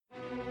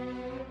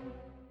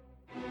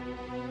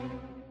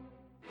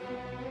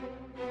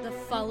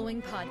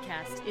following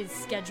podcast is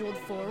scheduled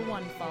for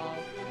one fall.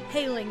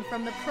 Hailing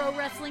from the Pro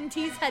Wrestling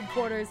Tees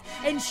headquarters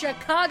in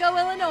Chicago,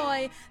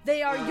 Illinois,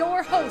 they are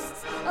your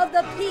hosts of the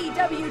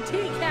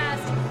PWT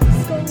cast,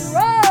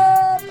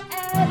 Scrub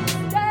and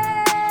Stank!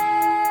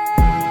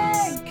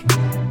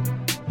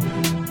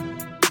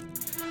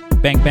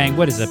 Bang, bang.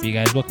 What is up, you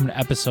guys? Welcome to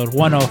episode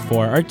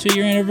 104, our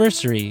 2-year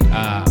anniversary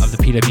of the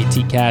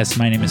PWT cast.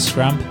 My name is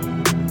Scrump.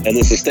 And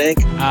this is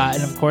Stank.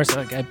 And of course,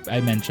 like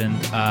I mentioned,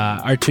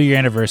 our 2-year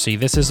anniversary.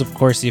 This is, of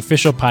course, the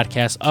official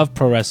podcast of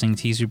Pro Wrestling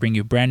Tees. We bring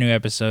you brand new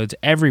episodes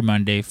every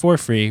Monday for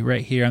free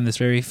right here on this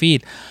very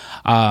feed.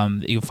 You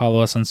can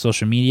follow us on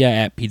social media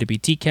at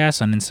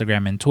PWTcast on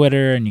Instagram and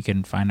Twitter, and you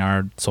can find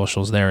our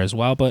socials there as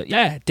well. But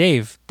yeah,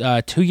 Dave,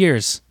 2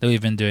 years that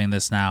we've been doing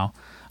this now.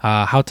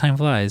 How time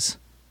flies.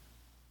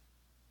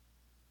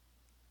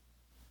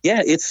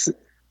 Yeah, it's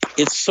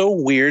so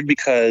weird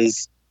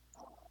because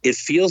it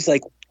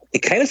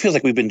kind of feels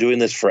like we've been doing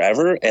this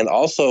forever, and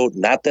also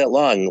not that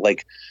long.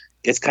 Like,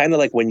 it's kind of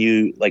like when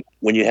you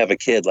have a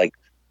kid. Like,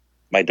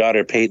 my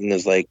daughter Peyton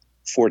is like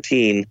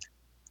 14,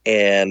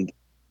 and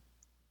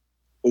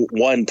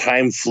one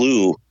time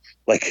flew.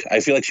 Like, I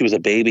feel like she was a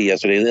baby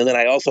yesterday, and then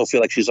I also feel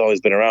like she's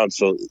always been around.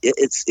 So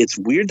it's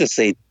weird to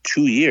say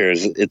 2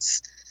 years.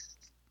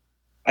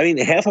 I mean,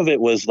 half of it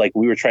was like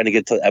we were trying to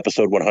get to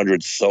episode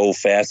 100 so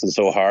fast and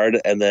so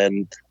hard, and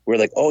then we're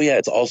like, oh yeah,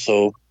 it's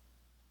also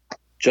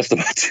just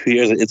about 2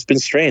 years. It's been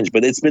strange,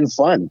 but it's been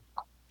fun.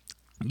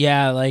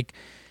 Yeah, like,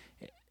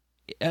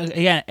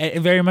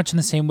 very much in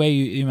the same way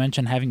you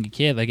mentioned having a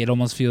kid. Like, it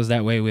almost feels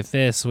that way with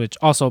this, which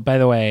also, by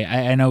the way,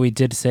 I know we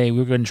did say we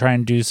were going to try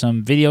and do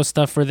some video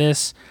stuff for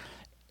this.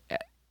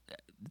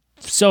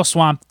 So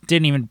swamped,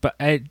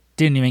 I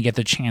didn't even get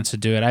the chance to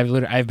do it.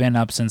 I've been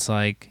up since,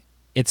 like,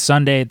 it's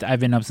Sunday.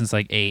 I've been up since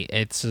like 8.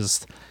 It's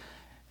just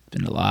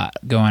been a lot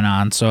going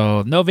on,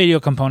 so no video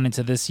component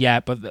to this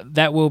yet, but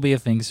that will be a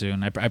thing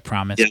soon. I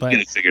promise. Yeah, but get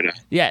it figured out.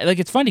 Yeah, like,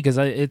 it's funny because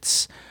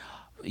it's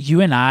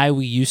you and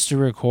we used to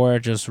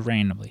record just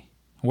randomly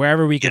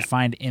wherever we could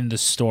find in the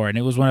store, and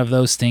it was one of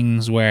those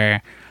things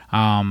where,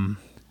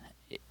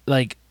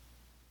 like,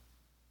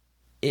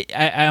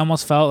 I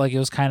almost felt like it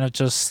was kind of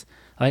just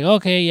like,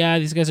 okay, yeah,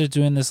 these guys are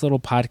doing this little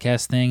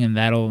podcast thing, and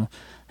that'll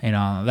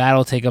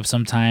take up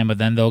some time, but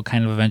then they'll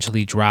kind of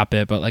eventually drop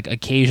it. But like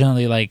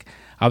occasionally, like,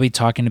 I'll be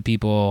talking to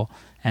people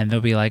and they'll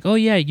be like, oh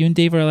yeah, you and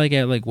Dave are like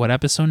at like what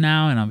episode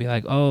now? And I'll be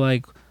like, oh,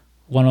 like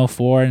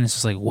 104. And it's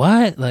just like,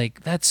 what?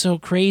 Like, that's so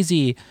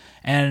crazy.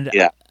 And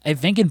yeah. I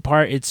think in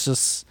part it's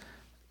just,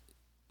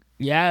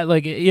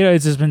 like,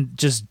 it's just been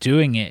just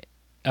doing it.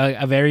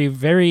 A very,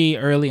 very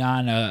early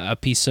on, a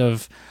piece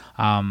of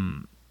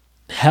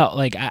help.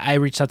 Like, I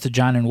reached out to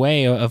John and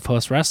Way of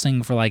Post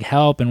Wrestling for like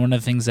help. And one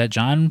of the things that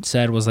John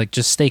said was like,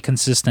 just stay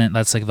consistent.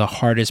 That's like the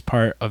hardest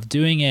part of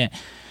doing it.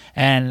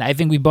 And I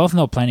think we both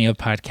know plenty of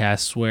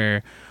podcasts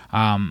where,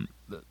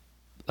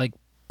 like,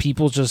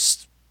 people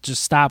just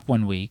stop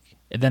 1 week,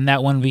 and then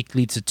that 1 week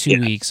leads to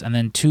 2 weeks, and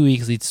then 2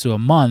 weeks leads to a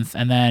month,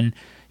 and then,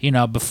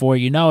 before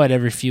you know it,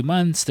 every few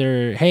months,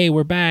 hey,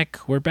 we're back,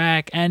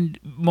 and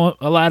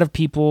a lot of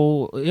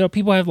people,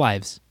 people have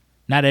lives.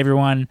 Not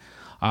everyone,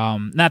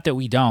 not that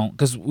we don't,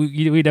 because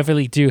we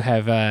definitely do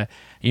have,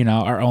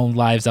 our own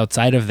lives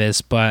outside of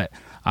this, but,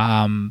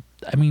 I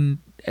mean,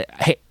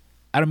 hey,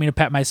 I don't mean to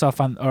pat myself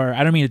on, or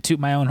I don't mean to toot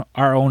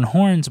our own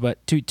horns, but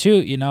toot,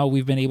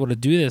 we've been able to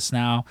do this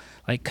now,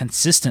 like,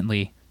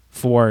 consistently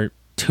for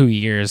 2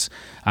 years.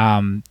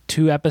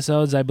 2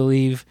 episodes, I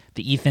believe.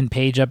 The Ethan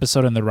Page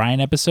episode and the Ryan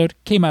episode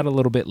came out a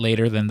little bit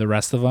later than the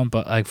rest of them,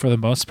 but like, for the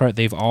most part,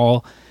 they've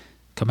all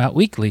come out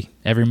weekly,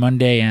 every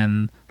Monday,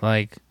 and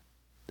like,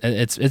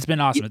 it's been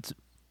awesome. And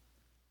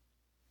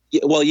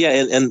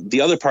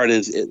the other part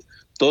is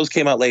those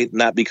came out late,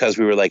 not because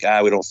we were like,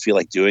 we don't feel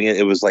like doing it.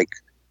 It was like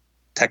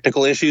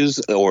technical issues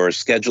or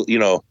schedule.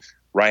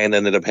 Ryan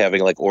ended up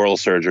having like oral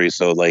surgery,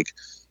 so like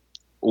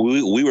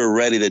we were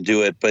ready to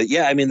do it. But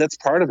yeah, I mean, that's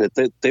part of it.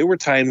 There were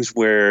times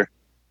where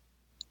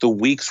the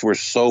weeks were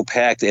so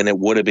packed, and it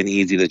would have been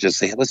easy to just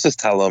say, let's just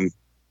tell them,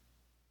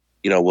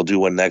 we'll do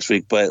one next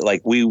week. But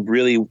like, we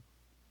really,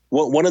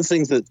 one of the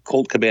things that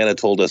Colt Cabana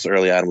told us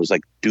early on was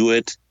like, do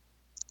it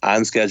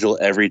on schedule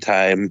every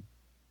time.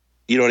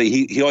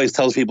 He always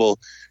tells people,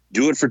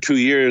 do it for 2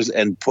 years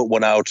and put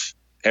one out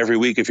every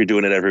week if you're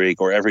doing it every week,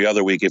 or every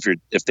other week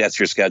if that's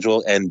your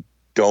schedule, and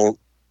don't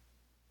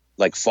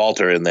like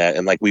falter in that.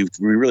 And like, we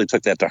really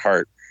took that to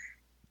heart.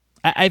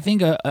 I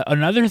think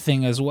another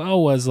thing as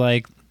well was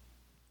like,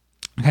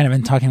 kind of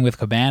been talking with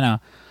Cabana.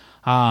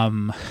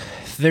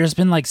 There's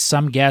been like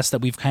some guests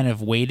that we've kind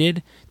of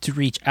waited to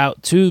reach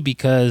out to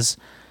because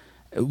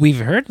we've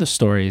heard the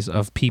stories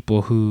of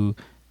people who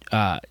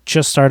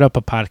just start up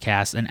a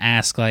podcast and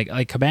ask like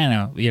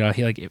Cabana, he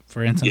like,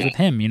 for instance, with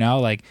him,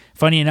 like,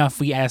 funny enough,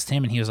 we asked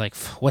him and he was like,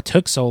 what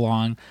took so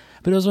long?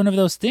 But it was one of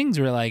those things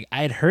where like,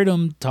 I had heard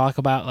him talk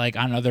about like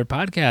on other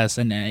podcasts,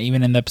 and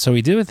even in the episode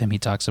we did with him, he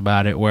talks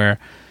about it, where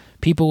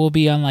people will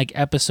be on like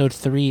episode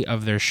 3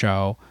 of their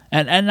show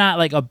and not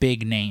like a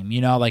big name,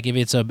 you know, like if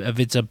it's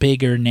a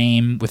bigger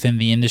name within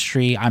the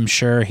industry, I'm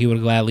sure he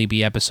would gladly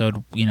be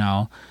episode, you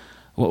know,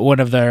 one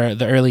of the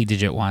early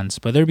digit ones.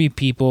 But there'd be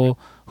people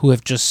who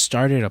have just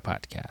started a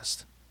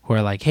podcast who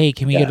are like, hey,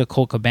 can we get a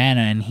Colt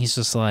Cabana? And he's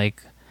just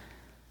like,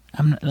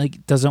 I'm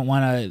like, doesn't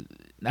want to,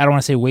 I don't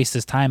want to say waste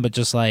his time, but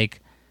just like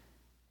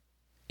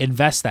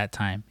invest that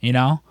time, you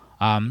know?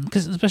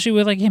 Because especially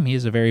with like him, he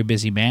is a very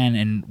busy man.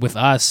 And with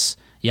us,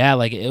 yeah,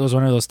 like it was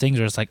one of those things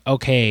where it's like,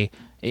 okay,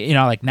 you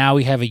know, like now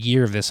we have a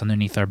year of this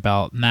underneath our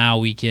belt. Now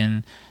we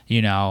can,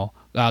 you know,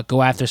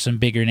 go after some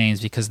bigger names,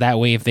 because that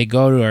way if they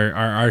go to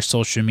our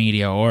social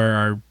media or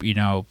our, you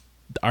know,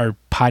 our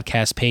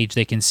podcast page,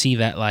 they can see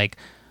that like,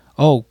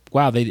 oh,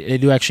 wow, they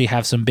do actually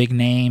have some big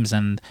names,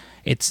 and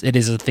it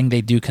is a thing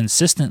they do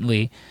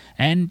consistently.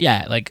 And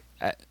yeah, like,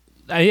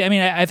 I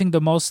mean, I think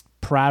the most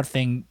proud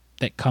thing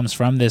that comes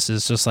from this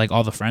is just like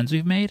all the friends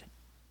we've made.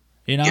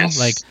 You know,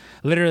 like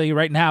literally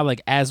right now,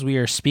 like as we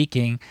are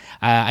speaking,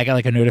 I got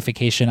like a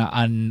notification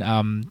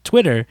on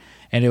Twitter,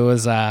 and it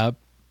was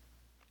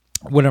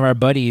one of our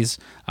buddies,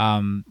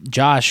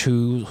 Josh,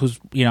 who's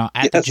you know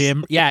at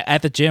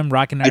the gym,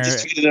 rocking our. I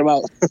just tweeted him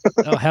out.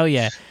 Oh hell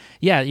yeah.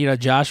 Yeah, you know,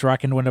 Josh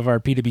rocking one of our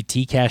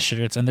PWT cast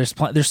shirts, and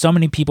there's so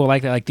many people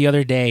like that. Like the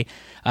other day,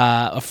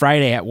 a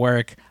Friday at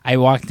work, I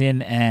walked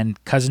in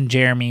and cousin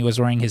Jeremy was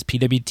wearing his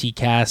PWT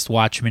cast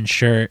Watchman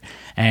shirt,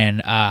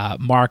 and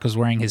Mark was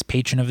wearing his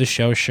Patron of the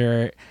Show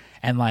shirt,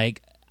 and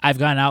like I've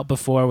gone out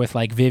before with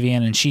like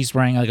Vivian, and she's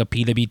wearing like a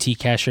PWT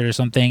cast shirt or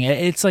something.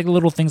 It's like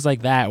little things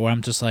like that where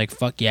I'm just like,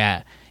 fuck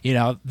yeah. You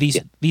know,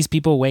 these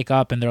people wake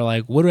up and they're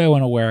like, what do I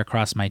want to wear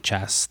across my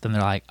chest? And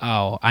they're like,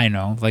 oh, I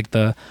know, like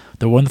the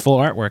wonderful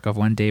artwork of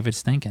When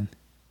David's Thinking.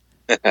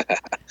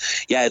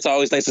 Yeah, it's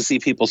always nice to see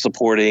people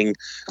supporting.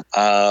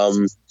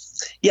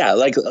 Yeah,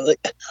 like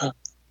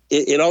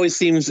it always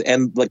seems,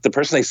 and like the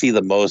person I see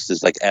the most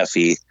is like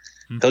Effie.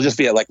 Mm-hmm. They'll just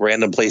be at like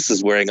random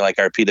places wearing like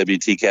our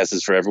PWT Cast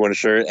is for Everyone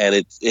shirt, and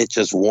it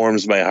just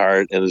warms my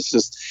heart, and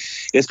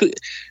it's good.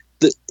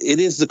 It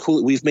is the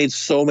cool. We've made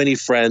so many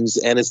friends,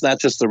 and it's not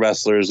just the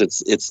wrestlers.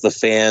 It's the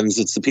fans.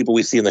 It's the people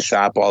we see in the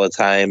shop all the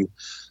time.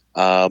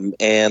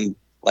 And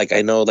like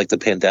I know, like the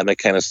pandemic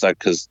kind of sucked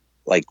because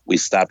like we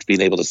stopped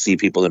being able to see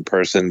people in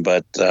person.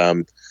 But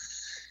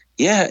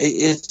yeah,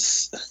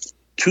 it's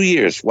 2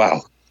 years.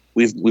 Wow,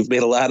 we've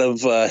made a lot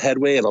of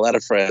headway and a lot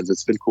of friends.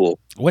 It's been cool.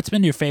 What's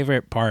been your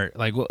favorite part?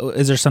 Like,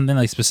 is there something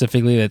like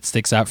specifically that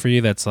sticks out for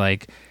you? That's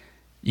like,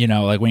 you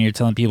know, like when you're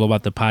telling people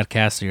about the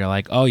podcast, you're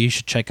like, oh, you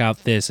should check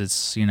out this.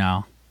 It's, you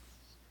know.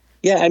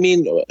 Yeah, I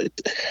mean,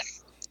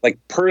 like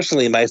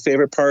personally, my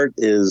favorite part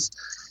is,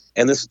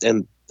 and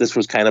this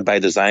was kind of by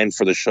design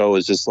for the show,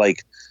 is just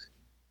like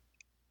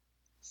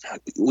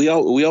we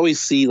always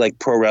see like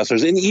pro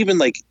wrestlers and even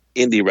like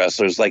indie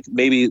wrestlers, like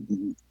maybe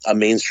a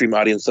mainstream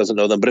audience doesn't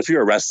know them, but if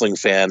you're a wrestling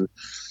fan,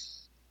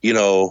 you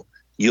know,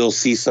 you'll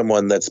see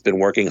someone that's been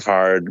working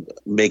hard,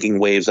 making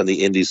waves on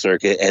the indie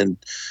circuit, and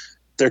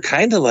they're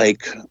kind of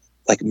like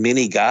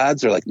mini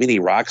gods or like mini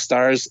rock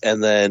stars.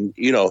 And then,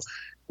 you know,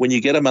 when you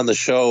get them on the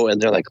show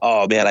and they're like,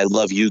 oh man, I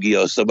love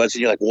Yu-Gi-Oh so much.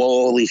 And you're like,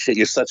 whoa, holy shit,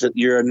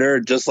 you're a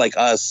nerd just like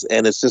us.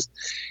 And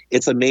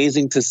it's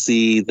amazing to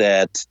see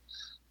that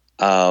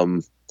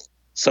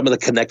some of the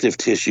connective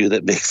tissue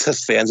that makes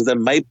us fans of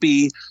them might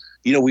be,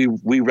 you know,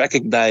 we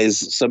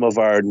recognize some of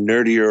our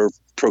nerdier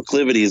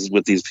proclivities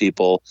with these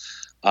people,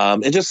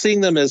 and just seeing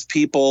them as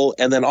people.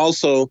 And then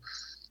also,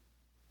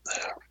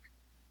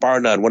 bar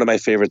none, one of my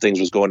favorite things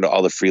was going to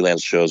all the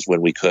freelance shows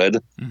when we could.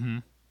 Mm-hmm.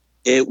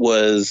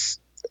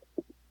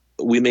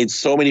 We made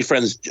so many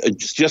friends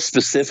just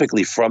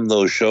specifically from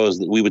those shows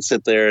that we would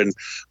sit there and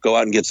go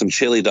out and get some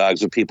chili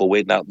dogs with people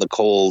waiting out in the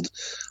cold.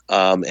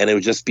 And it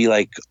would just be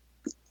like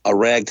a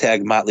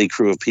ragtag motley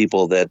crew of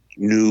people that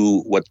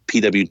knew what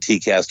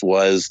PWT Cast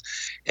was.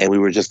 And we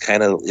were just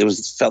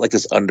felt like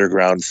this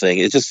underground thing.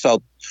 It just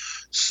felt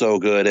so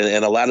good.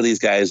 And a lot of these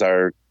guys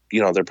are, you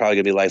know, they're probably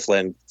gonna be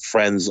lifelong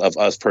friends of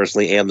us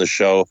personally and the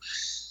show.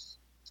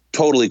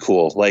 Totally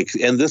cool. Like,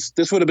 and this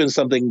would have been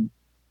something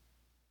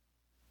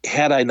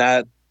had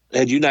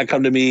you not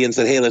come to me and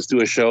said, hey, let's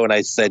do a show, and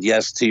I said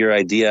yes to your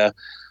idea,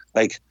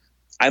 like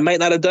I might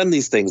not have done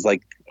these things.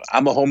 Like,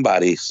 I'm a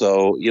homebody,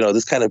 so you know,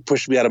 this kind of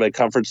pushed me out of my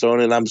comfort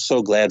zone, and I'm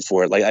so glad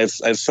for it. Like, I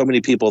have so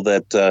many people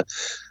that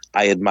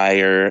I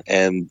admire,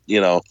 and you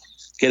know,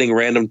 getting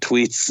random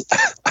tweets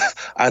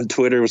on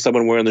Twitter with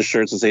someone wearing the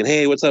shirts and saying,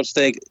 hey, what's up,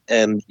 Steak?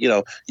 And, you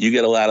know, you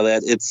get a lot of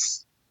that.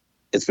 It's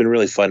been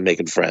really fun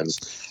making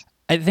friends.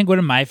 I think one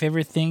of my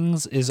favorite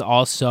things is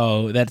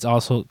also, that's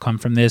also come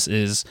from this,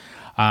 is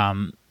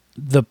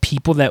the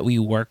people that we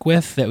work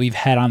with that we've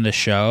had on the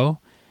show,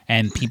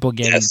 and people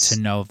getting to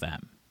know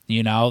them,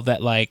 you know,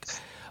 that like,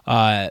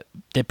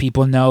 that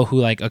people know who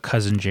like a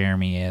cousin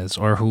Jeremy is,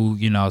 or who,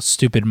 you know,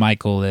 Stupid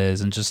Michael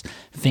is, and just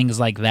things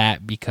like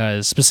that.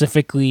 Because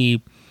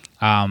specifically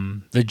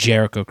the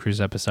Jericho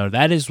Cruise episode,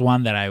 that is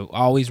one that I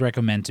always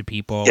recommend to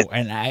people.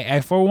 And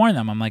I forewarn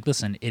them, I'm like,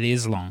 listen, it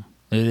is long,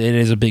 it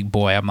is a big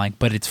boy, I'm like,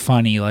 but it's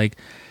funny. Like,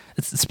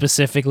 it's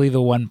specifically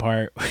the one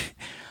part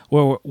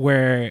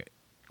where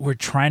we're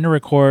trying to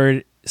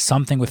record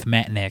something with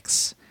Matt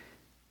Nix,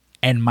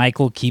 and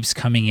Michael keeps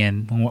coming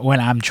in when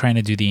I'm trying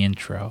to do the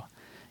intro.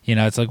 You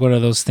know, it's like one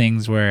of those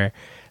things where,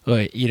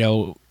 you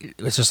know,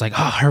 it's just like,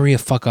 oh, hurry the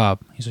fuck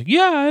up. He's like,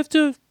 yeah, I have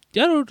to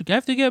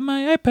get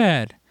my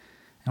iPad.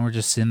 And we're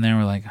just sitting there,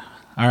 we're like,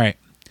 all right.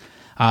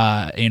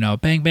 You know,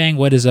 bang, bang,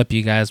 what is up,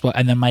 you guys? Well,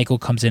 and then Michael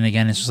comes in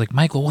again. And it's just like,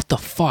 Michael, what the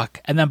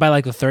fuck? And then by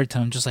like the third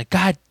time, I'm just like,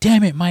 God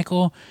damn it,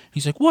 Michael.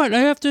 He's like, what? I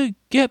have to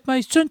get my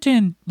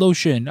suntan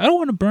lotion. I don't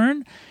want to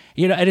burn.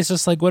 You know, and it's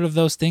just like one of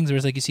those things where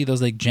it's like you see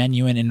those like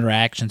genuine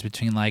interactions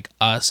between like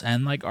us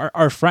and like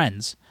our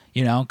friends,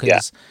 you know,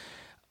 because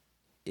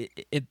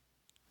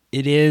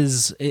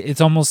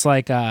it's almost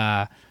like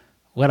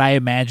what I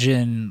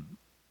imagine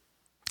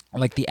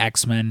like the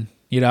X-Men,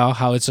 you know,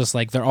 how it's just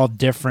like they're all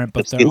different,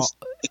 but they're all,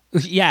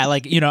 yeah,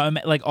 like, you know,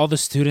 like all the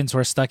students who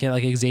are stuck at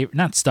like Xavier,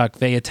 not stuck,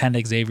 they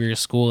attend Xavier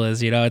school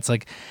is, you know, it's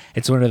like,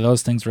 it's one of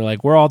those things where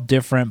like we're all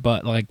different,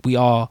 but like we're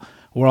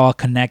all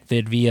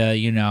connected via,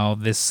 you know,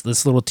 this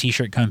little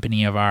t-shirt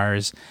company of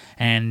ours.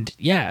 And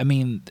yeah, I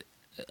mean,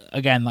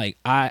 again, like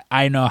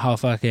I know how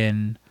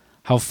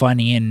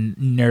funny and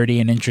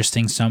nerdy and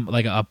interesting some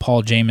like a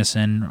Paul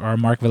Jameson or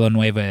Mark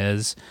Villanueva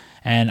is.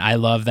 And I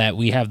love that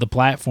we have the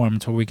platform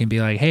to where we can be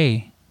like,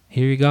 hey,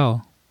 here you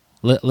go.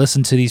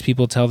 Listen to these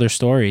people tell their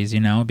stories, you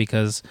know,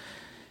 because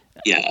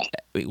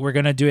we're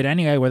going to do it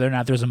anyway, whether or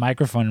not there's a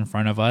microphone in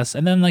front of us.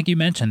 And then, like you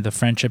mentioned, the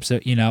friendships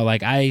that, you know,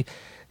 like I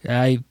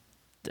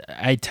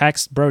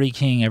text Brody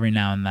King every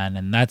now and then,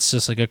 and that's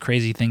just like a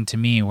crazy thing to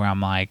me where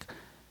I'm like,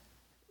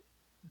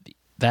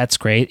 that's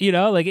great, you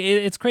know, like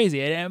it's crazy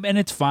and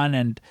it's fun.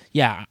 And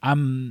yeah,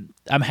 I'm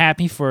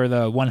happy for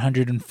the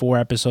 104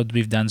 episodes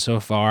we've done so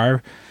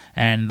far,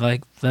 and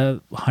like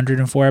the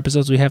 104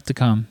 episodes we have to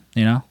come,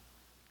 you know.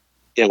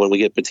 Yeah, when we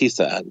get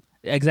Batista on.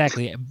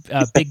 Exactly.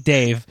 Big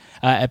Dave,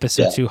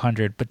 episode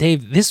 200. But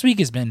Dave, this week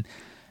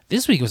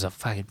was a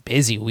fucking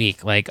busy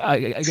week. Like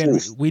again,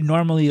 we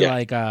normally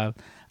like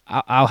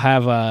I'll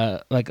have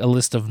a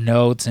list of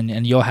notes,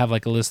 and you'll have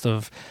like a list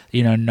of,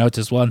 you know, notes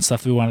as well and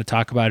stuff we want to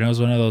talk about. And it was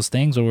one of those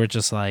things where we're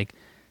just like,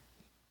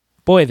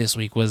 boy, this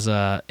week was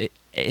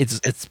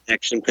it's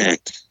action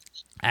packed.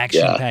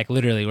 Action packed,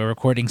 literally. We're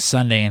recording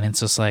Sunday, and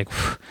it's just like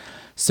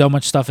so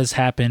much stuff has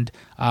happened.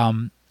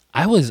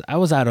 I was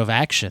out of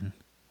action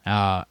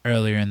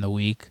earlier in the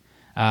week.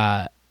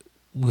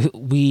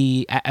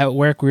 We at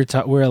work we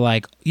were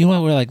like, you know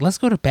what, we're like, let's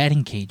go to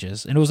batting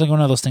cages. And it was like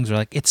one of those things where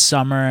like it's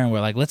summer and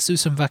we're like, let's do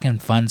some fucking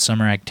fun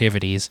summer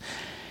activities.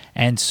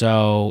 And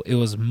so it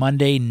was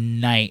Monday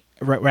night,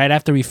 right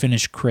after we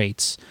finished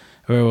crates,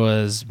 where it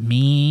was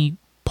me,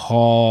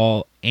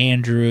 Paul,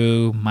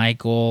 Andrew,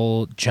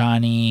 Michael,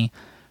 Johnny,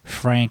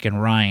 Frank,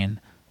 and Ryan.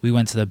 We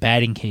went to the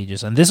batting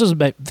cages, and this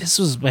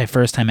was my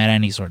first time at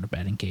any sort of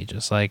batting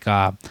cages. Like,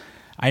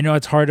 I know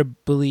it's hard to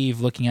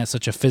believe looking at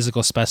such a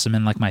physical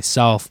specimen like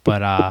myself,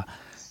 but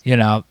you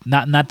know,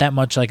 not that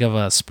much like of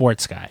a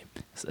sports guy,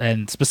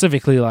 and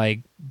specifically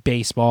like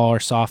baseball or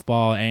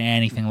softball and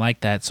anything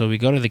like that. So we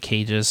go to the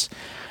cages,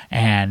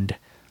 and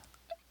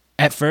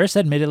at first,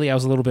 admittedly, I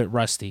was a little bit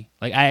rusty.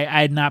 Like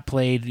I had not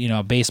played, you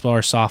know, baseball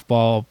or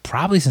softball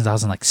probably since I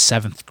was in like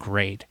 7th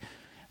grade.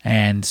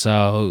 And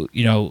so,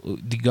 you know,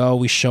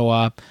 we show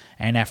up,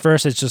 and at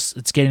first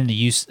it's getting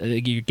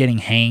you're getting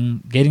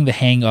the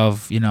hang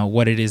of, you know,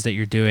 what it is that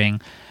you're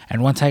doing.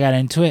 And once I got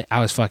into it, I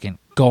was fucking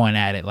going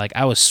at it. Like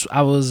I was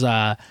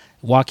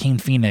Joaquin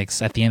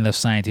Phoenix at the end of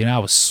Science, you know, I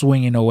was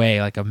swinging away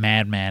like a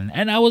madman,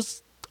 and I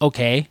was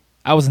okay.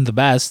 I wasn't the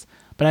best,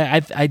 but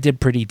I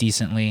did pretty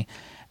decently.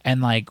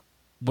 And like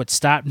what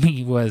stopped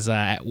me was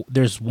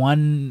there's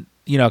one,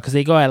 you know, because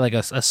they go at like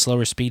a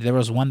slower speed. There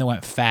was one that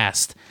went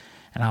fast.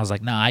 And I was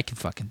like, nah, I can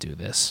fucking do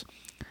this.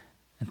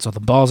 And so the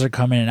balls are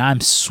coming, and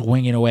I'm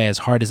swinging away as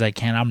hard as I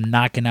can. I'm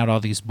knocking out all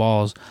these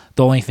balls.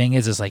 The only thing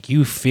is like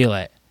you feel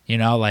it, you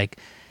know, like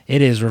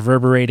it is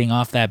reverberating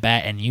off that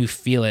bat, and you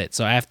feel it.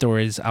 So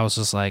afterwards, I was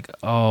just like,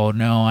 oh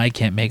no, I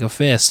can't make a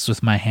fist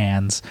with my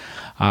hands.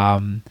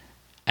 That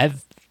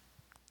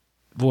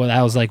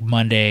was like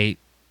Monday.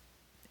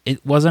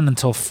 It wasn't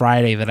until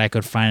Friday that I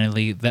could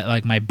finally, that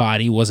like my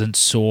body wasn't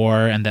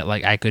sore and that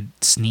like I could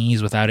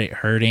sneeze without it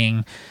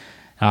hurting.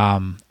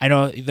 I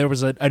know there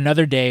was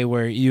another day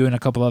where you and a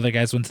couple other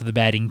guys went to the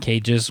batting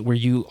cages where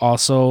you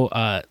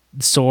also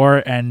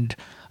sore and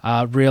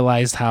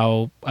realized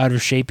how out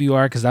of shape you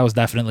are, because that was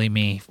definitely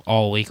me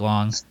all week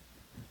long.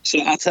 So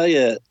I'll tell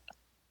you,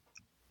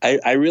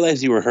 I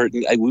realized you were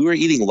hurting. We were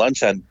eating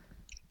lunch on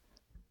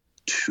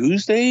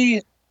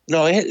Tuesday.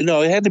 No,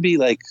 it had to be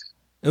like,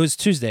 it was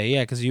Tuesday.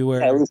 Yeah, because you were.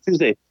 Yeah, it was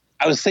Tuesday.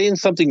 I was saying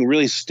something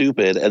really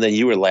stupid, and then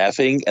you were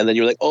laughing, and then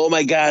you were like, "Oh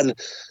my God,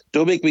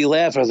 don't make me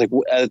laugh." I was like,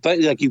 I thought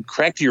like you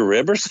cracked your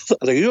rib or something.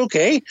 I was like, "Are you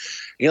okay?" And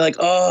you're like,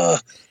 "Oh,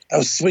 I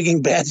was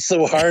swinging bats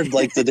so hard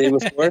like the day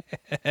before."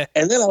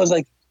 And then I was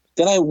like,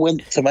 then I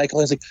went to Michael.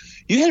 I was like,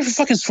 "You guys were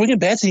fucking swinging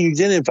bats and you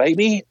didn't invite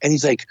me?" And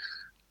he's like,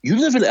 "You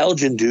live in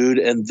Elgin, dude,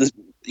 and this,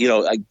 you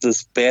know,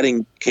 this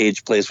batting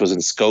cage place was in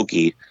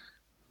Skokie."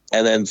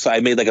 And then so I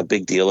made like a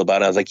big deal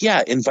about it. I was like,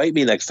 "Yeah, invite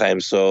me next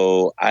time."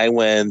 So I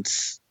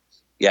went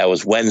Yeah, it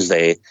was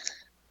Wednesday.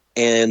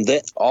 And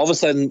then all of a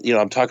sudden,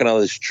 I'm talking all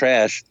this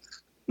trash.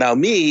 Now,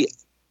 me,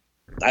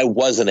 I'm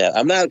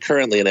not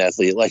currently an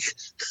athlete. Like,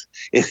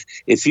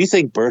 if you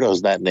think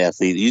Berto's not an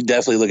athlete, you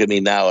definitely look at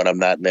me now and I'm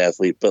not an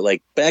athlete. But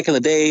like back in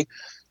the day,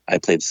 I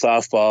played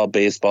softball,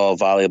 baseball,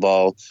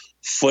 volleyball,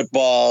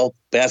 football,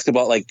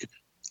 basketball. Like,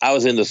 I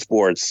was into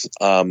sports.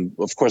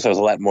 Of course, I was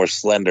a lot more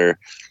slender.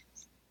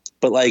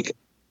 But like,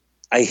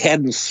 I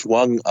hadn't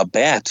swung a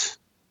bat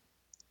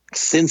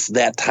since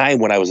that time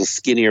when I was a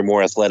skinnier,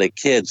 more athletic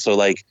kid. So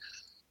like,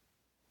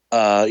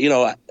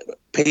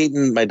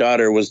 Peyton, my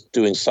daughter, was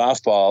doing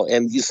softball,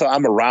 and so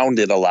I'm around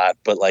it a lot.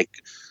 But like,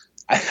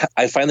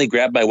 I finally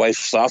grabbed my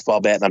wife's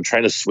softball bat and I'm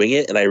trying to swing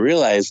it, and I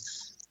realized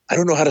I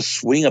don't know how to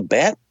swing a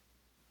bat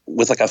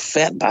with like a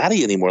fat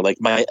body anymore. Like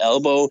my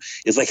elbow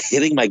is like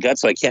hitting my gut,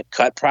 so I can't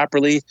cut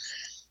properly.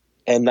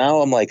 And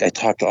now I'm like, I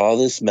talked all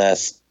this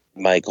mess,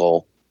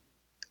 Michael,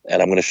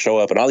 and I'm going to show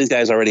up, and all these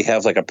guys already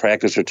have like a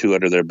practice or two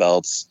under their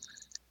belts,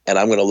 and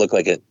I'm going to look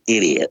like an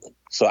idiot.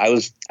 So I'll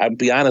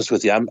be honest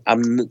with you,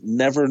 I'm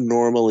never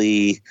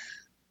normally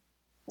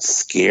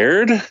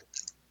scared,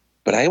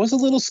 but I was a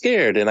little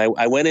scared, and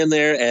I went in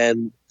there,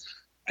 and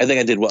I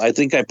think I did well. I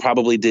think I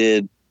probably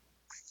did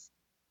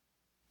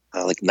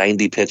like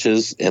 90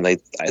 pitches, and I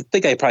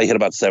think I probably hit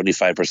about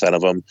 75%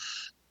 of them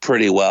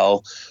pretty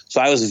well. So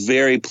I was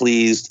very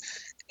pleased.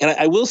 And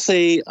I will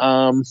say,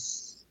 I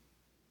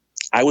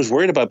was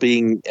worried about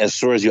being as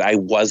sore as you. I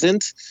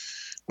wasn't.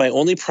 My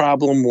only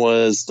problem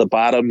was the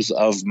bottoms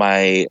of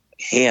my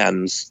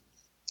hands.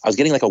 I was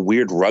getting like a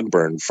weird rug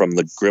burn from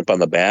the grip on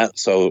the bat.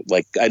 So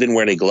like, I didn't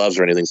wear any gloves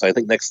or anything. So I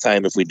think next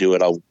time if we do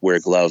it, I'll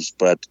wear gloves.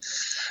 But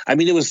I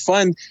mean, it was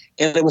fun.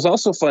 And it was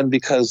also fun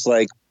because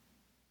like,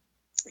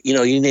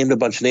 you named a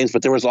bunch of names,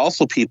 but there was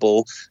also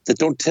people that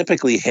don't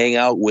typically hang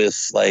out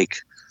with, like,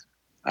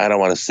 I don't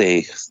want to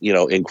say,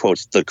 in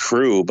quotes, the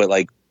crew, but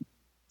like,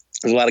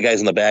 there's a lot of guys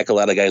in the back, a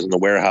lot of guys in the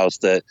warehouse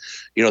that,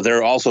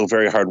 they're also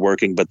very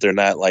hardworking, but they're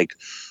not like,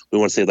 we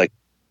want to say like,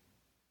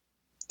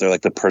 they're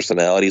like the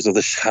personalities of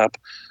the shop.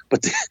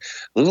 But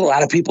there's a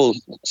lot of people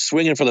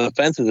swinging for the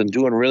fences and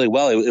doing really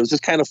well. It was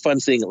just kind of fun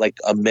seeing like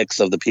a mix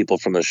of the people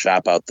from the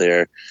shop out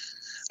there.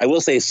 I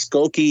will say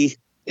Skokie,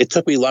 it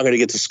took me longer to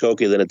get to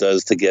Skokie than it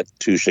does to get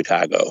to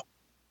Chicago.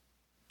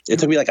 It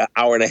took me like an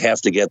hour and a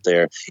half to get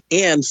there.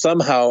 And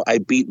somehow I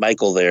beat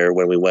Michael there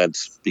when we went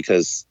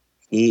because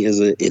he is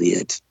an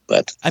idiot.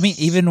 But I mean,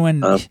 even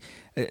when,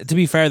 to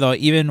be fair though,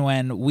 even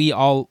when we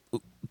all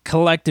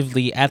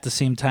collectively at the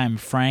same time,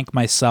 Frank,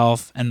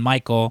 myself, and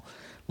Michael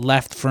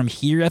left from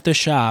here at the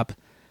shop.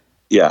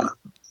 Yeah.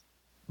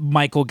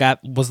 Michael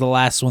was the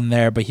last one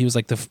there, but he was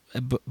like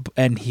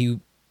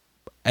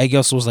I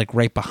guess was like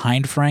right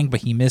behind Frank,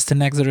 but he missed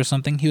an exit or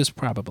something. He was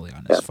probably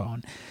on his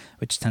phone,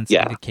 which tends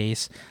to be the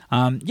case.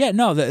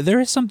 There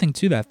is something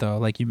to that though.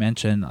 Like you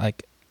mentioned,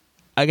 like,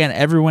 again,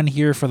 everyone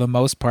here for the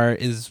most part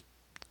is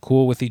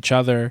cool with each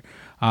other.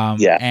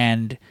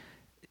 And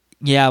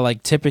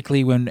like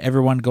typically when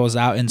everyone goes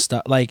out and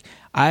stuff, like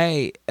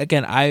I've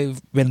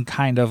been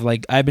kind of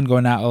like, I've been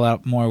going out a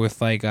lot more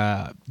with like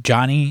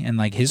Johnny and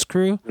like his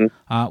crew,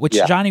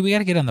 Johnny, we got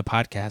to get on the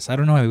podcast. I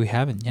don't know why we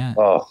haven't yet.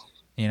 Oh,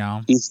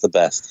 he's the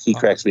best. He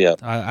cracks me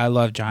up. I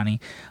love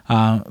Johnny.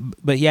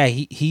 But yeah,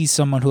 he's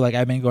someone who like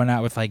I've been going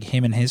out with like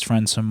him and his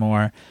friends some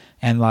more,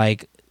 and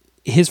like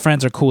his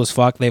friends are cool as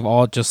fuck. They've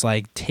all just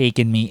like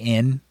taken me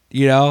in,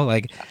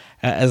 like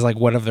as like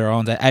one of their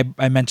own.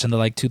 I mentioned the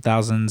like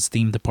 2000s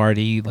themed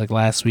party like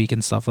last week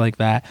and stuff like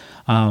that.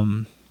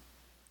 And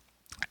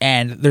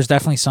there's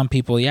definitely some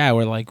people,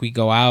 where like we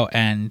go out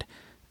and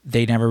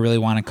they never really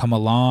want to come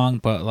along,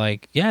 but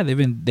like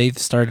they've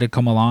started to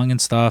come along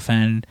and stuff,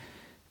 and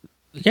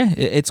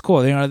it's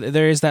cool.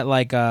 There is that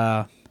like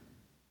to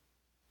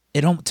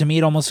me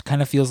it almost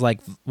kind of feels like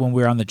when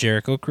we're on the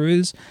Jericho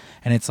cruise,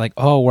 and it's like,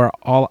 oh, we're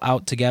all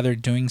out together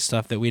doing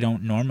stuff that we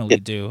don't normally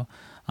do.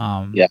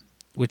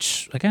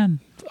 Which again,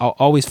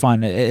 always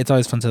fun. It's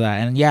always fun to that.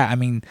 And I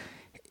mean,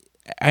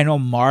 I know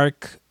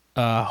Mark,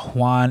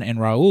 Juan, and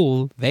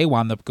Raul, they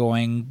wound up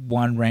going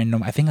one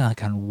random, I think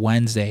like on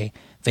Wednesday,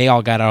 they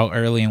all got out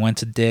early and went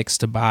to Dick's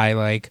to buy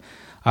like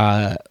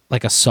a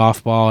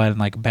softball and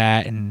like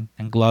bat and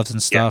gloves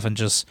and stuff, and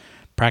just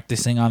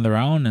practicing on their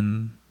own.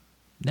 And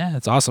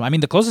it's awesome. I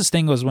mean, the closest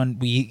thing was when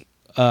we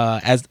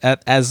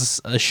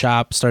as a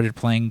shop started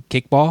playing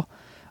kickball.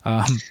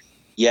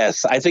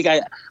 Yes, I think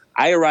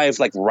I arrived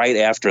like right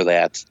after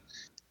that,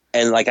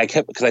 and like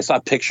because I saw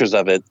pictures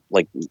of it,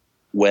 like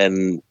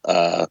when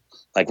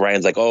like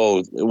Ryan's like,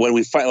 oh, when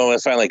I finally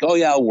like, oh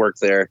yeah, I'll work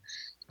there.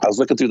 I was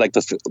looking through like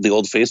the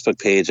old Facebook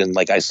page, and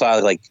like I saw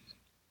like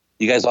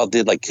you guys all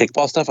did like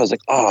kickball stuff. I was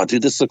like, oh,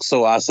 dude, this looks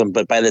so awesome.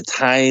 But by the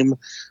time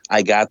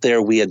I got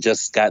there, we had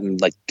just gotten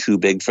like too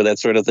big for that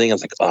sort of thing. I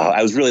was like, oh,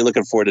 I was really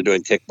looking forward to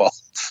doing kickball.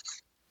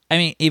 I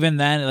mean, even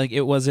then, like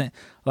it wasn't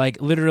like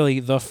literally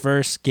the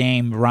first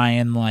game,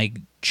 Ryan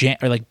like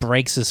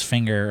breaks his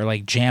finger or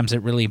like jams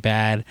it really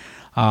bad,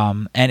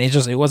 and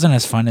it wasn't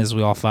as fun as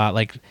we all thought.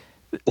 Like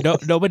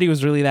Nobody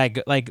was really that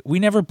good. Like we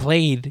never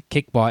played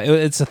kickball.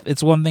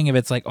 It's one thing if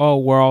it's like, oh,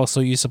 we're all so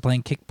used to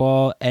playing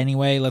kickball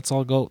anyway. Let's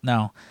all go.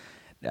 No,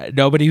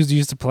 nobody was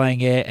used to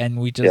playing it, and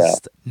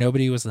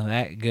nobody was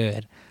that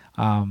good.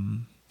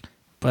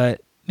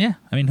 But yeah,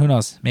 I mean, who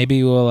knows?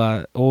 Maybe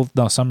we'll.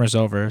 No, summer's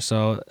over,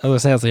 so I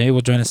was like, maybe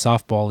we'll join a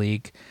softball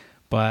league.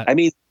 But I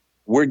mean,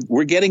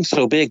 we're getting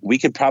so big, we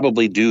could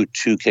probably do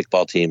 2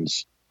 kickball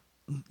teams.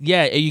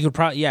 Yeah, you could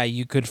probably. Yeah,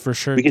 you could for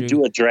sure. We could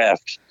do a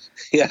draft.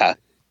 Yeah.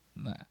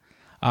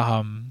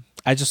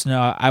 I just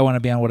know I want to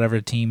be on whatever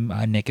team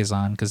Nick is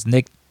on because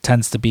Nick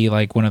tends to be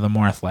like one of the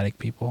more athletic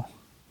people.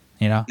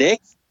 You know,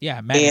 Nick. Yeah,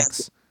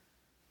 Matt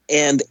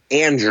and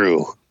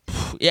Andrew.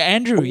 Yeah,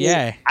 Andrew.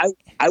 Yeah,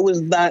 I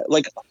was not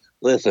like.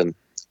 Listen,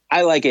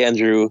 I like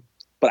Andrew,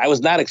 but I was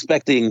not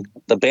expecting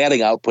the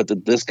batting output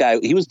that this guy.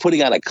 He was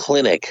putting on a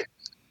clinic.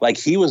 Like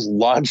he was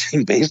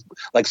launching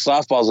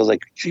softballs. I was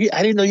like, gee,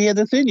 I didn't know he had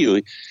this in you.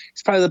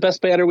 He's probably the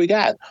best batter we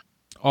got.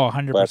 Oh,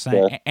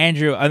 100%.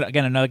 Andrew,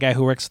 again, another guy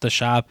who works at the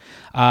shop.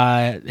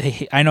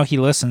 I know he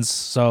listens,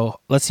 so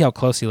let's see how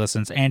close he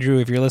listens. Andrew,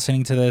 if you're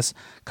listening to this,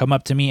 come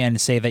up to me and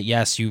say that,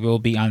 yes, you will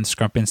be on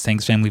Scrump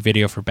Instinct's family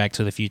video for Back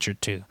to the Future,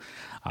 too.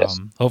 Yes.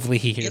 Hopefully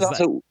he hears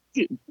that.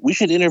 We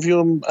should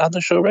interview him on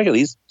the show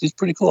regularly. He's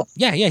pretty cool.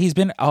 Yeah, he's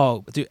been.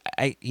 Oh, dude,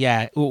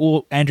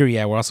 Andrew.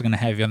 Yeah, we're also gonna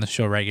have you on the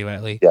show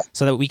regularly,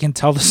 so that we can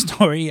tell the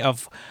story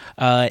of.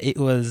 It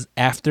was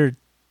after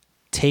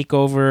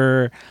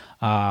Takeover,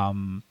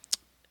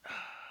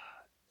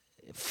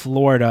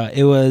 Florida.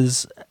 It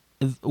was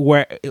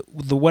where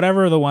the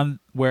one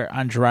where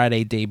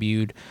Andrade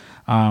debuted.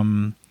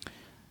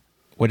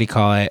 What do you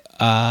call it?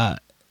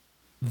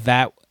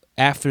 That.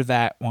 After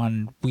that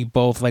one, we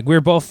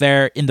were both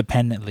there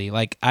independently.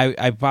 Like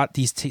I bought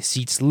these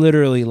seats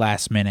literally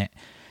last minute.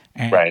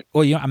 And, right.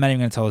 Well, I'm not even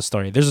going to tell the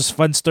story. There's this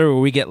fun story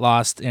where we get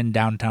lost in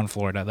downtown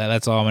Florida.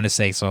 That's all I'm going to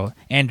say. So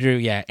Andrew,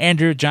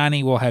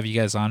 Johnny, we'll have you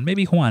guys on.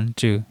 Maybe Juan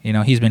too.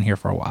 He's been here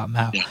for a while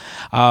now.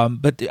 Yeah.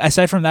 But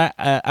aside from that,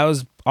 I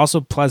was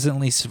also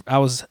I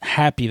was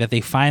happy that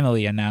they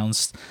finally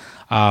announced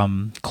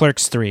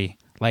Clerks 3.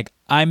 Like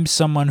I'm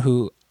someone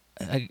who,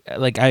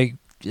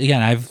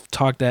 I've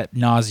talked at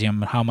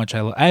nauseum how much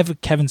I have a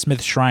Kevin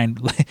Smith shrine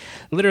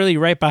literally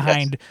right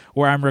behind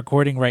where I'm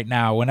recording right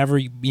now. Whenever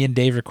me and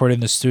Dave record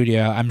in the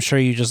studio, I'm sure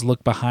you just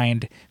look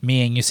behind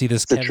me and you see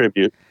this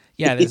tribute.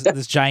 Yeah,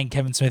 this giant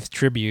Kevin Smith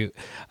tribute.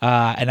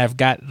 And I've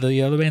got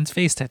the other man's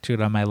face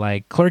tattooed on my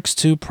leg. Clerks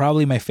 2,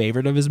 probably my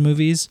favorite of his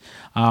movies.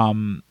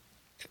 Again,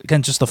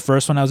 just the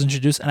first one I was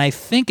introduced. And I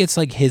think it's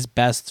like his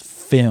best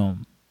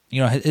film.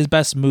 His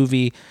best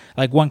movie,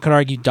 like one could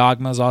argue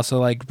Dogma is also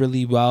like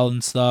really well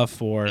and stuff,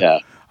 or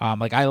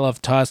like I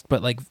love Tusk,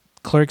 but like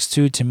Clerks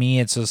 2 to me,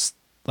 it's just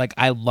like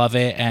I love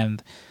it.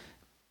 And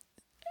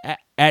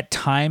at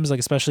times, like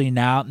especially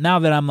now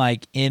that I'm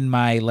like in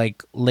my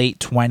like late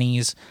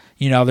 20s,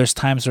 there's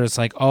times where it's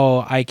like,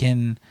 oh, I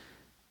can,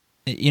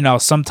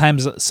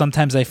 sometimes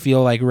I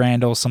feel like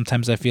Randall,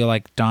 sometimes I feel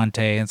like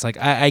Dante. And it's like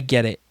I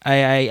get it.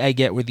 I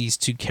get where these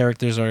two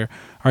characters are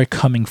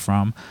coming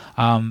from.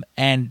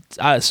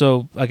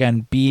 So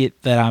again, be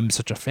it that I'm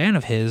such a fan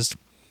of his,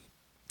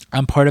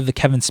 I'm part of the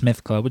Kevin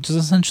Smith Club, which is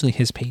essentially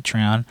his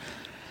Patreon.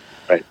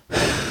 Right.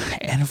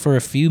 And for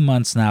a few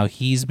months now,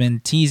 he's been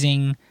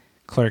teasing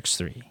Clerks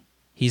 3.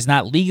 He's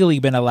not legally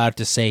been allowed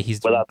to say he's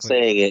doing without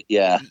saying it.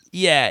 Yeah.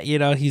 Yeah.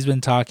 He's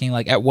been talking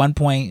like at one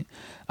point,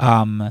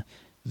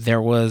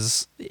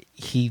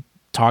 he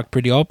talked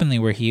pretty openly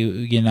where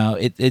he,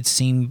 it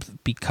seemed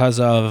because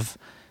of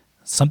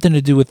something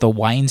to do with the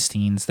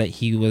Weinsteins that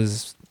he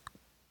was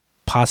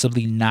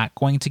possibly not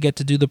going to get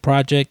to do the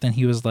project. And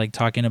he was like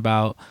talking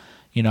about,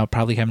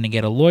 probably having to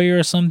get a lawyer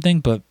or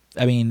something. But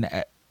I mean,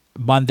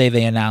 Monday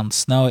they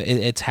announced, no,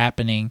 it's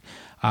happening.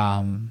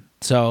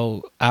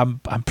 So I'm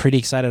pretty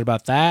excited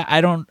about that. I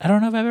don't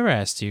know if I've ever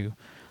asked you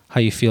how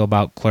you feel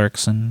about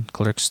Clerks and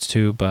Clerks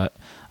 2, but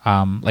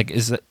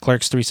is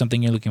Clerks 3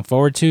 something you're looking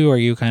forward to, or are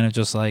you kind of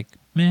just like,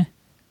 meh?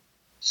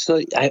 So,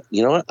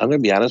 you know what? I'm going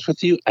to be honest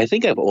with you. I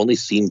think I've only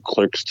seen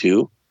Clerks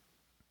 2.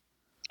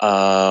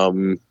 But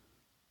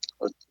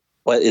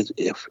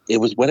it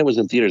was when it was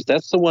in theaters.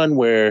 That's the one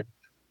where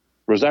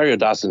Rosario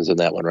Dawson's in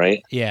that one,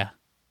 right? Yeah.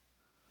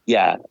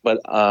 Yeah, but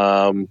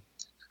I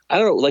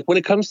don't know. Like when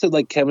it comes to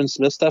like Kevin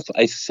Smith stuff,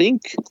 I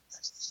think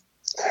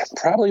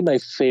probably my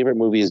favorite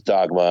movie is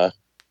Dogma.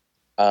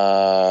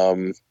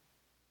 And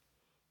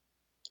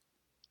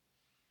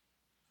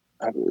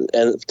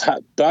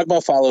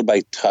Dogma followed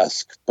by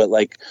Tusk, but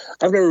like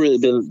I've never really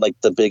been like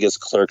the biggest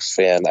Clerks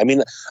fan. I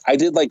mean, I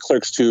did like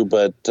Clerks 2,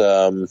 but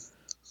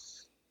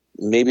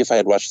maybe if I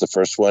had watched the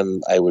first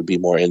one, I would be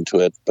more into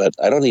it. But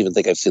I don't even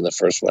think I've seen the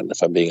first one,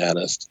 if I'm being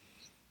honest.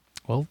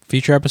 Well,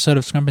 future episode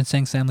of Scrump and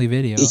Sing's family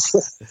video.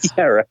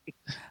 Yeah,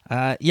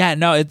 right.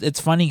 It's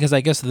funny because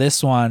I guess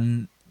this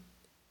one's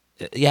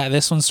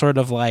sort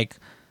of like,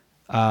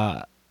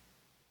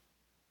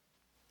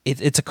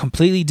 it's a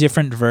completely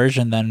different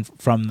version than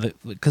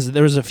because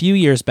there was a few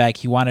years back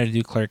he wanted to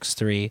do Clerks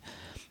 3,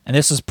 and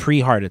this is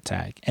pre-Heart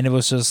Attack, and it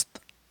was just,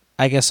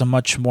 I guess, a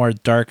much more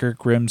darker,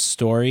 grim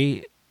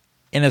story,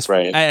 in as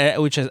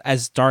which is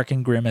as dark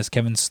and grim as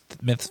Kevin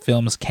Smith's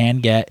films can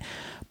get.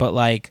 But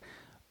like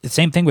the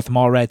same thing with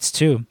Mallrats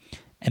too.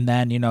 And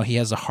then he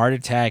has a heart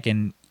attack,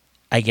 and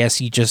I guess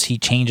he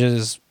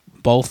changes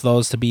both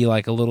those to be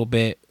like a little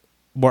bit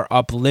more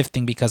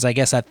uplifting, because I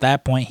guess at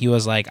that point he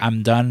was like,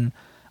 I'm done.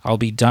 I'll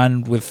be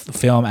done with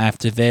film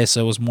after this.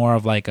 It was more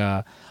of like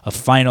a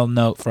final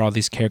note for all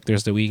these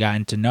characters that we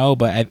gotten to know.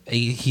 But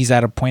he's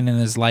at a point in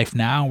his life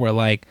now where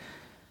like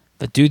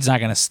the dude's not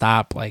gonna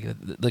stop. Like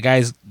the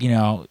guy's,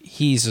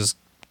 he's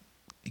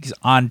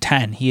on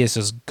 10. He is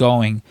just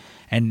going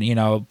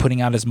and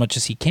putting out as much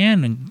as he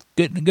can, and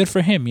good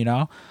for him.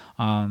 Yeah.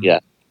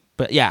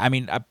 But yeah, I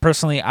mean,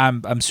 personally,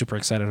 I'm super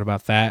excited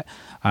about that,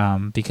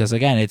 because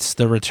again, it's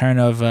the return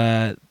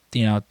of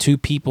two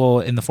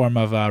people in the form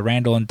of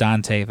Randall and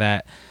Dante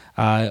that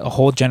a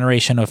whole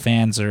generation of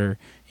fans are,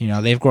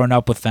 they've grown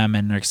up with them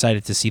and are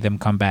excited to see them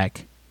come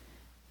back.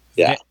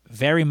 Yeah.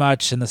 Very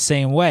much in the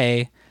same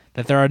way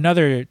that there are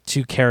another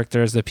two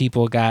characters that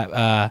people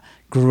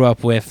grew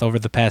up with over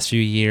the past few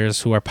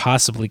years who are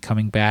possibly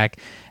coming back,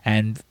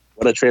 and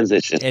what a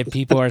transition. And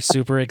people are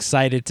super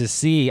excited to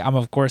see. I'm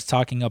of course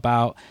talking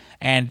about,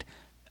 and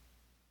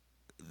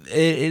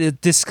a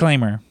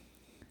disclaimer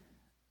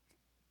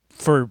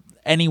for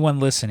anyone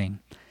listening,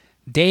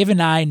 Dave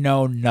and I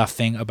know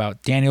nothing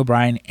about Daniel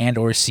Bryan and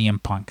or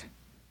CM Punk.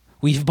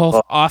 We've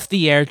both off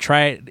the air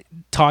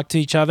talk to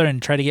each other and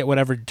try to get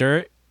whatever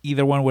dirt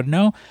either one would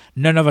know.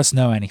 None of us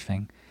know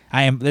anything.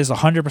 There's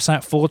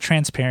 100% full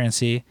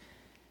transparency.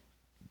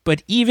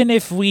 But even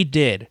if we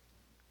did,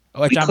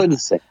 which we couldn't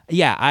say.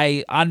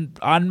 Yeah,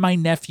 on my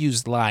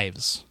nephew's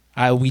lives,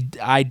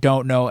 I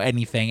don't know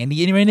anything, and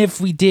even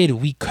if we did,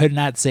 we could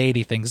not say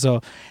anything.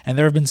 So, and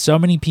there have been so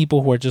many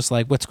people who are just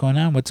like, "What's going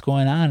on? What's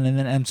going on?" And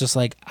then I'm just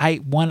like, I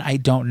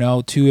don't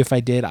know. Two, if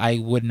I did, I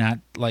would not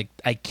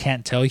I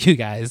can't tell you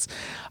guys.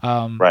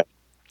 Right.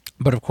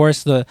 But of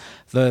course, the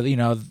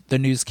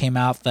news came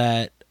out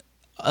that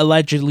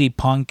allegedly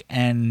Punk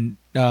and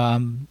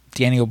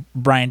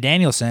Bryan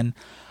Danielson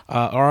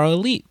are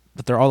elite,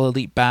 but they're all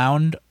elite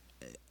bound.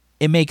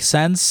 It makes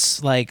sense.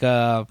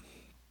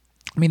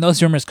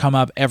 Those rumors come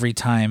up every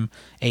time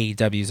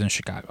AEW's in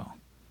Chicago,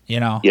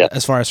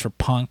 as far as for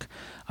Punk.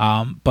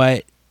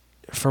 But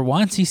for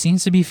once, he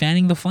seems to be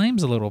fanning the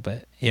flames a little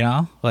bit,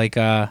 Yeah, we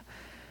got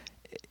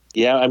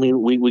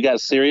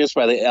Sirius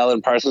by the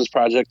Alan Parsons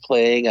Project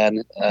playing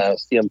on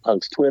CM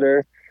Punk's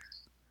Twitter.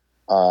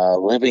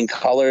 Living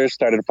Color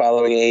started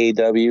following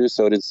AEW,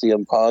 so did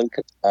CM Punk.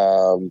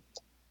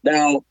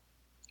 Now,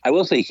 I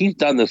will say he's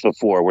done this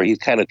before where he's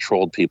kind of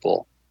trolled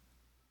people.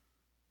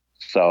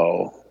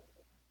 So,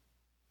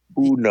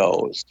 who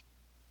knows?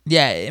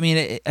 Yeah, I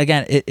mean,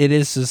 it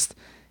is just,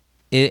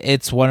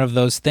 it's one of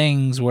those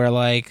things where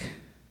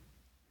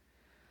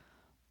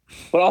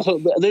But also,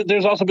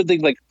 there's also been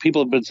things like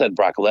people have been said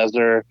Brock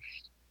Lesnar.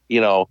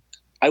 I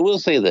will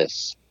say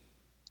this: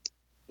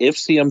 if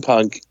CM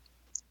Punk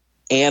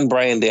and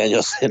Bryan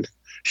Danielson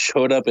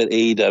showed up at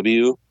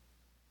AEW,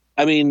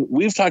 I mean,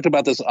 we've talked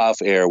about this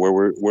off air where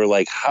we're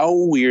like, how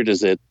weird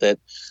is it that,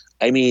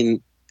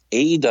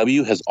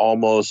 AEW has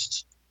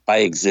almost, by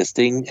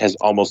existing, has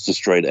almost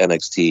destroyed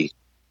NXT.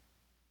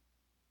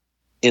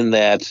 In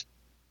that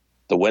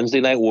the Wednesday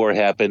Night War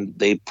happened,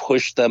 they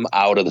pushed them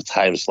out of the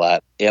time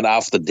slot and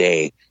off the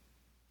day.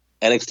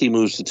 NXT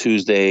moves to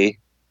Tuesday,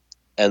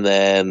 and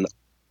then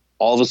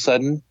all of a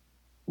sudden,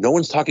 no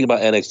one's talking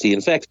about NXT.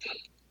 In fact,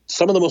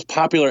 some of the most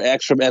popular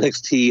acts from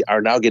NXT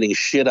are now getting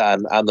shit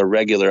on the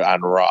regular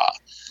on Raw.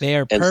 They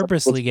are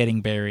purposely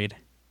getting buried.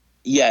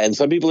 Yeah, and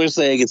some people are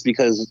saying it's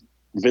because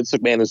Vince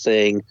McMahon is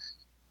saying,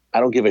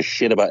 I don't give a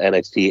shit about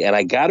NXT. And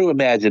I got to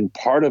imagine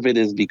part of it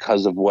is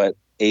because of what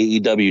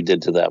AEW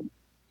did to them.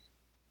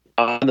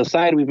 On the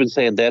side, we've been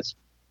saying that's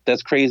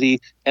crazy.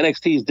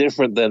 NXT is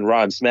different than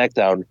Raw and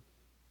SmackDown.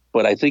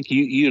 But I think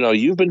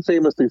you've been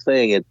famously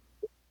saying it.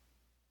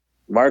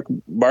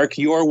 Mark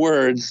your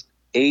words.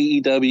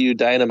 AEW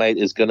Dynamite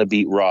is going to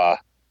beat Raw,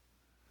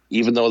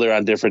 even though they're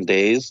on different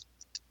days.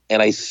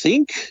 And I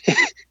think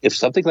if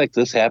something like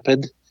this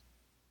happened,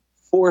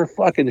 for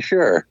fucking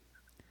sure,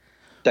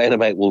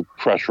 Dynamite will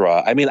crush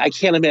Raw. I mean, I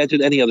can't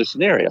imagine any other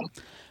scenario.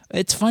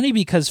 It's funny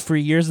because for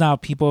years now,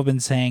 people have been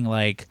saying,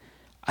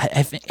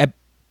 I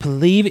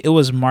believe it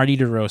was Marty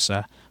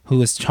DeRosa who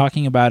was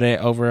talking about it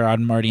over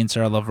on Marty and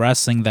Sarah Love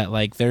Wrestling, that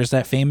there's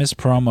that famous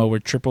promo where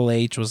Triple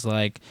H was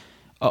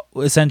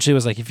essentially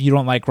was if you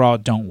don't like Raw,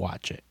 don't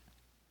watch it.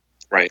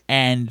 Right.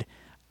 And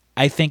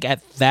I think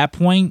at that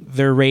point,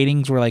 their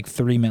ratings were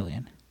 3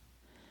 million.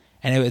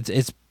 And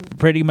it's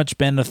pretty much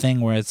been the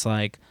thing where it's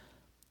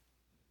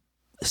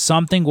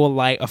something will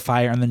light a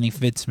fire underneath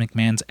Vince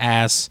McMahon's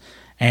ass.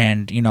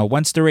 And,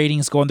 once the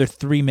ratings go under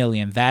 3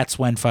 million, that's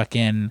when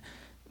fucking,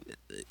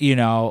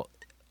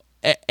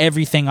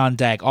 everything on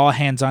deck, all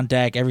hands on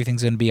deck,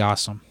 everything's going to be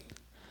awesome.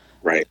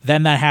 Right.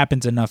 Then that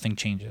happens and nothing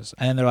changes.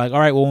 And they're like, all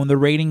right, well, when the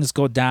ratings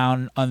go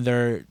down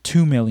under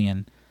 2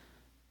 million,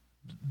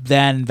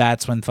 then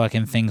that's when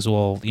fucking things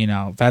will,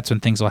 that's when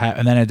things will happen.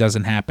 And then it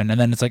doesn't happen. And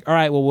then it's like, all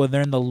right, well, when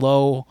they're in the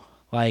low,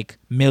 like,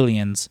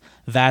 millions,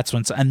 that's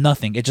when, and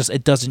nothing.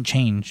 It doesn't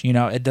change.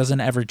 It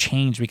doesn't ever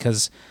change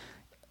because,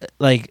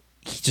 like,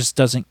 he just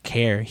doesn't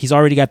care. He's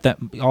already got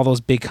all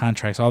those big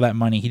contracts, all that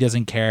money. He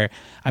doesn't care.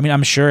 I mean,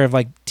 I'm sure if,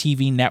 like,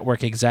 TV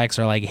network execs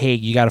are like, hey,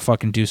 you got to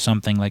fucking do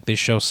something, like, this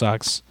show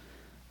sucks,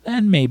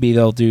 then maybe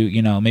they'll do,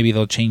 maybe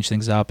they'll change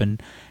things up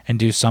and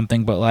do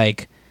something. But,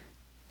 like,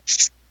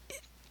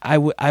 I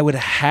would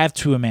have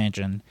to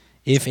imagine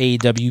if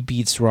AEW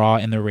beats Raw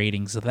in the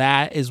ratings,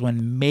 that is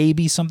when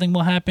maybe something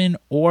will happen,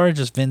 or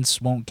just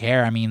Vince won't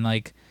care. I mean,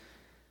 like,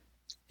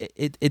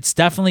 it's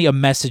definitely a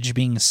message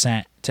being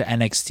sent to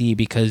NXT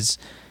because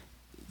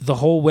the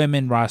whole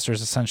women roster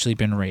has essentially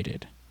been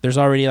rated. There's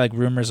already, like,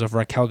 rumors of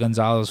Raquel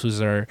Gonzalez,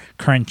 who's our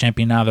current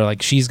champion now. They're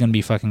like, she's gonna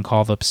be fucking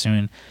called up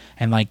soon,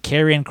 and, like,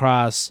 Karrion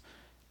Kross,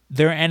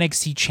 their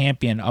NXT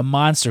champion, a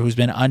monster who's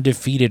been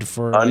undefeated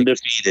for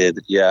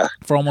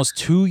almost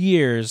 2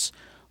 years,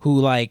 who,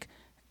 like,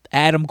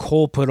 Adam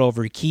Cole put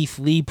over, Keith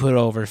Lee put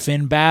over,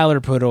 Finn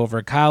Balor put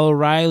over, Kyle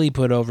O'Reilly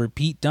put over,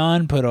 Pete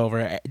Dunne put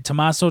over,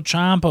 Tommaso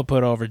Ciampa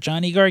put over,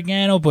 Johnny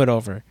Gargano put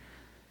over,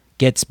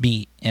 gets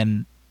beat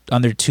in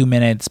under 2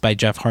 minutes by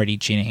Jeff Hardy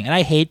cheating. And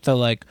I hate the,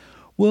 like,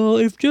 well,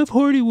 if Jeff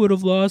Hardy would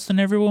have lost, then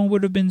everyone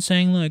would have been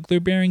saying, like, they're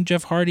burying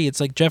Jeff Hardy.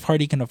 It's like Jeff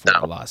Hardy can afford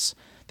a loss.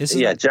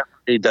 Jeff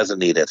Hardy doesn't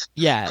need it.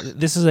 Yeah,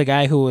 this is a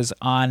guy who was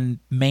on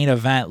Main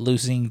Event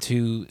losing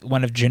to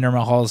one of Jinder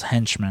Mahal's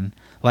henchmen.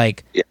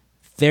 Like,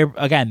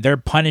 they're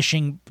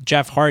punishing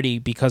Jeff Hardy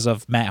because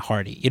of Matt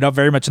Hardy.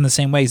 Very much in the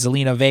same way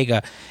Zelina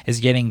Vega is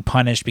getting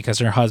punished because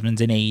her husband's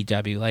in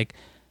AEW. Like,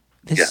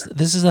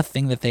 this is a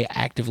thing that they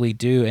actively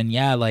do. And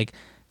yeah, like,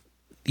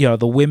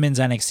 the women's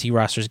NXT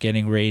roster is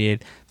getting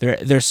rated.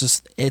 There's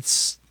just,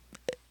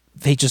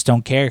 they just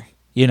don't care,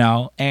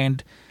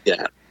 and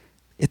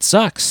it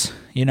sucks,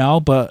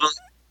 but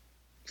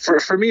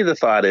for me, the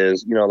thought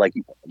is, like,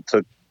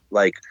 to,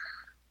 like,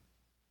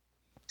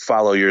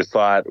 follow your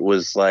thought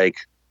was, like,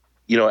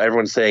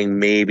 everyone's saying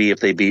maybe if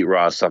they beat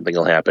Raw, something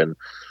will happen.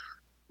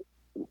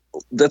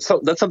 That's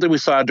something we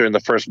saw during the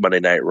first Monday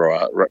Night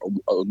Raw,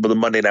 the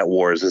Monday Night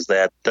Wars, is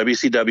that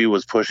WCW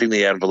was pushing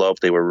the envelope.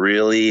 They were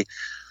really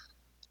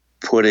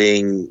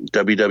putting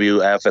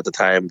WWF at the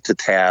time to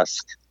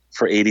task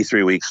for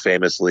 83 weeks,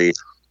 famously.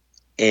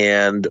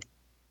 And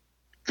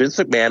Vince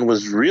McMahon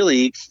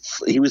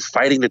was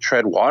fighting to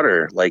tread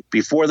water. Like,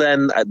 before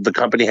then, the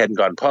company hadn't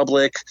gone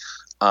public.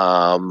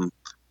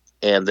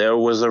 And there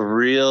was a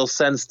real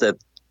sense that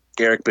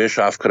Eric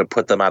Bischoff could have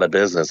put them out of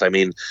business. I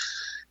mean,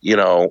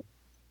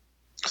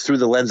 through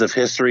the lens of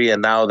history,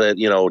 and now that,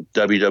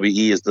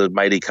 WWE is the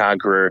mighty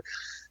conqueror,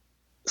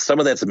 some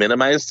of that's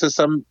minimized to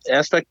some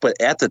aspect, but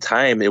at the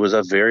time it was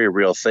a very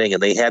real thing,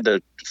 and they had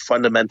to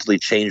fundamentally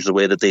change the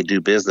way that they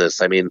do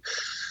business. I mean,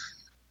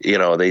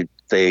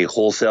 they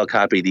wholesale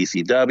copied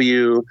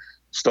ECW,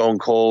 Stone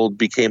Cold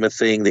became a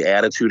thing, the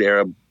Attitude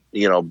Era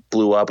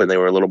blew up, and they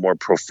were a little more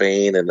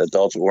profane and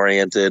adult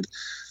oriented.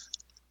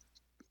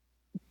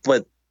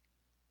 But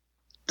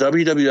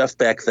WWF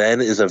back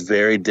then is a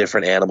very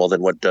different animal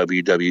than what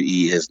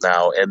WWE is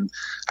now. And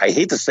I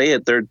hate to say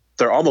it,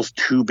 they're almost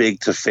too big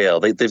to fail.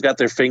 They've got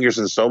their fingers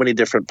in so many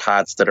different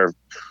pots that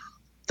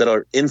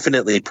are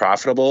infinitely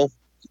profitable,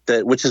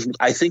 which is,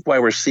 I think, why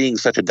we're seeing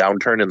such a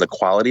downturn in the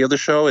quality of the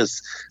show.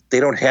 Is they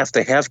don't have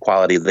to have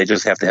quality, they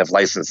just have to have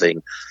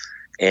licensing.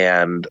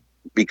 And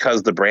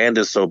because the brand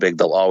is so big,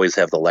 they'll always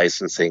have the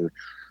licensing.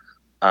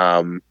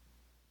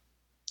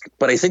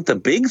 But I think the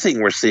big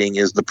thing we're seeing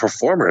is the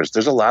performers.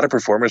 There's a lot of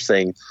performers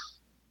saying,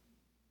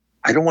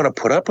 I don't want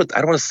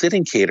to sit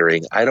in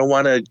catering. I don't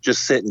want to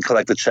just sit and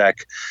collect a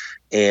check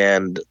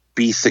and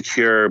be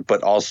secure,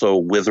 but also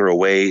wither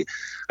away.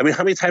 I mean,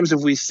 how many times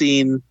have we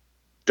seen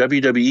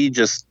WWE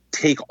just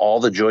take all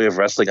the joy of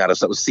wrestling out of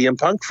stuff? With CM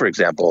Punk, for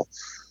example.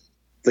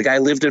 The guy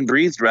lived and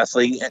breathed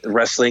wrestling,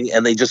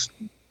 and they just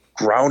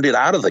ground it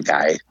out of the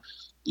guy,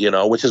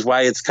 which is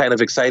why it's kind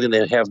of exciting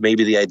to have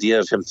maybe the idea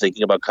of him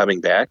thinking about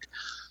coming back.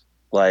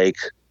 Like,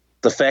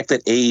 the fact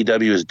that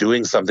AEW is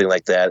doing something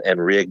like that and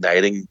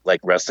reigniting, like,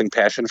 wrestling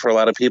passion for a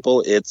lot of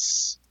people,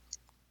 it's,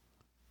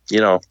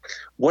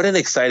 what an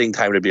exciting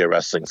time to be a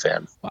wrestling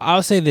fan. Well,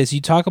 I'll say this. You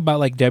talk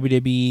about, like,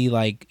 WWE,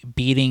 like,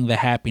 beating the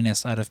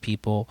happiness out of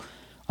people.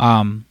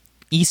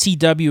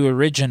 ECW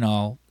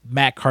original,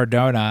 Matt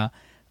Cardona,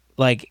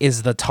 like,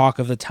 is the talk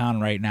of the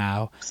town right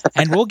now.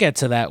 And we'll get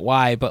to that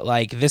why, but,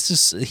 like,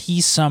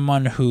 he's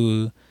someone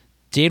who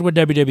did what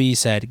WWE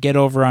said, get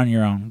over on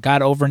your own,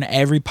 got over in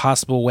every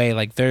possible way.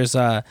 Like, there's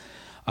it's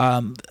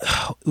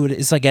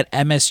like at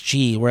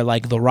MSG where,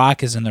 like, The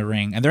Rock is in the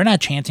ring, and they're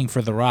not chanting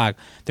for The Rock.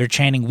 They're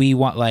chanting, we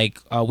want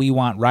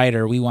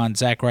Ryder, we want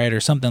Zack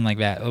Ryder, something like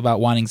that, about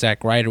wanting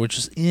Zack Ryder, which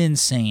is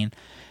insane.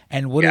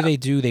 And what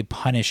do? They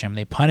punish him.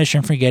 They punish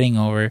him for getting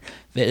over.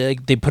 They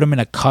put him in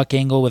a cuck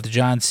angle with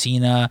John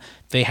Cena.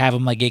 They have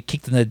him like get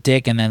kicked in the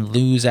dick and then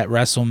lose at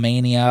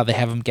WrestleMania. They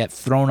have him get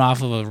thrown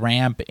off of a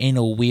ramp in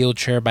a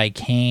wheelchair by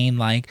Kane.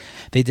 Like,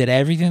 they did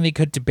everything they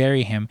could to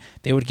bury him.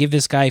 They would give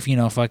this guy,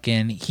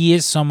 fucking. He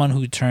is someone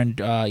who turned,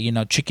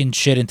 chicken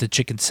shit into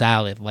chicken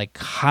salad, like,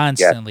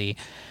 constantly.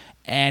 Yeah.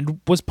 And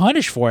was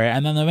punished for it,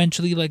 and then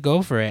eventually let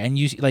go for it. And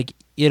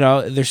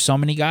there's so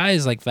many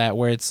guys like that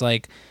where it's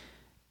like,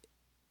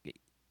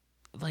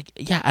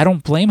 I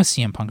don't blame a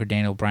CM Punk or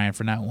Daniel Bryan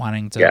for not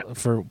wanting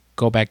to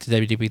go back to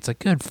WWE. It's like,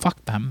 good,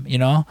 fuck them,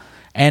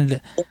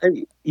 And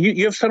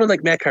you have someone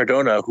like Matt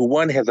Cardona, who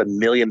has $1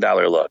 million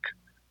look,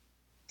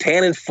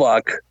 tan and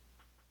fuck,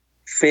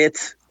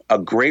 fit, a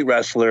great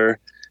wrestler,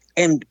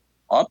 and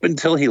up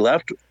until he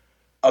left,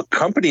 a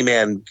company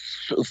man,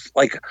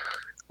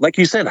 like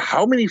you said,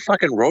 how many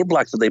fucking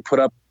roadblocks did they put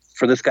up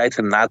for this guy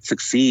to not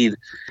succeed?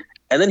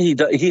 And then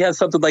he has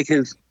something like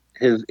his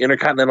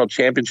Intercontinental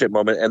Championship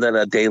moment, and then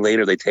a day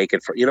later they take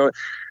it for,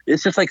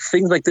 it's just like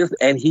things like this.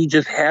 And he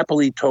just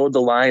happily towed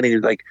the line,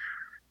 and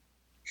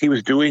he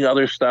was doing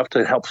other stuff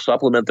to help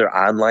supplement their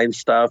online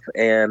stuff.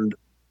 And,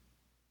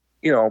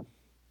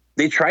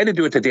 they tried to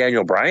do it to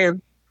Daniel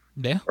Bryan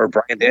or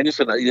Bryan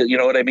Danielson. You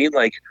know what I mean?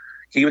 Like,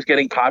 he was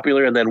getting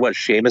popular, and then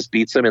Sheamus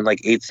beats him in like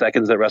 8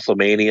 seconds at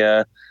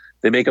WrestleMania.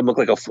 They make him look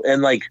like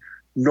and like,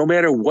 no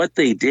matter what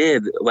they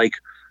did, like,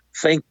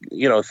 thank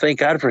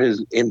God for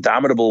his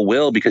indomitable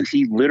will, because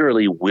he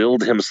literally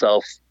willed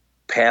himself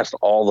past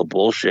all the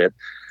bullshit.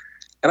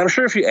 And I'm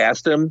sure if you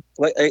asked him,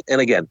 and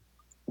again,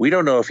 we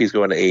don't know if he's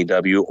going to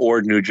AEW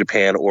or New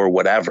Japan or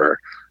whatever,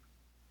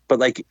 but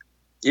like,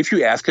 if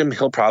you ask him,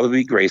 he'll probably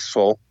be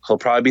graceful. He'll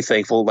probably be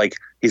thankful. Like,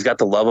 he's got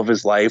the love of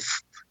his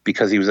life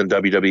because he was in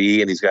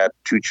WWE and he's got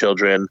 2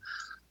 children.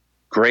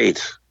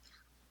 Great.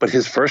 But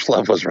his first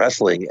love was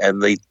wrestling,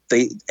 and they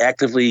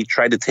actively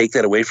tried to take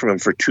that away from him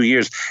for 2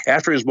 years.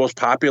 After his most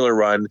popular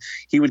run,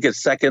 he would get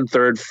 2nd,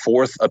 3rd,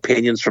 4th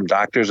opinions from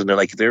doctors, and they're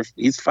like,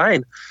 he's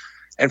fine.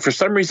 And for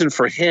some reason,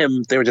 for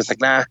him, they were just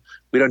like, nah,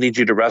 we don't need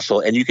you to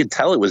wrestle. And you could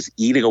tell it was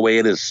eating away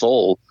at his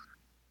soul.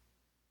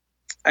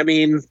 I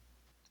mean,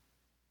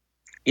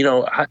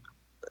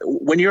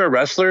 when you're a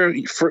wrestler,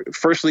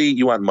 firstly,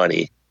 you want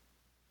money.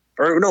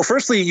 Or no,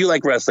 firstly, you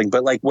like wrestling,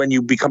 but like when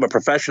you become a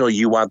professional,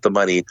 you want the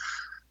money.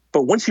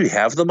 But once you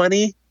have the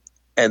money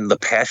and the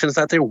passion's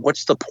not there,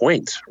 what's the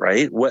point,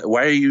 right?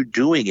 Why are you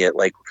doing it?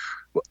 Like,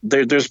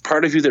 there's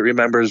part of you that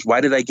remembers, why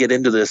did I get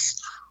into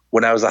this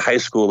when I was a high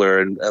schooler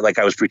and like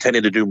I was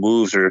pretending to do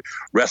moves or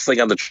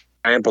wrestling on the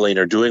trampoline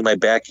or doing my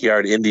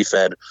backyard indie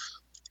fed?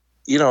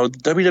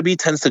 WWE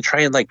tends to try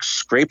and like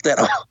scrape that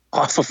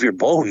off of your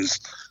bones.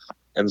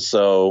 And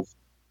so,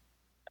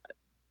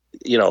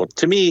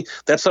 to me,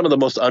 that's some of the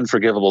most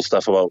unforgivable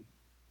stuff about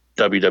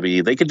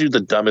WWE. They can do the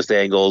dumbest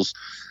angles.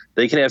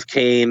 They can have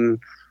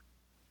Kane,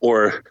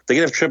 or they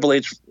can have Triple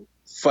H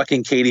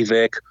fucking Katie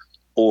Vick,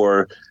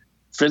 or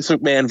Vince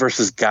McMahon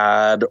versus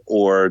God,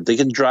 or they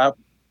can drop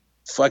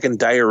fucking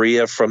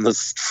diarrhea from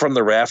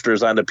the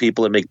rafters onto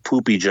people and make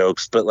poopy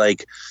jokes. But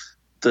like,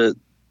 the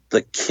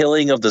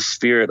killing of the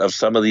spirit of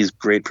some of these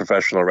great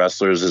professional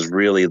wrestlers is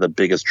really the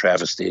biggest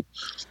travesty.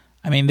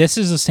 I mean, this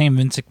is the same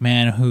Vince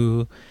McMahon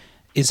who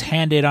is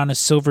handed on a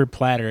silver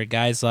platter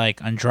guys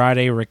like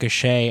Andrade,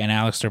 Ricochet, and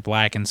Aleister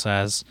Black and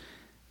says,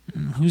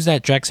 who's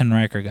that Jackson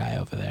Riker guy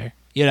over there?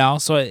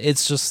 So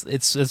it's just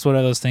it's one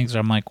of those things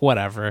where I'm like,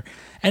 whatever.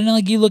 And then,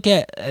 like, you look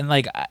at, and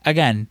like,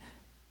 again,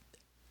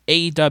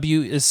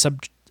 AEW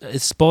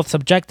is both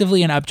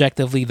subjectively and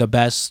objectively the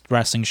best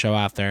wrestling show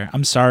out there.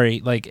 I'm sorry,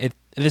 like,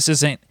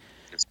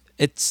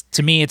 it's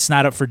to me, it's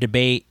not up for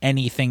debate.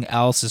 Anything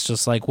else is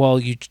just like,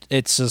 well,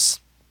 it's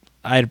just,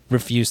 I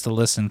refuse to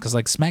listen, because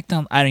like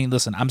SmackDown, I don't even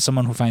listen. I'm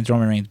someone who finds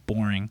Roman Reigns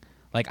boring.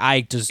 Like,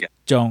 I just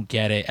don't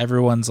get it.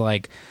 Everyone's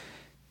like,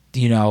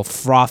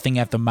 frothing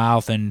at the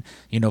mouth and,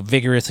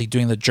 vigorously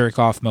doing the jerk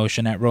off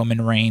motion at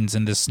Roman Reigns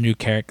and this new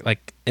character.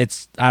 Like,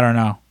 I don't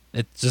know.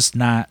 It's just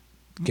not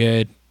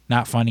good,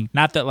 not funny.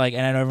 Not that, like,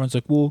 and I know everyone's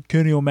like, well,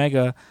 Kenny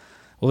Omega.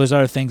 Well, there's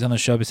other things on the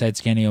show besides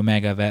Kenny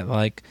Omega that,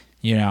 like,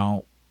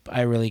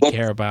 I really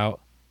care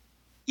about.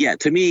 Yeah,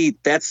 to me,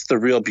 that's the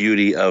real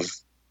beauty of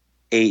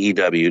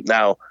AEW.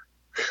 Now,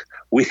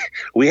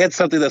 we had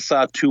something that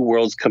saw 2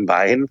 worlds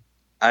combine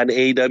on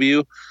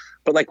AEW.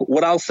 But like,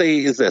 what I'll say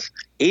is this: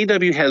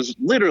 AEW has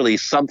literally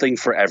something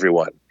for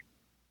everyone.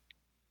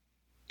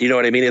 You know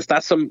what I mean? It's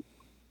not some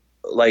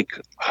like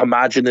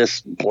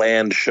homogenous,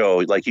 bland show.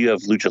 Like, you have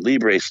lucha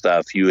libre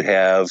stuff, you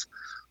have,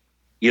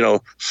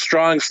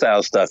 strong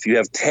style stuff, you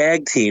have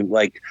tag team,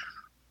 like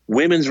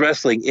women's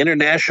wrestling,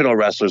 international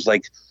wrestlers.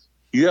 Like,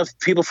 you have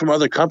people from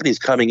other companies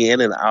coming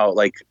in and out.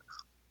 Like,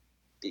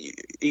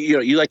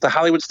 you like the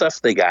Hollywood stuff,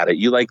 they got it.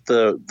 You like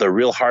the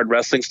real hard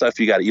wrestling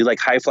stuff, you got it. You like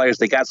high flyers,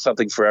 they got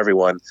something for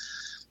everyone.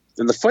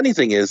 And the funny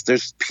thing is,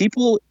 there's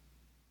people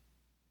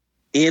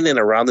in and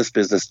around this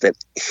business that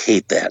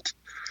hate that.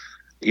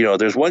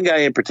 There's one guy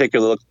in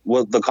particular,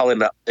 they'll call it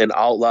an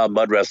outlaw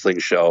mud wrestling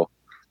show,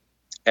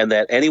 and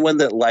that anyone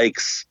that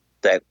likes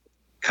that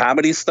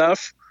comedy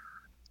stuff,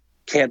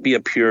 can't be a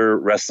pure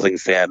wrestling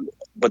fan.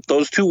 But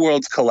those two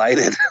worlds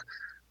collided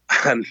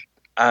on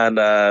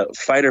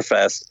Fyter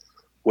Fest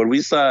when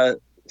we saw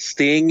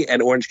Sting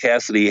and Orange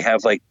Cassidy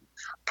have like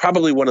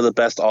probably one of the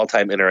best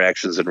all-time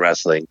interactions in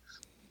wrestling.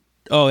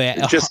 Oh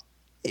yeah, just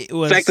it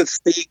was... the fact that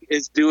Sting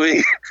is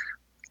doing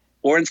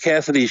Orange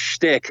Cassidy's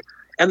shtick,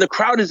 and the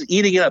crowd is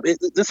eating it up.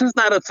 This is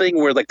not a thing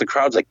where like the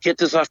crowd's like, get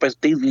this off my...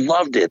 They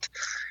loved it.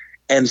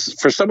 And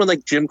for someone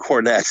like Jim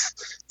Cornette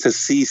to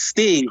see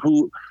Sting,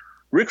 who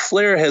Ric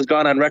Flair has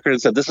gone on record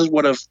and said, this is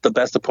one of the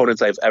best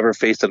opponents I've ever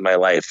faced in my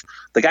life.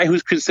 The guy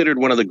who's considered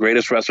one of the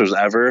greatest wrestlers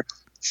ever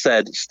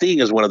said Sting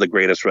is one of the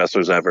greatest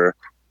wrestlers ever.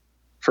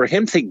 For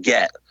him to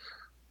get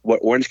what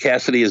Orange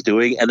Cassidy is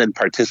doing and then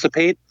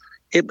participate,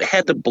 it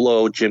had to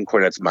blow Jim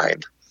Cornette's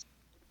mind.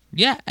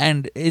 Yeah,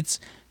 and it's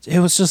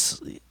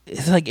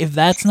like, if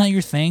that's not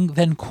your thing,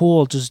 then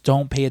cool, just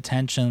don't pay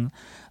attention.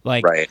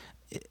 Like, right.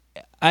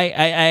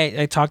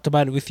 I talked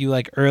about it with you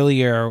like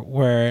earlier,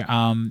 where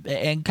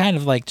and kind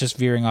of like just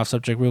veering off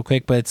subject real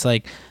quick, but it's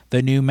like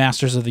the new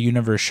Masters of the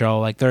Universe show.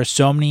 Like, there are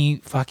so many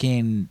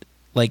fucking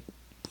like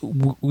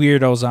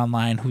weirdos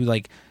online who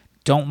like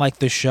don't like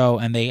the show,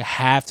 and they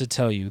have to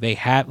tell you. They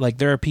have, like,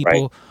 there are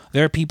people. Right.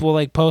 There are people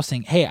like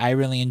posting, "Hey, I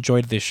really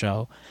enjoyed this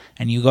show,"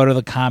 and you go to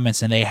the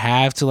comments, and they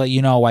have to let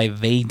you know why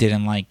they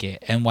didn't like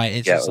it and why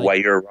it's just like, why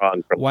you're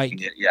wrong for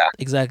liking it. Yeah,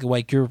 exactly.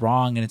 Like, you're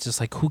wrong, and it's just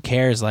like, who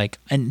cares? Like,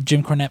 and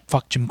Jim Cornette,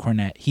 fuck Jim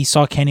Cornette. He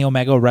saw Kenny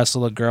Omega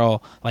wrestle a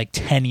girl like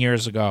 10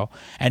 years ago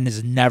and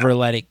has never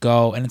let it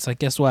go. And it's like,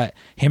 guess what?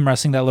 Him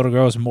wrestling that little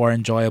girl is more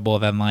enjoyable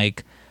than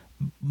like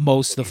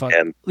most of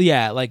the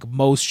like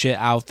most shit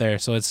out there.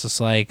 So it's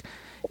just like,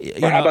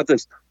 how about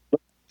this?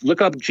 Look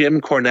up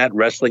Jim Cornette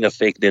wrestling a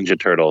fake Ninja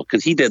Turtle,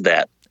 because he did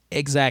that.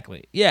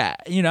 Exactly. Yeah,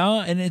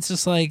 and it's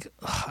just like,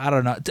 I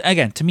don't know.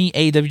 Again, to me,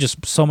 AEW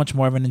just so much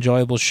more of an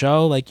enjoyable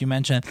show, like you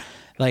mentioned.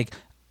 Like,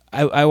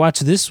 I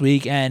watched this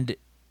week, and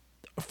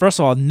first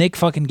of all, Nick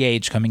fucking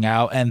Gage coming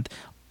out, and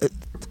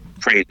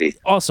crazy.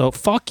 Also,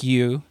 fuck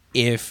you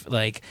if,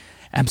 like,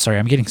 I'm sorry,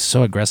 I'm getting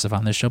so aggressive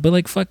on this show, but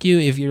like, fuck you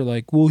if you're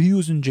like, well, he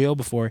was in jail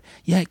before.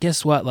 Yeah,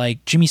 guess what?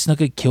 Like, Jimmy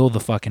Snuka killed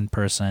the fucking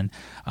person.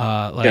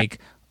 Like.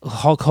 Yeah.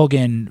 Hulk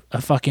Hogan,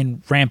 a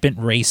fucking rampant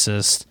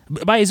racist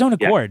by his own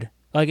accord. Yeah.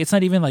 Like, it's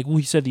not even like, well,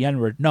 he said the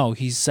N-word. No,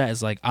 he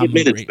says like, he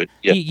admitted to it.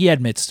 Yep. He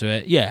admits to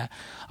it. Yeah.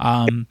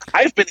 I've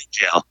been in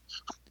jail.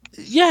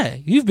 Yeah,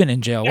 you've been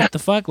in jail. Yeah. What the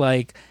fuck?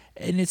 Like,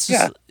 and it's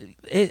just,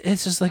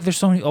 it's just like, there's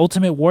so many.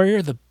 Ultimate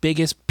Warrior, the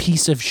biggest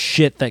piece of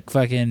shit that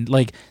fucking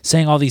like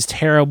saying all these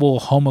terrible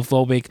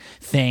homophobic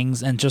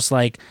things, and just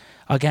like,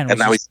 again, and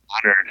now he's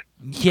honored.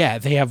 Yeah,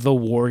 they have the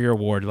Warrior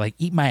Award. Like,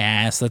 eat my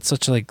ass. That's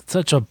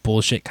such a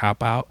bullshit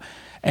cop out.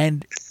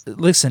 And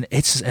listen,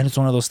 it's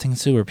one of those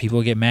things too where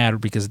people get mad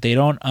because they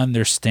don't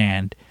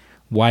understand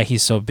why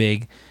he's so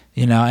big,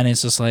 and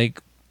it's just like,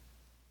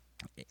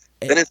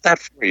 then it's not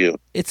for you.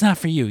 It's not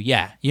for you.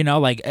 Yeah,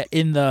 like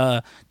in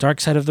the Dark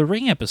Side of the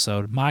Ring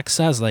episode, Mox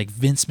says like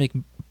Vince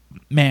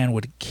McMahon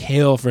would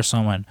kill for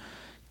someone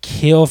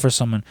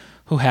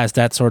who has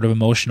that sort of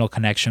emotional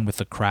connection with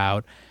the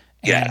crowd.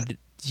 And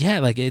yeah,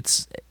 like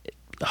it's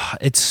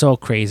so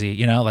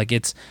crazy, like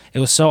it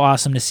was so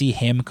awesome to see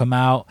him come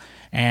out.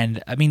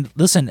 And I mean,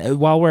 listen,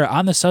 while we're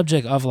on the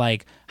subject of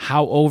like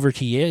how over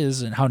he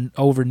is and how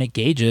over Nick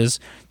Gage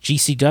is,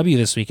 GCW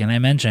this weekend, I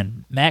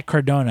mentioned Matt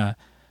Cardona,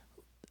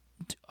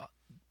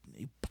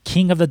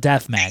 King of the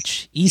Death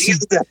Match,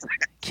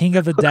 King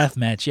of the Death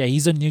Match. Yeah,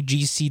 he's a new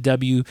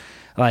GCW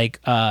like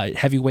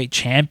heavyweight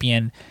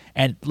champion.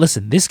 And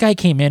listen, this guy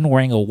came in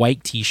wearing a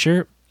white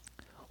T-shirt,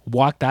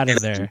 walked out of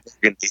there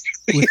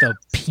with a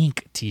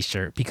pink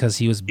T-shirt because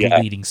he was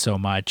bleeding so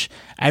much.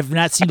 I've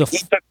not seen he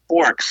took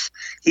forks.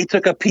 He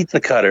took a pizza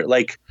cutter.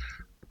 Like,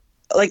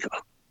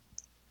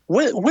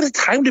 what a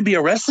time to be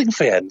a wrestling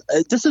fan.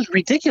 This is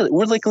ridiculous.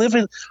 We're like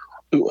living.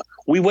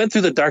 We went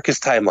through the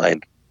darkest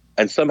timeline,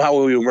 and somehow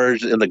we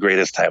emerged in the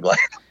greatest timeline.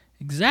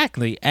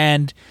 Exactly,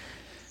 and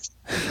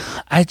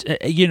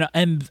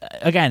and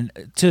again,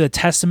 to the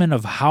testament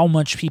of how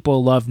much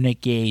people love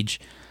Nick Gage.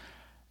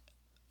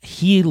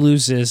 He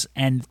loses,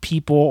 and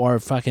people are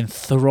fucking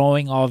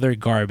throwing all their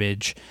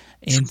garbage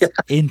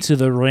into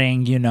the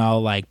ring,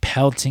 like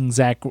pelting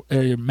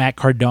Matt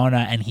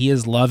Cardona, and he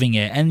is loving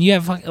it. And you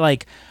have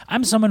like,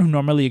 I'm someone who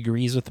normally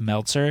agrees with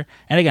Meltzer,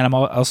 and again, I'm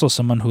also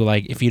someone who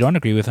like, if you don't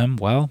agree with him,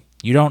 well,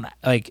 you don't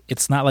like.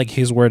 It's not like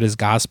his word is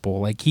gospel.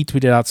 Like, he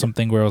tweeted out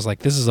something where it was like,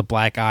 "This is a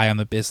black eye on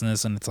the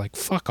business," and it's like,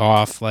 fuck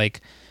off. Like,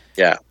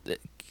 yeah,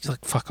 he's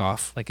like, fuck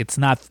off. Like, it's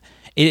not.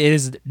 It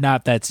is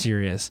not that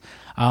serious.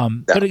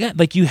 But again,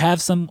 like, you have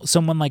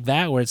someone like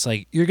that where it's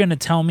like, you're going to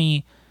tell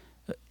me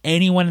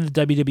anyone in the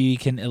WWE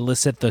can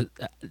elicit the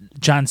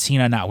John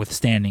Cena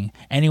notwithstanding,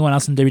 anyone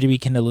else in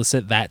WWE can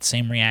elicit that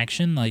same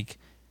reaction? Like,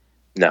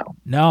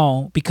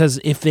 no, because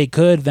if they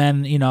could,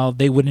 then,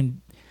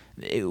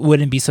 it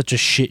wouldn't be such a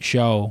shit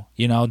show,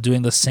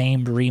 doing the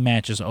same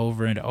rematches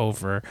over and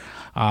over.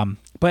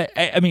 But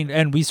I mean,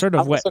 and we sort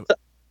of Well,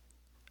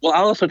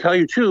 I'll also tell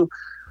you too,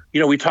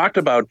 we talked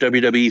about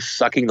WWE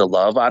sucking the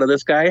love out of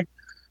this guy.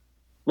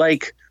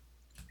 like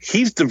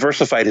he's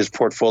diversified his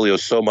portfolio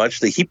so much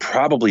that he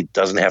probably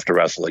doesn't have to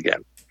wrestle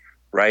again,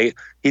 right?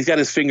 He's got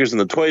his fingers in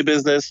the toy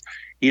business.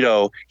 You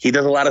know, he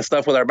does a lot of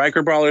stuff with our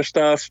micro brawler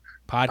stuff.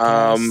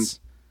 Podcasts.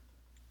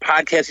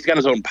 Podcast. He's got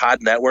his own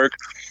pod network.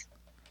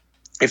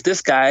 If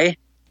this guy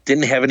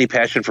didn't have any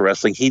passion for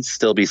wrestling, he'd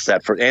still be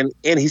set for. And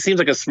he seems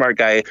like a smart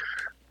guy.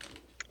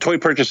 Toy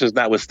purchases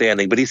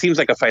notwithstanding, but he seems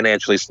like a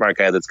financially smart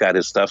guy that's got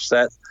his stuff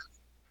set.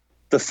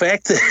 The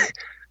fact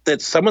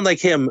that someone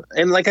like him,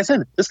 and like I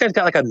said, this guy's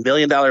got like $1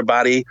 million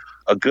body,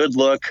 a good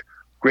look,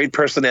 great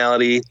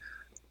personality,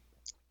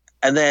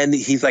 and then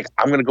he's like,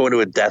 I'm going to go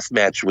into a death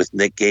match with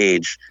Nick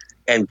Gage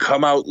and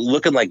come out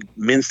looking like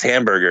minced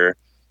hamburger,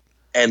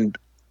 and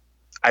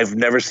I've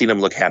never seen him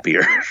look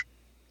happier.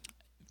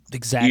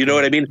 Exactly. You know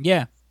what I mean?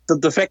 Yeah.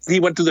 The fact that he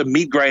went to the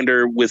meat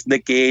grinder with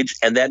Nick Gage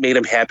and that made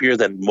him happier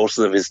than most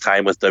of his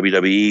time with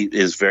WWE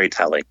is very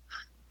telling.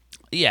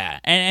 Yeah,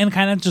 and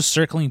kind of just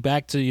circling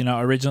back to, you know,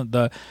 original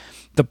the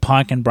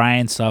Punk and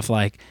Bryan stuff,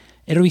 like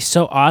it'll be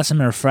so awesome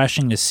and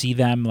refreshing to see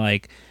them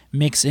like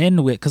mix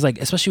in with, because like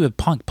especially with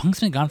Punk's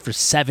been gone for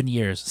 7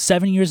 years.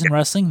 7 years in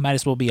wrestling might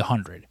as well be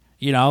 100.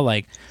 You know,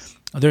 like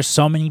there's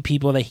so many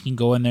people that he can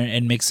go in there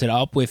and mix it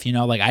up with. You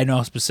know, like I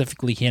know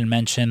specifically he had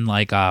mentioned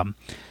like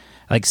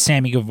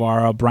Sammy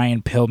Guevara,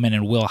 Brian Pillman,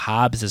 and Will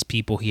Hobbs as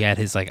people he had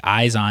his like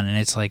eyes on, and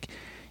it's like,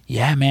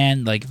 yeah,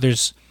 man, like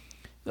there's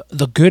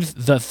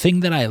the thing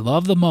that I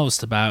love the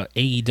most about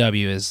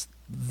AEW is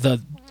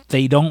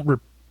they don't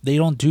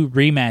do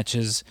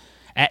rematches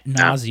ad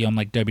nauseum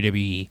like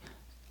WWE.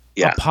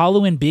 Yeah.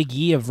 Apollo and Big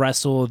E have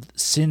wrestled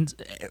since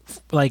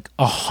like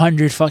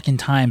 100 fucking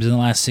times in the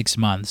last 6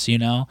 months, you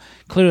know?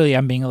 Clearly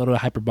I'm being a little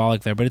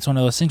hyperbolic there, but it's one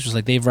of those things where it's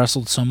like they've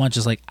wrestled so much,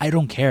 it's like I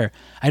don't care.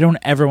 I don't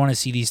ever want to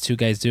see these two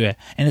guys do it.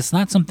 And it's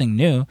not something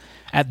new.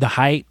 At the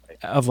height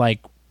of like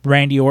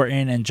Randy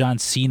Orton and John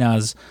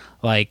Cena's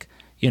like,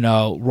 you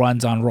know,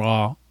 runs on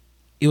Raw,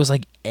 it was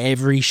like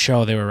every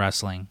show they were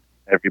wrestling.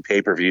 Every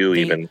pay-per-view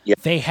even. Yeah.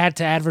 They had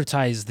to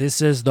advertise, this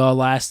is the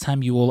last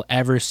time you will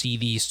ever see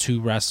these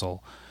two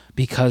wrestle.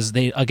 Because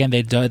they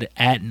did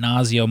ad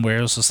nauseum where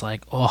it was just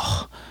like,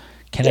 oh,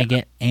 can I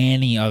get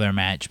any other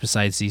match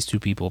besides these two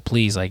people?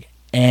 Please, like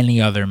any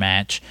other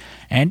match.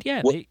 And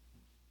yeah.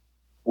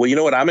 Well, you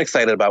know what I'm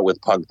excited about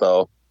with Punk,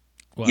 though?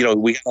 What? You know,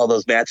 we got all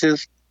those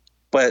matches.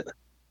 But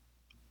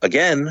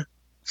again,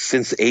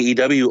 since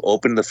AEW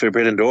opened the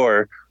Forbidden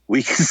Door,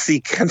 we can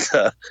see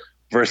Kenta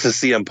versus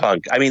CM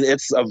Punk. I mean,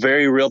 it's a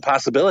very real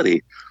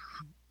possibility.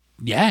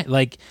 Yeah,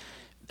 like...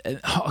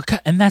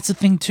 And that's the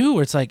thing too,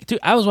 where it's like, dude,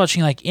 I was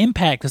watching like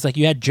Impact, because like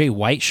you had Jay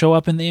White show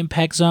up in the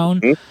Impact Zone.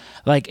 Mm-hmm.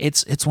 Like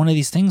it's one of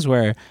these things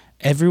where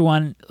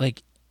everyone,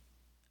 like,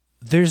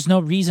 there's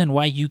no reason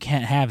why you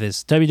can't have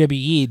this.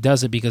 WWE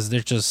does it because they're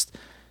just,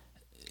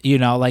 you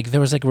know, like there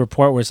was like a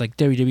report where it's like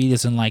WWE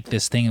doesn't like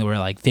this thing where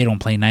like they don't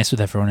play nice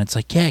with everyone. It's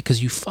like, yeah,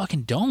 because you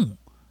fucking don't.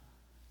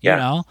 You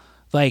know,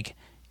 like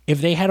if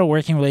they had a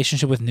working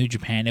relationship with New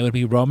Japan, it would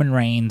be Roman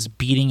Reigns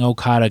beating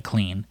Okada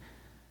clean.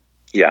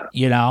 Yeah.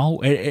 You know,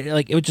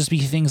 it would just be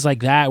things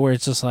like that where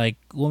it's just like,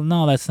 well,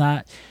 no, that's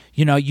not,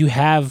 you know, you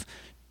have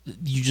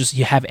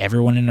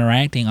everyone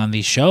interacting on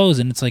these shows,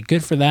 and it's like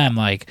good for them.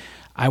 Like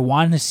I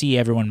want to see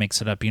everyone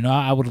mix it up. You know,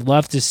 I would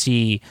love to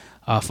see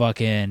a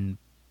fucking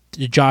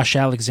Josh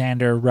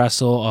Alexander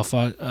wrestle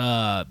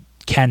a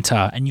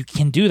Kenta, and you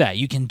can do that.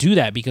 You can do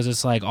that because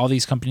it's like all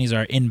these companies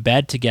are in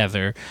bed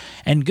together,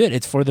 and good.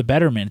 It's for the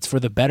betterment. It's for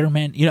the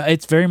betterment. You know,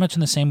 it's very much in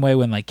the same way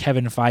when like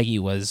Kevin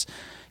Feige was.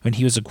 When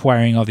he was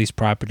acquiring all these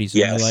properties,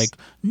 and they're like,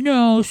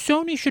 no,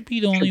 Sony should be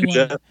the only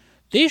one.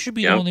 They should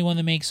be the only one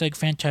that makes like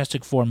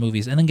Fantastic Four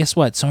movies. And then guess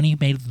what? Sony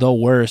made the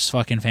worst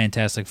fucking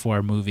Fantastic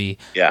Four movie.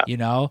 Yeah. You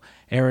know?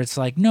 Or it's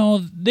like, no,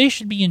 they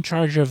should be in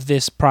charge of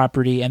this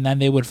property, and then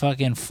they would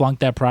fucking flunk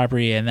that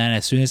property, and then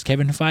as soon as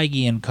Kevin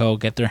Feige and co.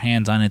 get their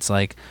hands on it, it's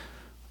like,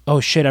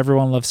 oh shit,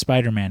 everyone loves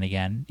Spider-Man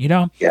again. You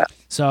know? Yeah.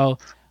 So,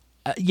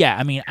 yeah,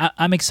 I mean,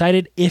 I'm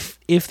excited if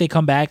they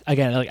come back.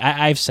 Again, like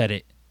I've said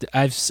it.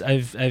 I've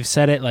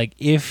said it, like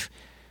if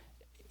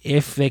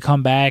they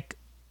come back,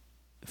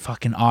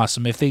 fucking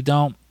awesome. If they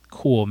don't,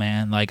 cool,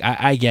 man. Like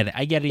I get it.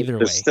 I get it either way.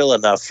 There's still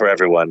enough for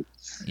everyone.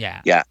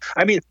 Yeah. Yeah.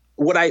 I mean,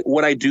 what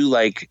I do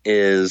like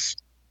is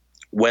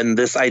when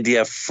this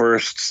idea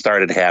first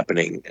started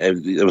happening,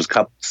 it was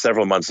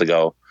several months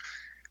ago,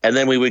 and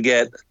then we would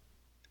get,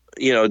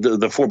 you know,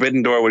 the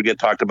Forbidden Door would get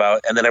talked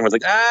about, and then everyone's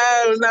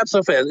like, not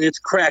so fast. It's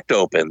cracked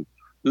open.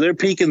 They're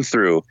peeking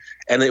through,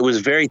 and it was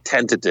very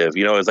tentative.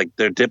 You know, it's like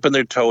they're dipping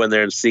their toe in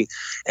there and see.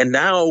 And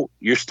now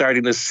you're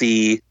starting to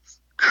see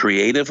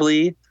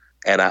creatively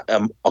and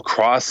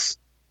across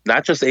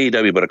not just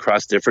AEW but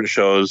across different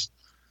shows,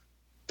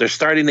 they're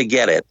starting to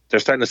get it. They're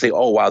starting to say,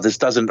 "Oh wow, this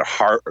doesn't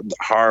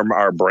harm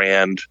our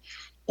brand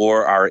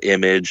or our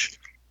image.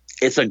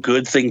 It's a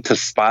good thing to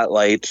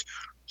spotlight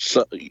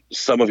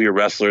some of your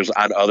wrestlers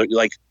on other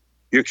like."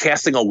 You're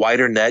casting a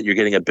wider net. You're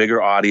getting a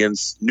bigger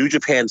audience. New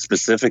Japan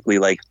specifically,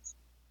 like.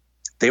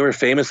 They were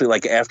famously,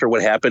 like, after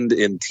what happened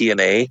in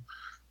TNA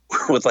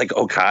with, like,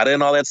 Okada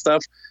and all that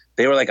stuff,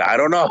 They were like, I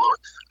don't know.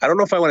 I don't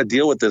know if I want to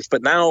deal with this.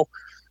 But now,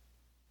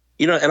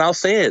 and I'll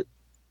say it,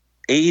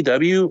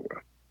 AEW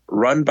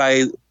run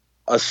by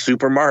a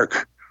super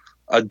mark,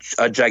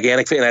 a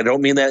gigantic fan. I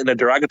don't mean that in a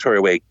derogatory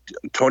way.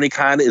 Tony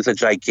Khan is a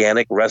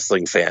gigantic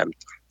wrestling fan.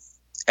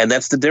 And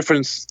that's the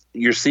difference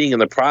you're seeing in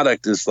the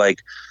product is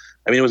like,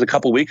 I mean, it was a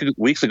couple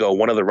weeks ago,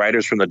 one of the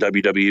writers from the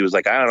WWE was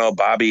like, I don't know,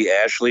 Bobby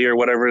Ashley or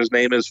whatever his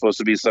name is, supposed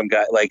to be some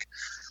guy. Like,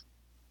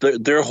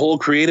 their whole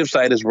creative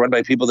side is run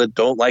by people that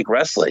don't like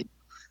wrestling.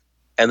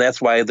 And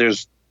that's why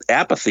there's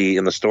apathy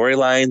in the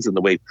storylines and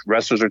the way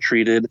wrestlers are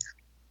treated.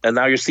 And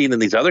now you're seeing in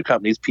these other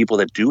companies, people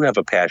that do have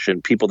a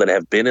passion, people that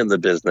have been in the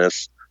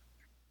business,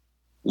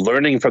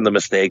 learning from the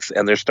mistakes.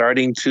 And we're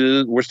starting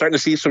to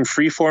see some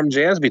freeform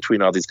jazz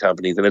between all these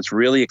companies. And it's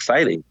really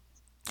exciting.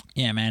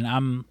 Yeah, man.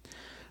 I'm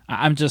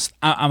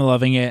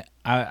loving it.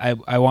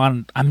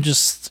 I'm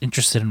just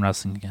interested in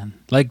wrestling again.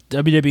 Like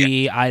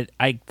WWE, yeah.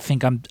 I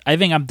think I'm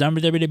done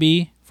with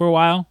WWE for a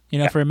while,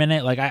 for a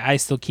minute. Like I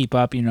still keep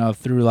up,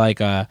 through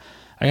like I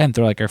can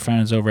throw like our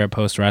friends over at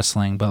Post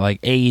Wrestling, but like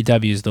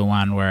AEW is the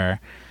one where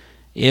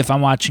if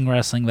I'm watching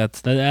wrestling,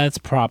 that's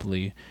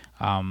probably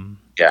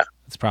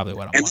it's probably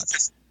what I'm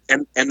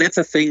watching. And that's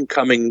a thing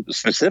coming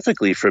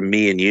specifically from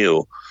me and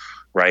you,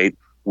 right?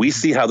 We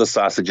see how the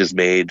sausage is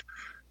made.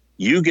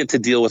 You get to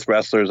deal with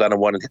wrestlers on a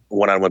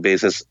one-on-one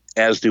basis,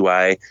 as do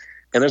I.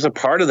 And there's a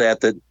part of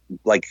that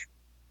like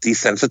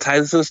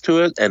desensitizes us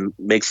to it and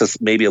makes us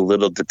maybe a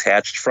little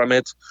detached from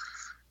it.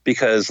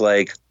 Because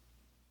like,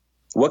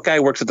 what guy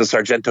works at the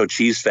Sargento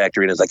cheese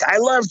factory and is like, I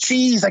love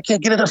cheese. I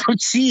can't get enough of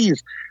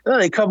cheese. And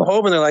then they come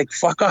home and they're like,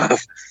 fuck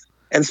off.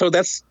 And so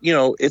that's,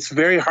 it's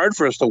very hard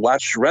for us to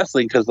watch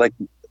wrestling because like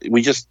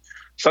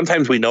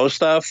sometimes we know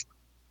stuff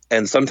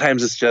and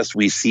sometimes it's just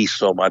we see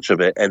so much of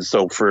it. And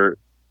so for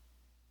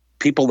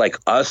people like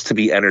us to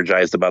be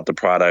energized about the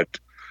product,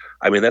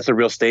 I mean, that's a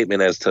real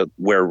statement as to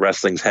where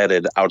wrestling's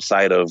headed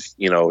outside of,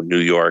 New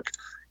York.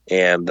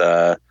 And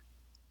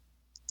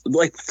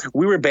like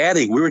we were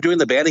doing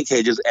the batting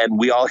cages and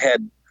we all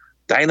had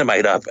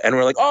Dynamite up and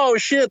we're like, oh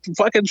shit,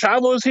 fucking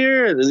Chavo's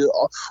here,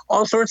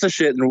 all sorts of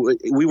shit. And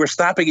we were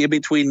stopping in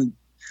between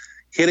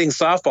hitting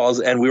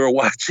softballs and we were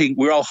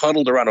all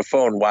huddled around a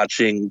phone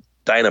watching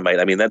Dynamite.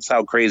 I mean, that's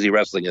how crazy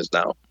wrestling is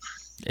now.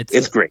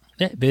 It's great.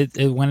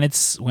 When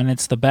it's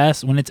the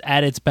best, when it's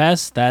at its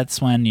best,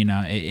 that's when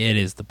it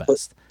is the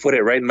best. Put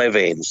it right in my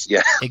veins.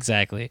 Yeah,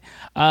 exactly.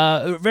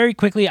 Very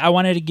quickly, I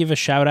wanted to give a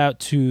shout out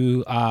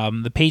to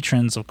the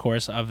patrons, of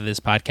course, of this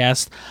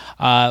podcast.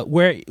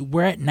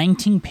 We're at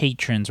 19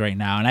 patrons right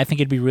now, and I think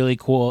it'd be really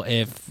cool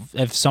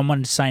if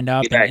someone signed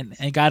up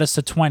and got us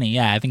to 20.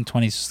 Yeah, I think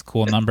 20 is a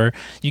cool number.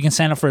 You can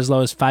sign up for as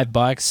low as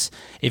 $5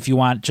 if you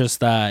want.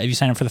 Just if you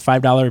sign up for the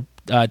 $5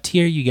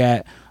 tier, you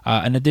get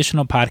an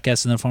additional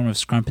podcast in the form of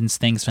Scrump and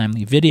Sting's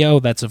Family Video.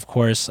 That's, of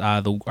course,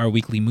 our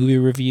weekly movie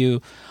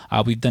review.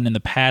 We've done in the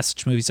past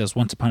such movies as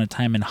Once Upon a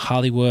Time in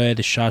Hollywood,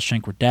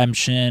 Shawshank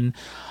Redemption,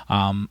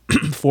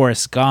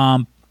 Forrest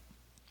Gump,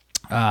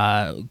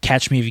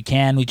 Catch Me If You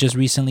Can, we just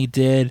recently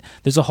did.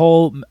 There's a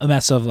whole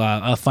mess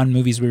of fun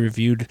movies we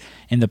reviewed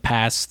in the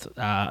past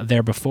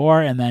there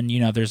before. And then,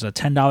 there's a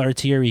 $10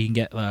 tier where you can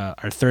get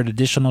our third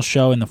additional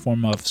show in the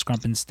form of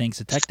Scrump and Stank's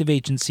Detective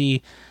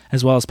Agency,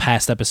 as well as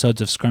past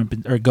episodes of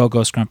Go-Go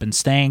Scrump and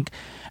Stank.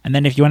 And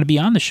then if you want to be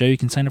on the show, you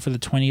can sign up for the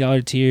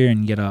 $20 tier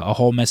and get a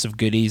whole mess of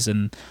goodies.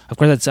 And, of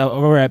course, that's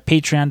over at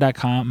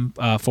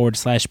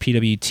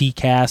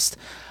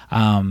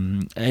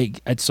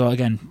patreon.com/PWTcast. So,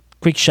 again,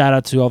 quick shout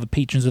out to all the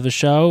patrons of the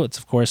show. It's,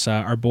 of course,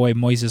 our boy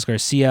Moises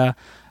Garcia,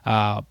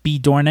 B.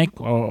 Dornick,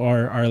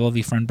 or our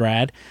lovely friend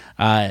Brad,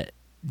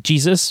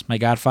 Jesus, my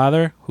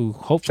godfather, who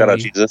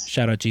hopefully...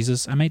 Shout out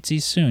Jesus. I might see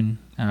you soon.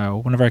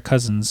 One of my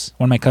cousins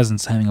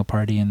having a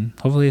party, and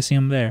hopefully I see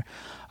him there.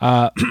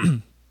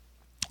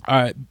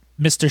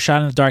 Mr.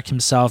 Shot in the Dark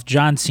himself,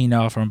 John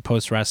Cena from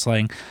Post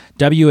Wrestling,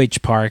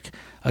 W.H. Park.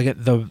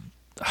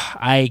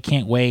 I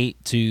can't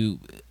wait to...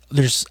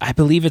 I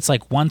believe it's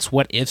like once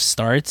What If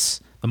starts...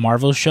 the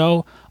Marvel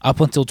show,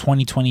 up until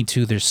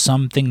 2022, there's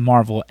something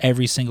Marvel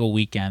every single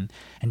weekend.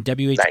 And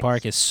W.H.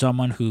 Park is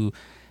someone who,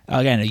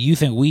 again, you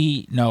think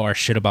we know our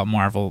shit about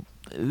Marvel.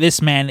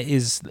 This man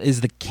is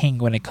the king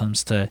when it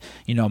comes to,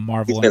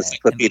 Marvel. He's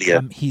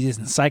encyclopedia. He's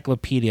an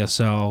encyclopedia.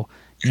 So,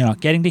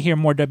 getting to hear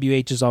more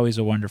WH is always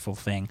a wonderful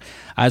thing.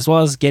 As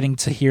well as getting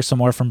to hear some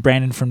more from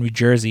Brandon from New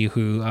Jersey,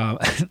 who, I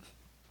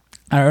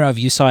don't know if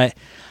you saw it.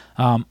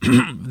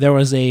 There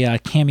was a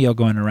cameo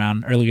going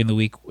around earlier in the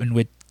week in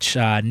which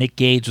Nick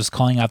Gage was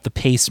calling out the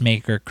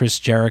pacemaker, Chris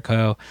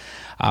Jericho.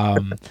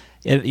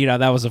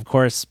 That was, of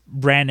course,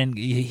 Brandon.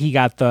 He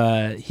got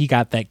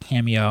that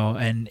cameo,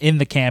 and in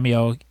the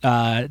cameo,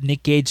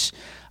 Nick Gage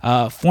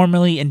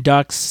formally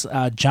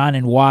inducts John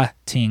and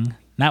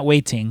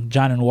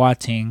John and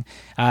Watting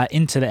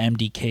into the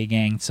MDK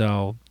gang.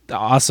 So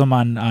awesome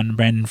on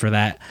Brandon for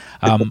that.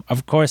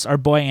 Of course, our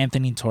boy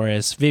Anthony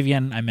Torres,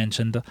 Vivian, I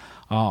mentioned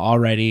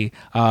already.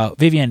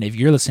 Vivian, if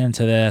you're listening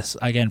to this,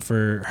 again,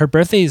 for her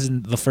birthday is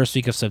in the first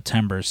week of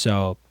September,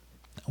 so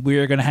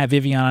we're going to have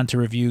Vivian on to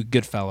review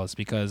Goodfellas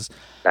because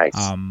Nice.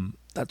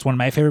 That's one of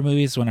my favorite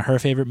movies, one of her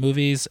favorite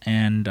movies,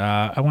 and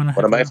I want to.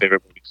 One of my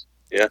favorite movies.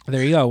 Yeah.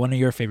 There you go. One of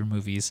your favorite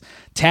movies.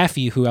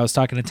 Taffy, who I was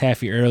talking to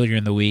Taffy earlier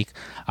in the week,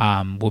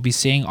 will be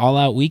seeing All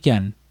Out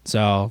Weekend.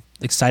 So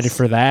excited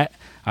for that.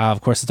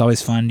 Of course, it's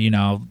always fun,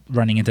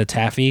 running into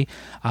Taffy.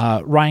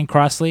 Ryan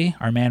Crossley,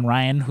 our man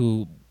Ryan,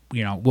 who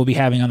we'll be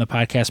having on the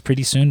podcast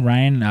pretty soon.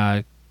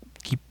 Ryan,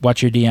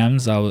 watch your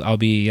DMs. I'll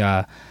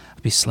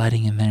be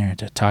sliding in there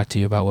to talk to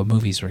you about what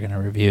movies we're going to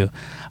review.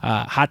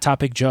 Hot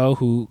Topic Joe,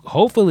 who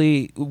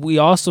hopefully we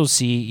also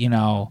see,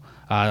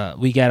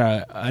 we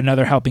get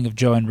another helping of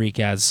Joe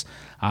Enriquez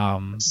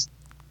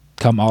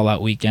come All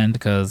Out Weekend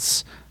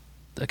because,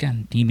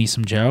 again, need me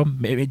some Joe.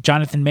 Maybe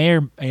Jonathan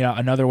Mayer,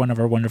 another one of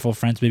our wonderful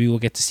friends. Maybe we'll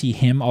get to see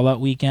him All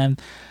Out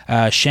Weekend.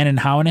 Shannon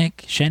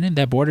Hownick. Shannon,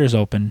 that border's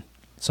open.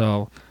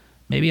 So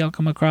maybe I'll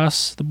come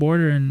across the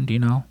border and,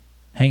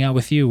 hang out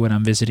with you when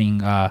I'm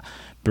visiting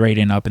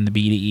Braden up in the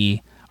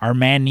BDE. Our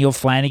man Neil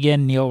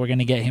Flanagan. Neil, we're going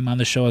to get him on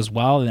the show as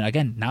well. And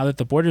again, now that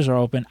the borders are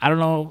open, I don't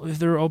know if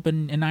they're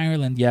open in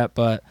Ireland yet,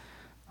 but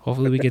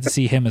hopefully we get to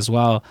see him as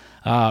well.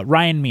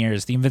 Ryan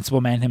Mears, the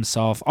Invincible Man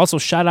himself. Also,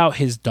 shout out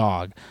his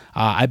dog.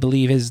 I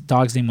believe his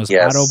dog's name was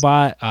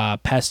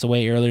Autobot. Passed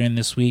away earlier in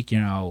this week.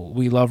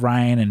 We love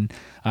Ryan, and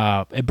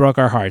it broke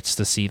our hearts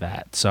to see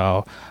that.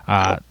 So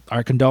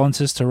our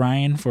condolences to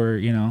Ryan for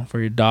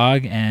your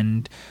dog,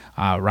 and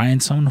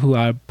Ryan's someone who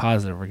I'm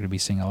positive we're going to be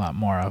seeing a lot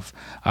more of.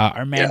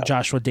 Our man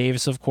Joshua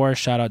Davis, of course.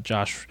 Shout out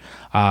Josh.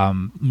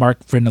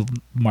 Mark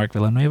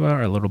Villanueva,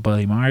 our little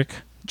buddy Mark.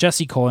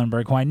 Jesse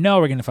Kohlenberg, who I know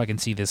we're going to fucking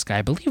see this guy.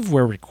 I believe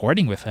we're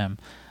recording with him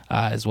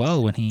as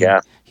well when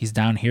he's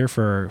down here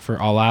for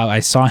All Out. I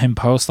saw him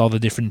post all the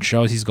different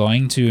shows he's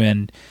going to,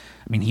 and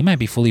I mean, he might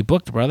be fully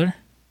booked, brother.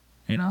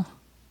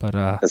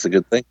 But that's a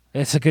good thing.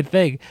 It's a good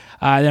thing.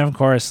 Then, of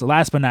course,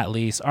 last but not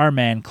least, our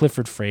man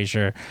Clifford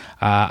Frazier.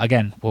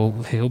 Again,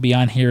 he'll be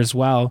on here as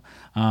well.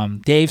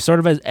 Dave, sort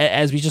of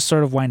as we just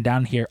sort of wind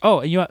down here.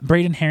 Oh,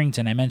 Braden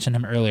Harrington, I mentioned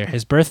him earlier.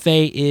 His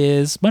birthday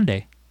is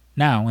Monday.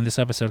 Now, when this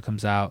episode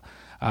comes out.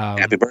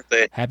 Happy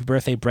birthday. Happy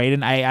birthday,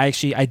 Braden. I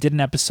did an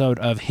episode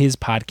of his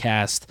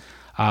podcast.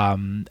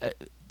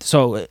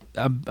 So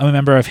I'm a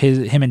member of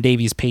him and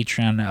Davey's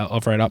Patreon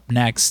over at Up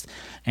Next,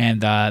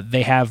 and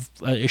they have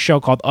a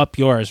show called Up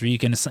Yours where you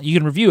can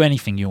review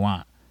anything you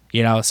want.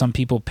 Some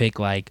people pick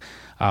like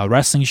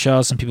wrestling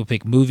shows, some people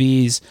pick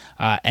movies.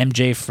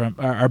 MJ from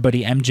our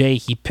buddy MJ,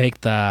 he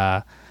picked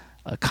a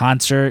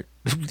concert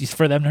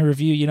for them to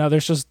review.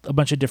 There's just a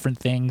bunch of different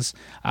things.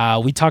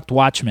 We talked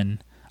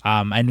Watchmen.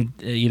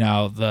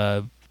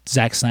 The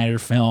Zack Snyder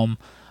film.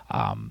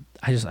 I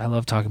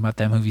love talking about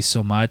that movie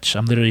so much.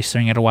 I'm literally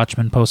staring at a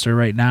Watchmen poster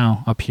right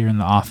now up here in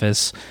the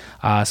office.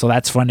 So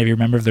that's fun. If you're a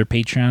member of their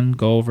Patreon,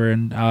 go over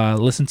and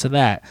listen to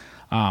that.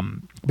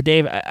 But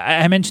Dave,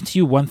 I mentioned to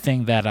you one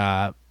thing that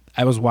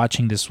I was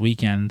watching this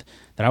weekend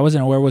that I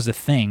wasn't aware was a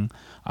thing.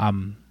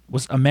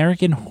 Was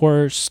American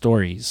Horror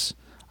Stories.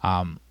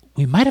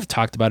 We might have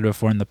talked about it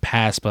before in the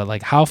past, but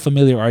like, how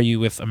familiar are you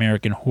with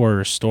American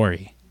Horror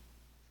Story?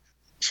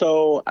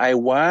 So I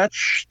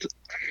liked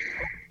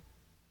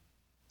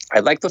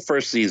the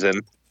first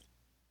season.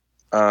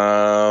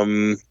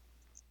 And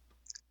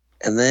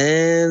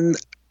then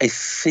I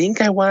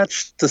think I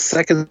watched the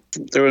second.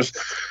 There was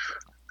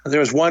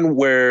one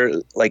where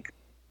like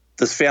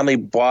this family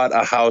bought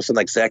a house and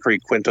like Zachary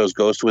Quinto's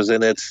ghost was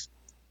in it.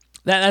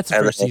 That's the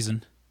first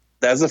season.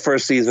 That's the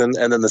first season.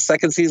 And then the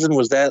second season,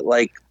 was that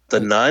like The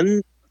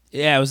Nun?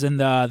 Yeah, it was in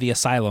the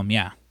asylum,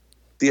 yeah.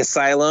 The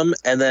asylum,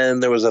 and then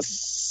there was a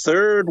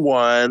third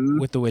one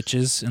with the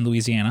witches in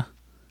Louisiana.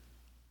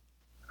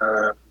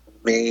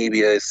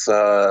 Maybe I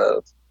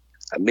stopped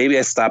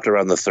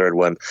around the third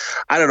one.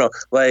 I don't know.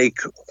 Like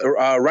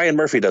Ryan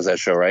Murphy does that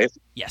show, right?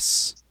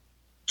 Yes.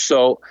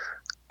 So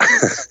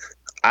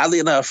oddly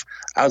enough,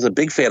 I was a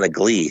big fan of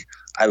Glee.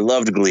 I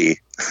loved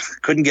Glee.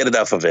 Couldn't get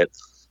enough of it.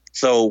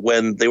 So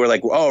when they were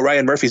like, "Oh,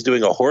 Ryan Murphy's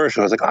doing a horror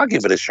show," I was like, "I'll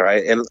give it a try."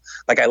 And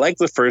like, I liked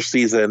the first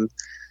season.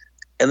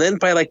 And then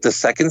by like the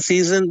second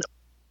season,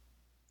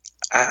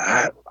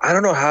 I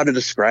don't know how to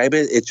describe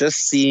it. It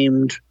just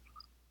seemed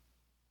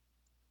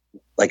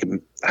like, I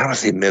don't want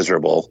to say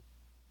miserable,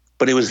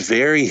 but it was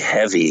very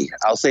heavy.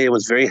 I'll say it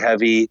was very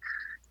heavy.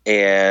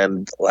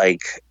 And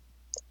like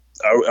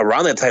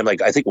around that time,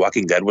 like I think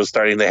Walking Dead was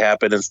starting to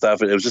happen and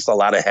stuff. And it was just a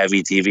lot of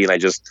heavy TV. And I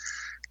just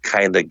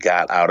kind of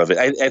got out of it.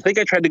 I think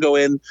I tried to go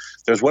in.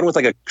 There's one with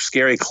like a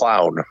scary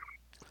clown.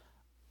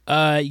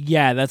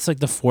 Yeah, that's like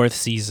the fourth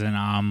season.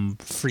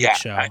 Freak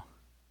Show.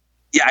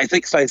 I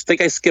think so. I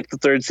think I skipped the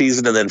third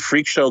season, and then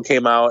Freak Show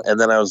came out, and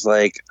then I was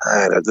like,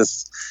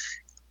 this.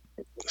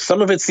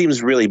 Some of it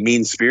seems really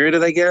mean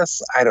spirited. I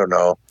guess I don't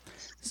know.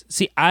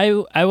 See,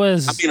 I'm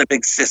being a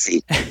big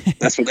sissy.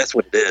 That's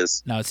what it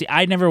is. No, see,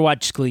 I never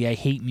watched Glee. I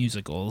hate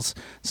musicals,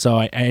 so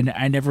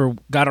I never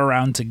got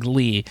around to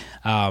Glee.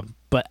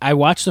 But I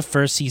watched the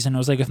first season. It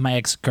was like with my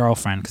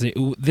ex-girlfriend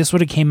because this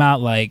would have came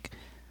out like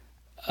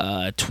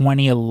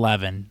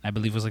 2011, I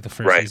believe was like the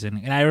first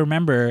season. And I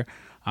remember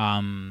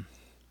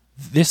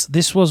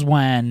this was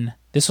around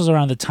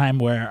the time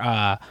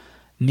where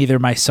neither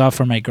myself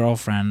or my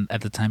girlfriend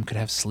at the time could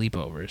have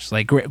sleepovers.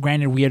 Like,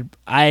 granted,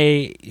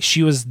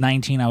 she was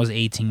 19, I was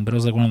 18, but it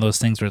was like one of those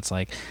things where it's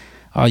like,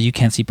 oh, you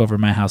can't sleep over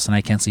my house and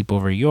I can't sleep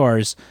over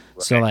yours.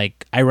 Right. So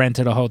like, I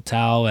rented a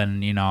hotel, and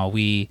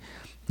we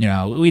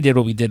did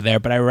what we did there.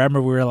 But I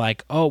remember we were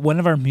like, oh, one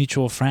of our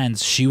mutual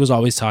friends, she was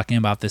always talking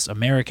about this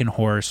American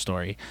Horror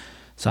Story.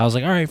 So I was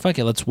like, all right, fuck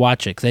it, let's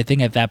watch it, because I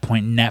think at that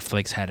point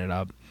Netflix had it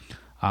up.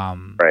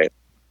 Right.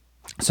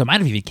 So it might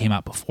have even came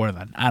out before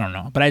then. I don't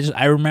know. But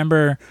I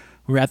remember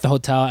we were at the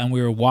hotel and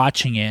we were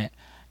watching it,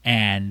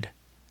 and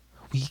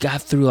we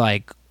got through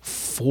like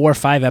 4 or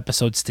 5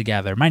 episodes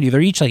together. Mind you,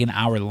 they're each like an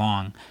hour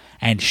long.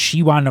 And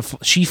she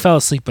fell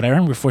asleep, but I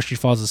remember before she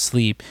falls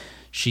asleep,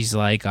 she's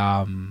like,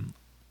 don't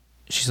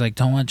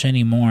watch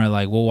any more.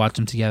 Like, we'll watch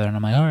them together. And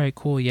I'm like, all right,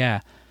 cool,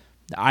 yeah.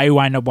 I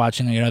wind up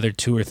watching like another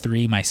 2 or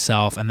 3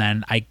 myself, and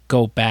then I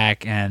go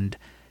back and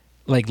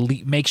like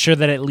make sure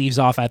that it leaves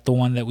off at the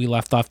one that we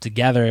left off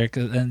together,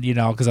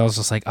 because I was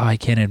just like, oh, I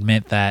can't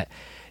admit that,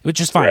 which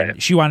is fine.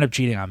 Right. She wound up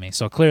cheating on me,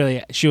 so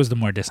clearly she was the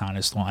more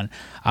dishonest one.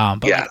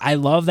 But yeah. Like, I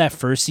love that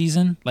first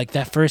season. Like,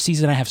 that first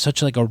season, I have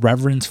such like a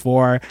reverence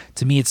for.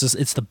 To me,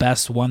 it's the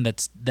best one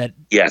that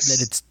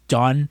it's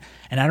done.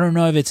 And I don't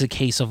know if it's a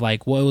case of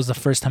like, well, it was the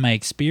first time I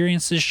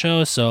experienced this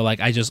show, so like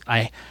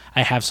I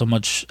have so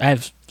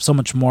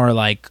much more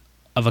like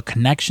of a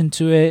connection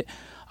to it.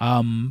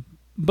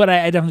 But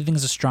I definitely think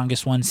it's the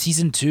strongest one.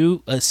 Season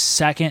 2, a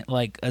second,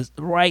 like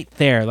right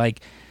there. Like,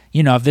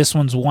 if this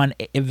one's 1,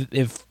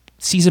 if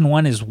season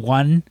 1 is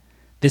 1,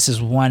 this is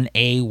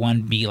 1A,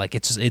 1B. Like,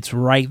 it's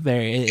right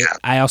there.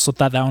 I also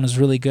thought that one was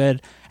really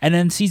good. And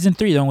then season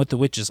 3, the one with the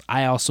witches,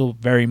 I also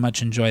very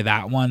much enjoy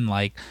that one.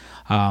 Like,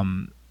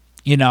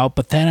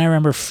 but then I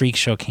remember Freak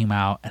Show came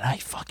out, and I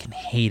fucking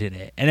hated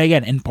it. And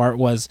again, in part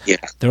was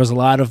there was a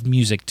lot of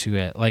music to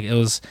it. Like, it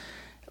was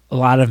a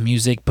lot of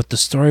music, but the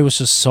story was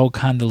just so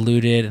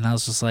convoluted, and I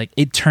was just like,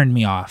 it turned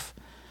me off.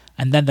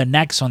 And then the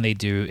next one they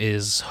do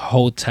is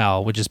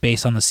Hotel, which is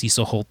based on the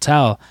Cecil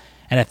Hotel.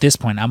 And at this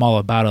point, I'm all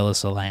about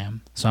Alyssa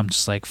Lamb. So I'm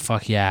just like,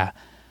 fuck yeah.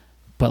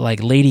 But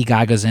like, Lady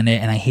Gaga's in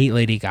it, and I hate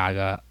Lady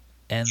Gaga.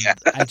 And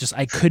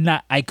I could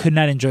not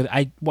enjoy it.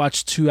 I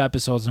watched 2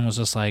 episodes and was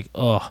just like,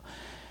 ugh.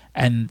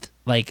 And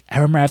like, I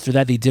remember after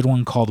that, they did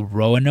one called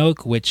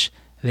Roanoke, which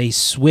they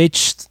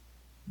switched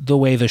the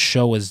way the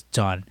show was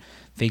done.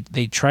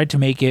 They tried to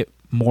make it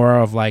more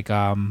of like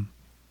what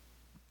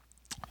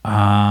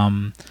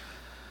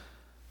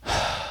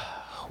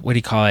do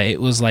you call it? It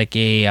was like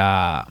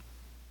a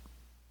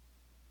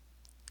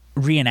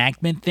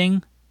reenactment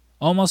thing,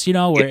 almost,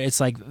 where it's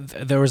like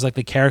there was like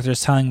the characters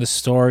telling the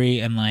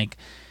story, and like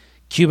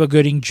Cuba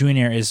Gooding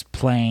Jr. is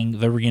playing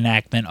the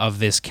reenactment of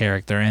this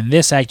character, and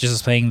this actress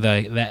is playing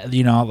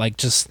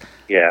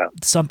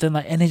something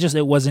like, and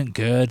it wasn't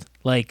good.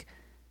 Like,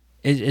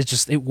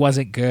 it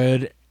wasn't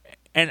good.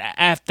 And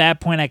at that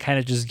point, I kind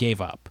of just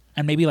gave up.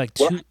 And maybe like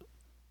 2. Well,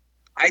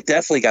 I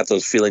definitely got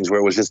those feelings where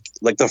it was just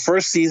like the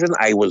first season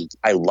I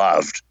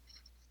loved.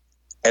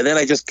 And then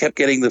I just kept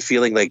getting the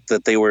feeling like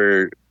that they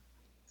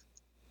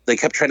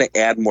kept trying to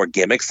add more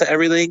gimmicks to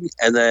everything.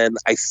 And then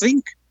I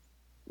think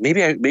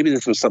maybe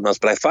this was something else,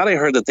 but I thought I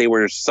heard that they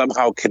were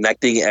somehow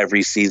connecting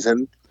every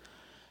season.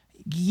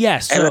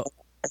 Yes. And I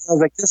was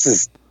like,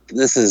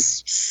 this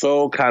is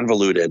so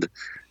convoluted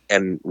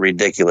and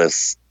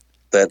ridiculous.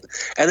 And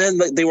then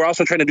they were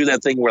also trying to do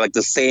that thing where like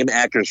the same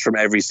actors from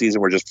every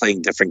season were just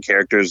playing different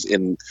characters.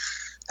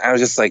 I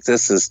was just like,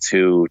 this is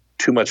too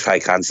much high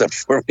concept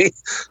for me.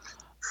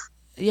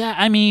 Yeah,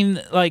 I mean,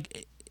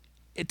 like,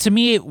 to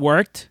me, it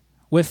worked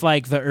with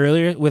like the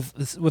earlier with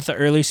the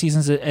earlier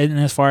seasons, and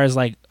as far as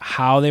like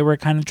how they were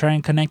kind of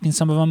trying connecting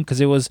some of them,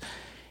 because it was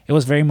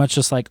very much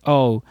just like,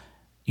 oh,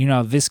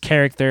 this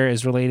character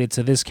is related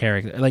to this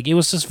character. Like, it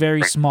was just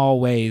very small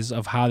ways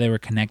of how they were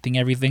connecting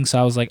everything. So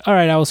I was like, all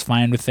right, I was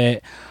fine with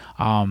it.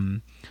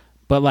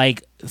 But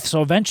like,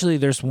 so eventually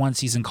there's one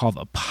season called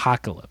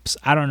Apocalypse.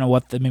 I don't know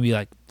what maybe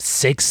like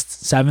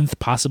 6th, 7th,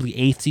 possibly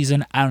 8th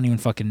season. I don't even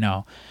fucking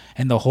know.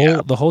 And the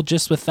whole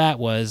gist with that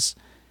was,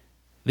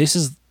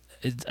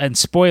 and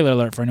spoiler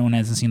alert for anyone who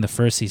hasn't seen the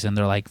first season,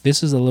 they're like,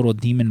 this is a little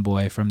demon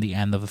boy from the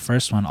end of the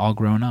first one, all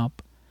grown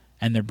up.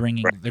 And they're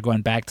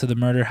going back to the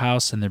murder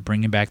house, and they're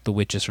bringing back the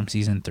witches from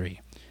season 3.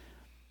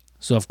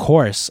 So of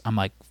course I'm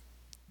like,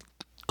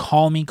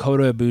 call me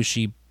Kota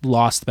Ibushi,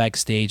 lost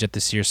backstage at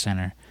the Sears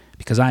Center,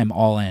 because I am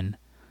all in.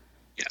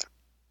 Yeah.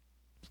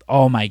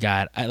 Oh my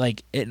god,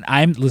 listen.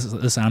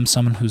 I'm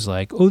someone who's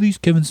like, oh, these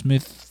Kevin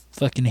Smith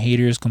fucking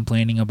haters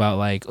complaining about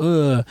like,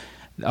 oh,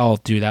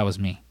 dude, that was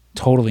me,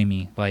 totally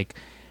me. Like,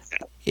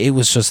 it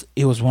was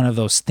one of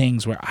those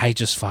things where I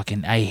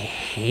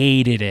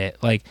hated it.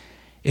 Like,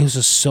 it was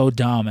just so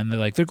dumb. And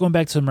they're going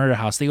back to the murder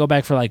house. They go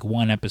back for like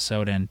 1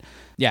 episode, and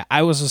yeah,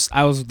 I was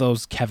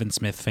those Kevin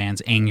Smith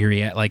fans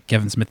angry at like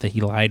Kevin Smith that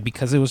he lied,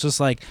 because it was just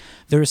like,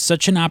 there is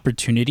such an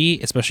opportunity,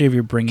 especially if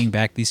you're bringing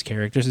back these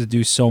characters, to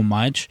do so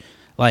much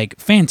like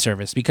fan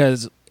service.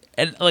 Because,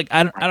 and like,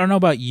 I don't know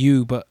about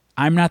you, but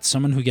I'm not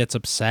someone who gets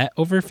upset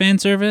over fan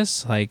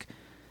service. Like,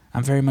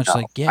 I'm very much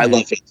like, yeah, I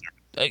love fan service.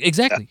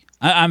 Exactly.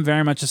 Yeah. I'm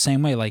very much the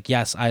same way. Like,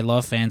 yes, I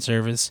love fan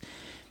service.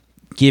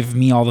 Give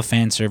me all the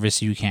fan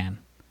service you can,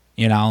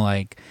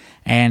 like,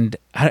 and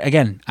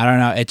again, I don't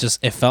know.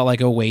 It felt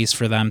like a waste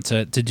for them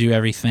to do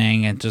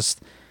everything, and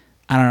just,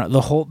 I don't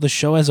know, the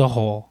show as a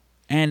whole.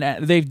 And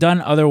they've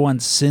done other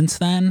ones since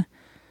then.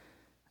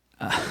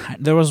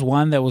 There was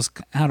one that was,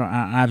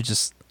 I'm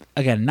just,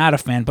 again, not a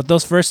fan, but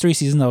those first 3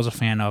 seasons I was a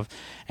fan of.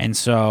 And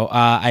so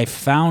I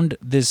found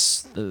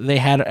this, they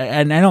had,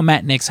 and I know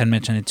Matt Nix had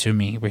mentioned it to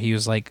me, where he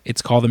was like,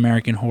 it's called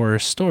American Horror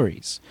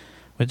Stories,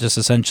 which is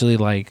essentially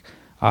like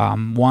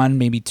 1,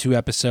 maybe 2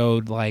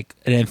 episode, like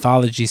an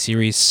anthology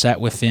series set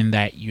within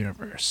that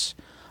universe.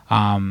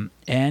 And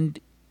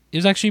it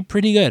was actually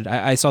pretty good.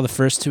 I saw the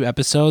first 2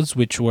 episodes,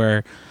 which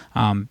were,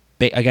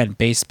 again,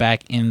 based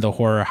back in the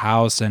horror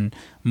house and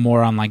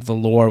more on like the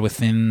lore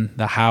within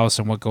the house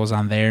and what goes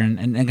on there,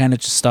 and kind of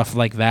just stuff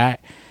like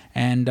that.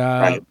 And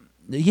Right.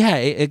 yeah,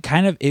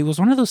 it was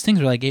one of those things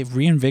where like it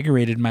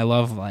reinvigorated my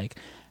love. Like,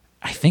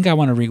 I think I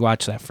want to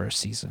rewatch that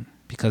first season,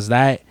 because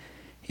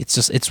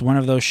it's one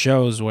of those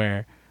shows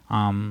where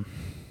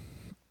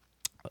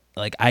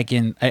like I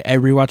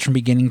rewatch from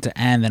beginning to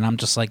end, and I'm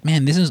just like,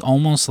 man, this is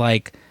almost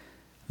like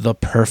the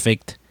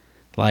perfect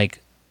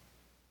like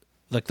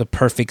the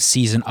perfect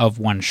season of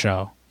one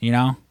show,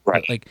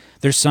 Right. Like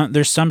there's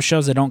some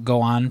shows that don't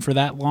go on for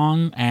that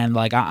long, and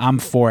like I'm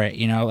for it,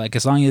 like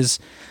as long as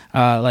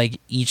like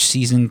each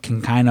season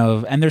can kind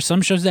of, and there's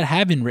some shows that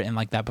have been written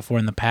like that before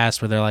in the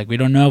past, where they're like, we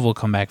don't know if we'll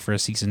come back for a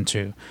season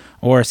 2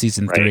 or a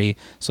season 3,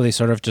 so they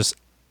sort of just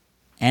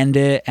end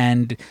it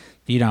and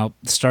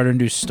start a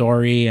new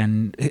story.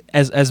 And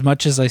as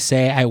much as I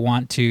say I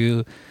want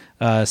to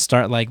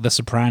start like The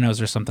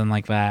Sopranos or something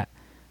like that,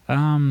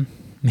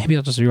 maybe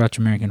I'll just rewatch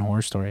American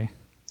Horror Story.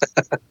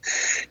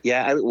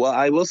 Yeah,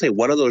 I will say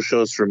one of those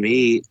shows for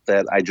me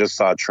that I just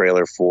saw a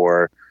trailer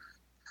for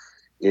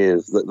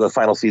is the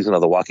final season of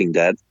The Walking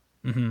Dead.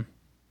 Mm-hmm.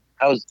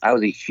 I was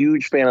a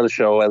huge fan of the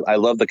show. I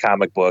love the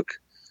comic book,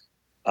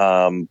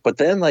 but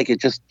then like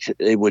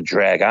it would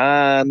drag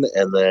on,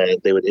 and then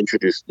they would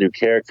introduce new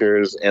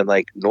characters, and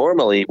like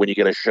normally when you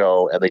get a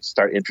show and they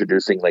start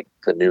introducing like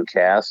the new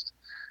cast,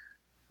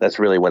 that's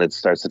really when it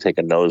starts to take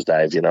a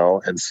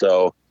nosedive, and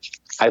so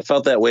I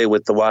felt that way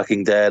with The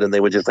Walking Dead, and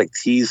they would just like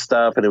tease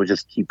stuff, and it would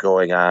just keep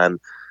going on.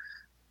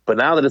 But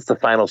now that it's the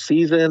final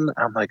season,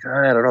 I'm like,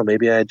 I don't know,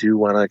 maybe I do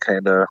want to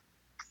kind of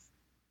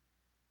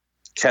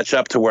catch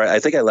up to where I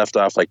think I left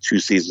off like 2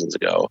 seasons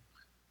ago.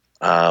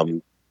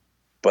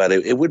 But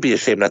it would be a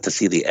shame not to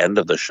see the end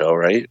of the show,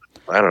 right?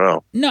 I don't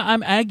know. No,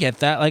 I get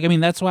that. Like, I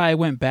mean, that's why I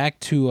went back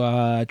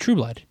to True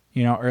Blood,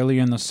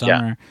 earlier in the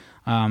summer.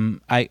 Yeah.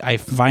 I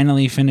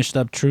finally finished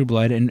up True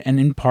Blood, and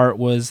in part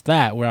was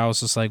that, where I was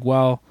just like,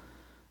 well,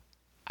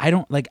 I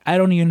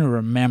don't even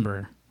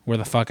remember where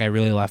the fuck I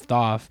really left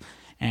off,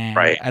 and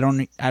right. I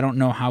don't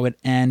know how it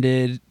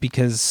ended,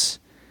 because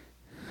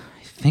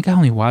I think I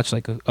only watched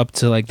like up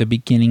to like the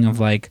beginning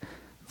of like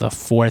the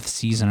 4th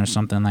season or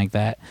something like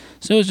that.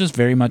 So it was just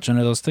very much one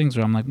of those things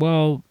where I'm like,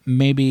 well,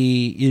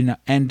 maybe,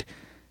 and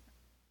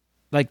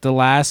like the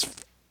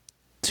last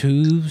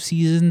 2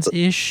 seasons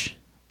ish,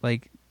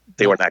 like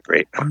they were not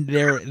great.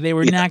 They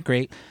were not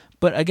great.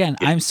 But again,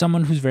 I'm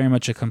someone who's very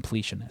much a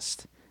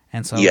completionist.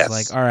 And so I was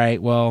like, all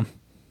right, well,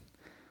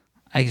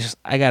 I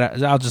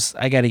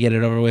gotta get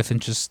it over with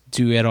and just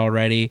do it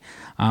already.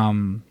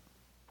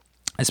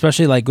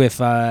 Especially like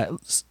with and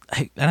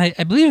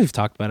I believe we've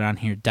talked about it on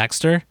here,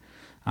 Dexter.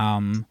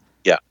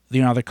 Yeah.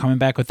 They're coming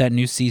back with that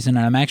new season,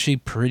 and I'm actually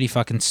pretty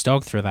fucking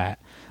stoked for that.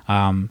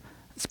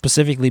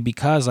 Specifically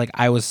because like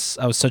I was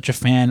such a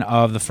fan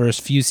of the first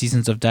few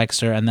seasons of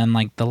Dexter, and then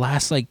like the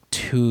last like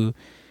 2,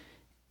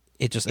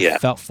 it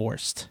felt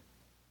forced.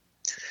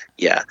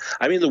 Yeah.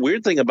 I mean, the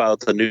weird thing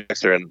about the new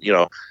Dexter, and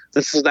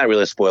this is not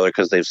really a spoiler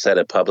because they've said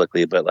it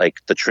publicly, but like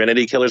the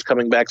Trinity Killer's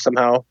coming back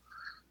somehow,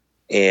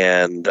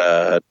 and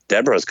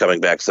Deborah's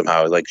coming back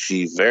somehow. Like,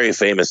 she very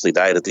famously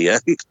died at the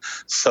end.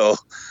 So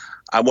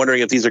I'm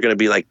wondering if these are going to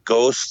be like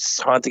ghosts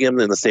haunting him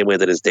in the same way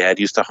that his dad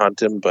used to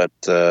haunt him. But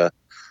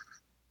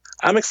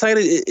I'm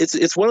excited.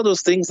 It's one of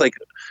those things, like,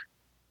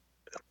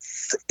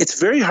 it's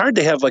very hard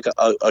to have like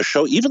a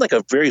show, even like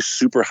a very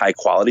super high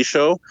quality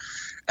show,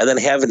 and then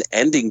have an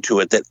ending to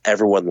it that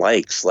everyone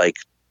likes. Like,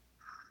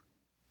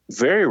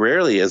 very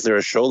rarely is there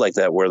a show like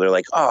that where they're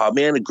like, oh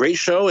man, a great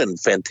show and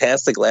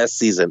fantastic last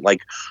season.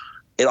 Like,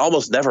 it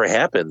almost never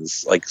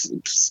happens. Like,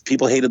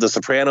 people hated the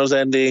Sopranos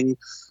ending.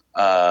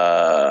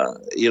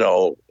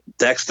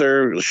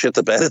 Dexter shit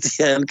the bed at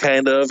the end,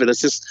 kind of. And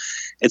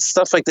it's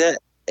stuff like that.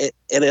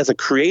 And as a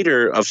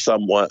creator of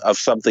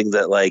something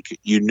that like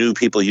you knew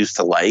people used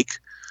to like,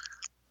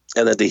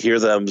 and then to hear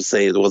them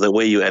say, well, the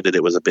way you ended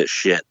it was a bit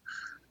shit,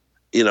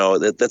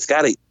 that's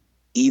got to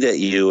eat at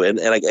you. And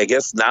I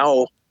guess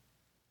now,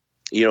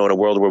 in a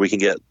world where we can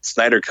get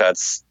Snyder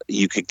cuts,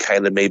 you could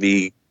kind of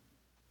maybe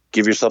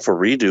give yourself a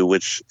redo,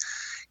 which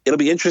it'll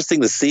be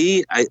interesting to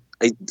see. I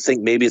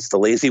think maybe it's the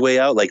lazy way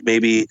out. Like,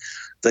 maybe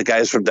the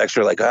guys from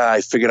Dexter are like,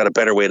 I figured out a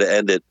better way to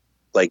end it.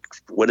 Like,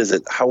 what is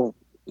it?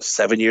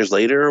 7 years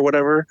later or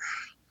whatever?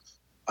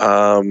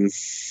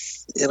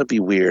 It'll be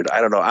weird.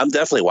 I don't know. I'm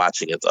definitely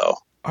watching it though.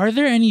 Are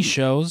there any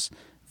shows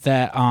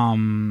that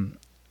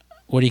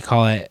what do you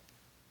call it?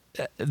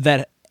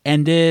 That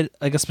ended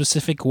like a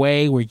specific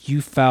way where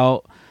you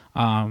felt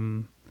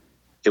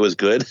it was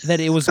good? That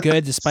it was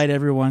good despite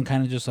everyone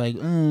kind of just like,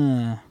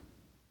 I'm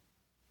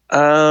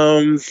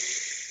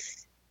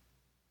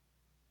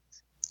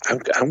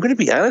going to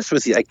be honest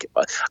with you.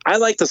 I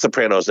like the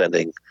Sopranos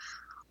ending.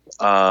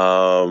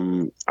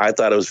 I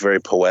thought it was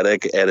very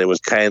poetic, and it was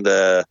kind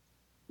of,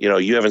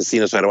 you haven't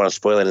seen it, so I don't want to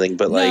spoil anything.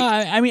 But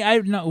I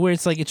know where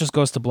it's like it just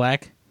goes to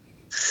black.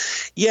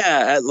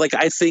 Yeah, like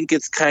I think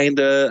it's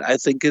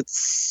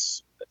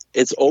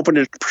open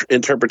to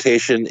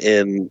interpretation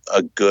in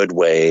a good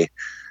way.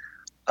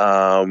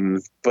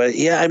 But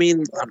yeah, I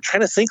mean, I'm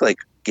trying to think. Like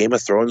Game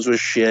of Thrones was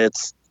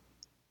shit.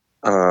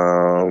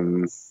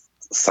 Seinfeld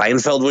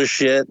was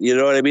shit. You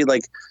know what I mean?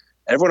 Like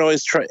everyone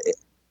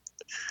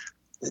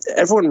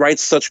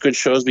writes such good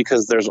shows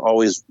because there's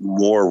always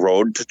more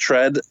road to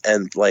tread.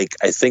 And like,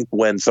 I think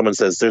when someone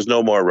says there's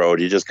no more road,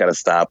 you just got to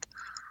stop.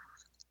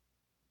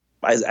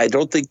 I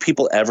don't think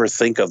people ever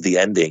think of the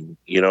ending.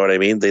 You know what I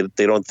mean?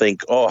 They don't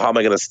think, oh, how am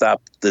I going to stop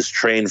this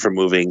train from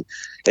moving?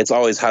 It's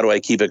always, how do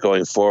I keep it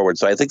going forward?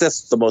 So I think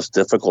that's the most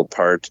difficult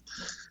part.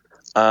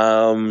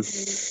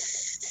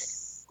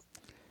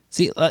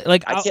 See,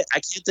 like I can't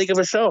think of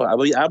a show.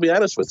 I'll be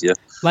honest with you.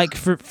 Like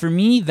for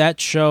me, that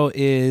show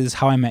is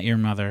How I Met Your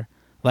Mother.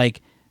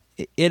 Like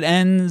it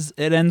ends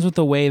with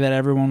the way that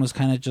everyone was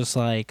kind of just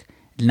like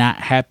not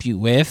happy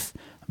with,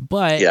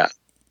 but yeah.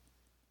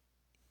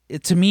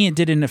 To me, it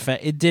didn't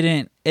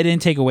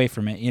take away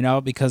from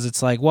it, because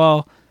it's like,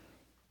 well,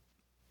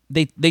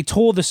 they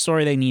told the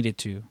story they needed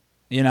to,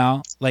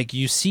 like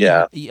you see,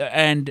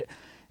 and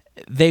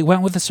they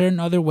went with a certain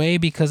other way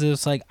because it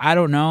was like, I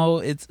don't know,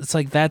 it's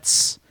like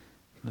that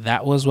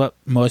was what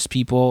most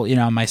people,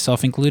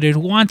 myself included,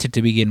 wanted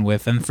to begin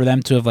with, and for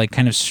them to have like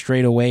kind of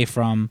strayed away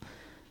from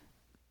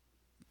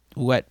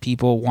what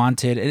people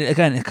wanted, and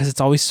again, because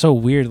it's always so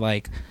weird,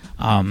 like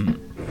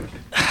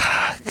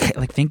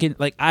like thinking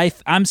like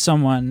I'm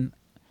someone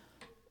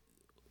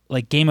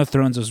like Game of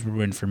Thrones was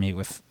ruined for me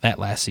with that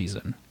last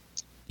season.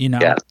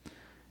 Yeah.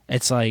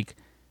 It's like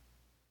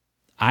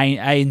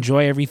I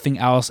enjoy everything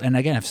else, and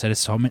again, I've said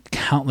it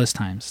countless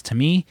times. To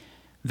me,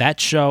 that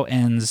show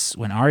ends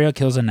when Arya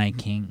kills a Night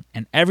King,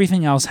 and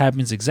everything else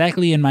happens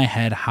exactly in my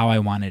head how I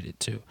wanted it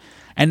to.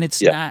 And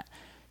it's not,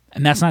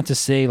 and that's not to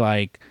say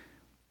like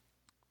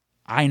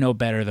I know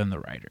better than the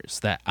writers.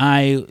 That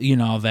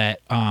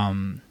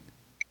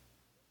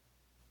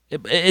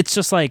it's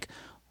just like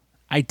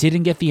I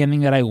didn't get the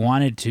ending that I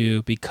wanted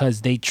to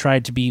because they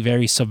tried to be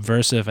very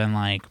subversive and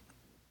like,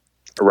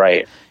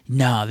 right.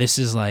 No, this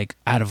is like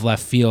out of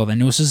left field,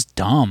 and it was just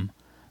dumb.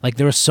 Like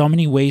there were so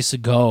many ways to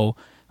go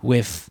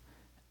with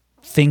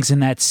things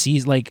in that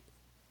season. Like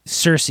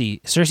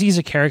Cersei is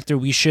a character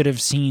we should have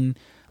seen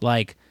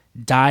like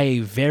die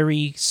a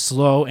very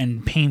slow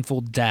and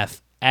painful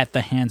death at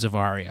the hands of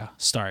Arya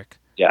Stark.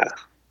 Yeah,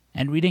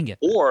 and we didn't get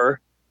that.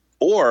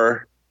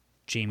 or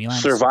Jaime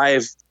Lannister.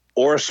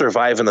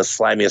 survive in the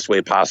slimiest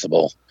way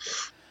possible.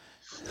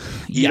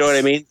 You know what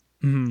I mean?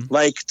 Mm-hmm.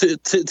 Like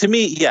to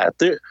me, yeah.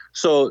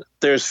 So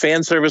there's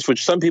fan service,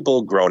 which some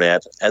people groan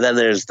at, and then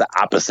there's the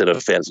opposite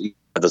of fans,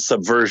 the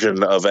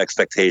subversion of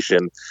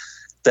expectation.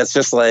 That's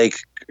just like,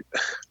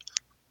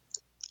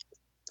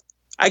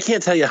 I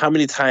can't tell you how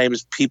many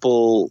times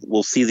people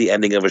will see the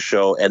ending of a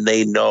show and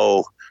they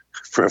know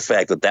for a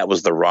fact that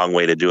was the wrong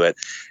way to do it,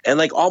 and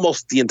like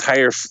almost the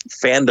entire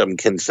fandom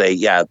can say,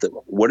 yeah,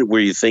 what were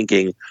you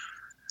thinking?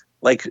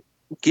 Like,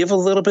 give a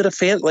little bit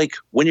of like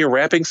when you're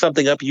wrapping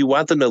something up, you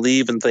want them to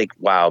leave and think,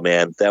 wow,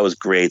 man, that was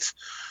great.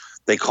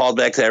 They called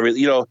back to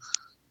everything,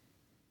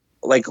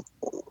 like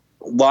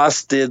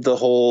Lost did the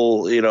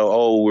whole,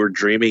 we're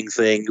dreaming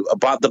thing.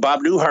 About the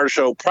Bob Newhart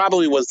show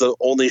probably was the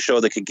only show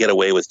that could get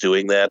away with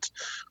doing that,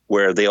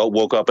 where they all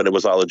woke up and it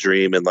was all a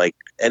dream, and like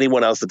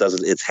anyone else that does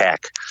it, it's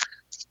hack.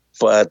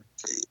 But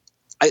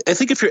I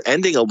think if you're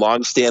ending a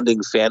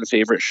long-standing fan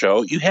favorite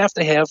show, you have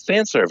to have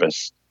fan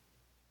service.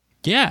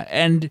 Yeah,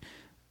 and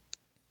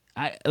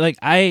I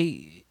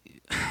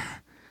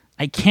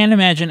can't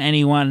imagine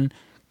anyone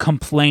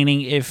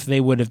complaining if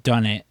they would have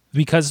done it,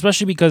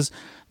 especially because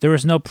there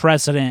was no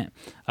precedent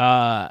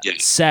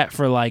set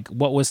for like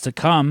what was to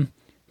come,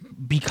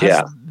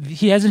 because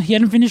he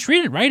hadn't finished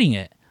writing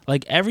it.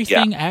 Like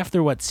everything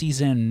after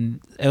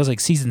season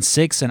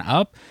 6 and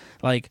up,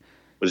 like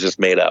was just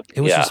made up.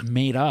 It was just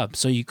made up.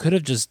 So you could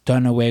have just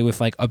done away with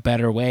like a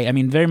better way. I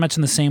mean, very much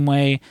in the same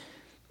way,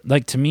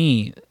 like to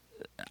me,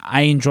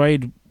 I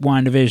enjoyed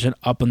WandaVision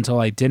up until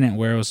I didn't,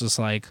 where it was just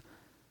like,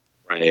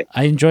 right.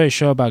 I enjoy a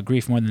show about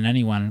grief more than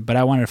anyone, but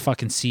I wanted to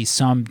fucking see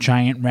some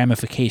giant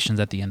ramifications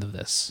at the end of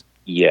this.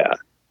 Yeah.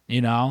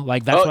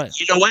 Like that's what.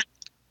 You know what?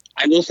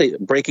 I will say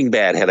Breaking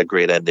Bad had a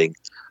great ending.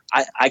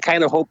 I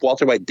kind of hope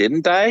Walter White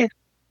didn't die,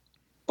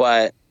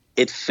 but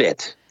it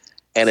fit.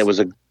 And it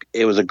was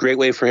It was a great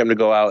way for him to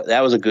go out.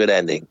 That was a good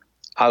ending.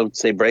 I would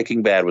say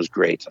Breaking Bad was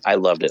great. I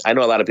loved it. I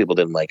know a lot of people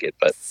didn't like it,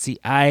 but see,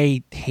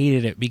 I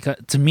hated it because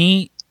to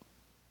me,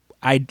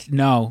 I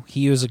know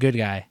he was a good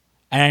guy,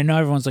 and I know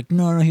everyone's like,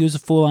 no, he was a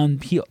full on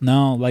heel.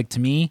 No, like to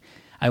me,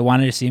 I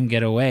wanted to see him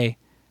get away.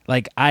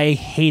 Like I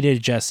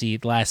hated Jesse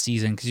last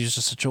season because he was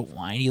just such a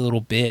whiny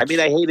little bitch. I mean,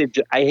 I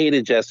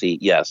hated Jesse.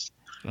 Yes.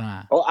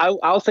 Well,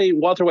 I'll say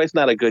Walter White's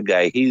not a good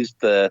guy. He's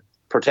the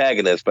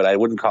protagonist, but I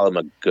wouldn't call him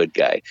a good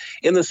guy.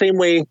 In the same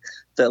way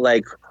that,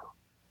 like,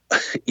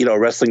 you know,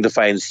 wrestling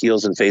defines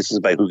heels and faces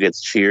by who gets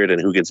cheered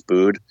and who gets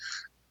booed.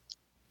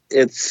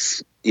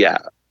 It's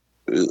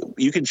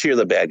you can cheer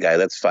the bad guy.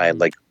 That's fine.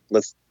 Like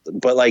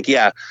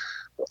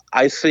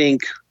I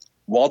think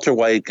Walter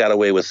White got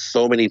away with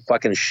so many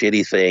fucking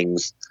shitty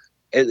things,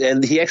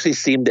 and he actually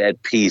seemed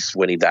at peace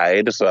when he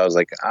died. So I was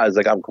like,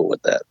 I'm cool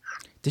with that.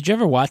 Did you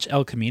ever watch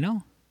El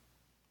Camino?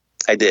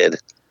 I did.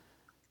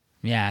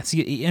 Yeah,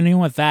 see, and even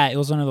with that, it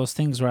was one of those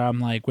things where I'm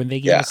like, when they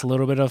give us a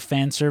little bit of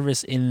fan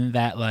service in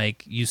that,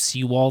 like, you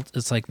see Walt,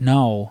 it's like,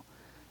 no,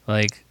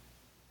 like,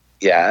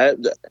 yeah,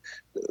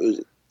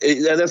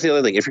 that's the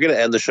other thing. If you're gonna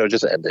end the show,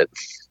 just end it.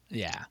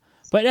 Yeah,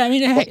 but I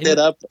mean, fuck it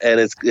up,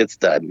 and it's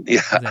done.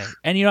 Yeah,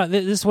 and you know,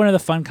 this is one of the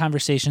fun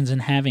conversations in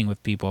having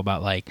with people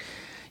about, like,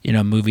 you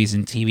know, movies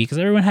and TV, because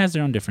everyone has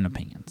their own different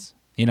opinions.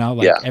 You know,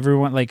 like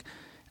everyone, like,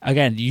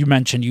 again, you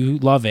mentioned you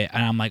love it,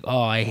 and I'm like,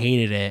 oh, I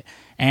hated it,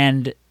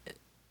 and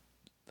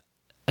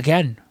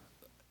again,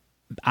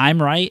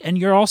 I'm right and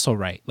you're also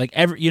right. Like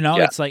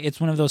it's like it's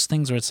one of those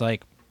things where it's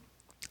like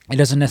it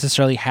doesn't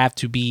necessarily have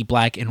to be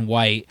black and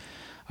white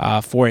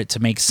for it to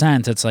make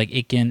sense. It's like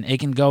it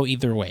can go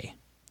either way.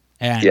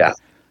 And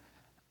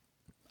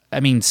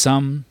I mean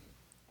some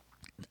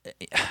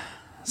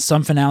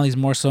finales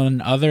more so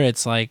than other.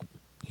 It's like,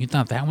 you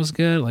thought that was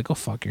good? Like, go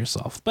fuck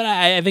yourself. But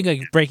I think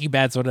like Breaking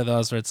Bad's one of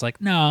those where it's like,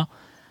 no,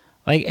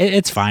 like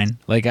it's fine.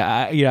 Like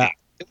it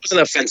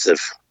wasn't offensive.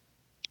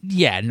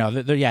 Yeah, no,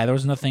 there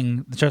was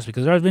nothing. Trust me,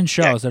 because there have been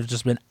shows that have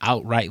just been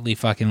outrightly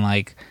fucking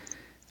like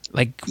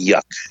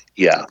yuck.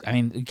 Yeah, I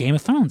mean, Game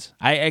of Thrones.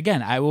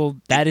 I will.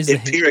 That is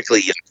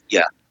empirically yuck.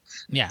 Yeah,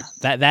 yeah.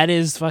 That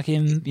is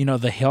fucking, you know,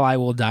 the hill I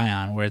will die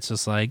on. Where it's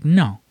just like,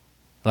 no,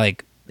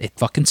 like it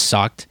fucking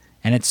sucked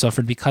and it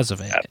suffered because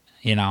of it.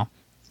 You know.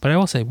 But I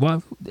will say,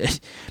 well,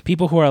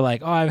 people who are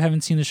like, oh, I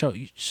haven't seen the show,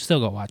 you should still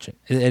go watch it.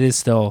 It is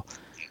still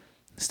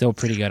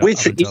pretty good up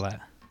until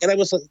that. And I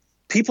was like,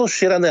 people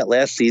shit on that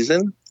last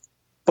season.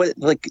 But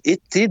like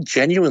it did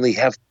genuinely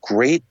have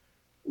great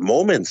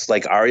moments,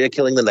 like Arya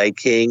killing the Night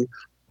King,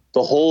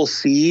 the whole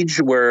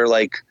siege where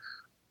like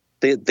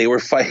they were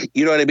fighting.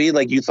 You know what I mean?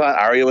 Like you thought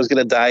Arya was going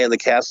to die in the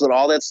castle and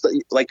all that stuff.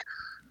 Like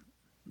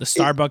the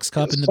Starbucks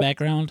cup in the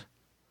background.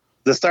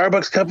 The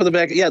Starbucks cup in the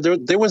back. Yeah,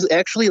 there was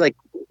actually like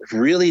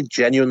really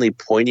genuinely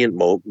poignant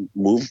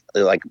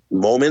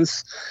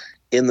moments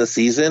in the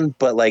season,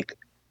 but like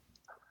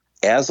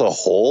as a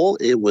whole,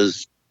 it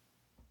was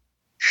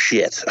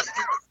shit.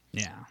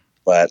 Yeah.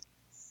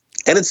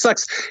 And it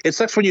sucks. It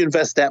sucks when you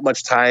invest that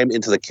much time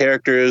into the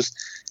characters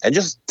and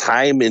just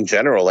time in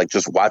general, like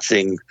just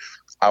watching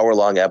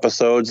hour-long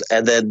episodes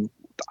and then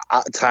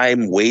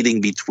time waiting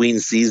between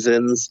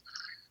seasons,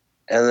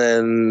 and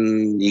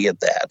then you get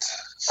that.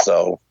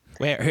 So,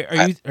 wait,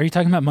 are you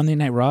talking about Monday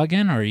Night Raw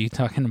again, or are you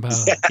talking about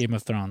Game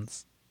of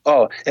Thrones?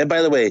 Oh, and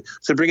by the way,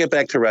 to bring it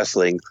back to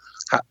wrestling,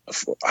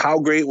 how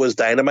great was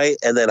Dynamite,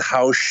 and then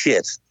how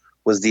shit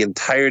was the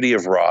entirety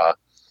of Raw?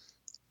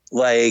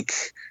 Like,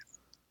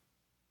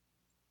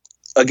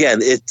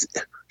 again,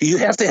 you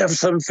have to have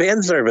some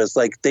fan service.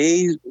 Like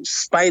they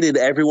spited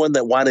everyone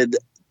that wanted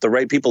the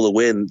right people to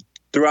win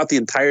throughout the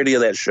entirety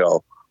of that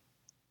show.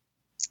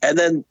 And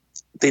then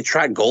they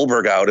tried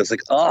Goldberg out. It's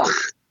like, oh,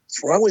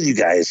 what's wrong with you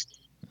guys?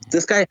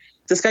 This guy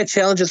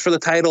challenges for the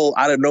title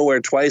out of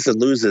nowhere twice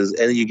and loses,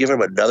 and you give him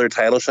another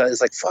title shot.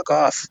 It's like, fuck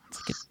off.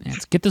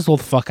 Let's get this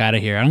old fuck out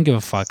of here. I don't give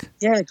a fuck.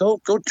 Yeah, go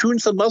tune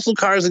some muscle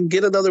cars and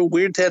get another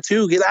weird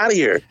tattoo. Get out of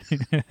here.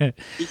 Your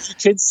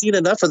kid's seen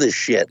enough of this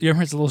shit. You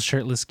remember this little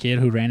shirtless kid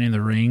who ran in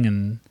the ring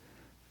and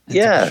took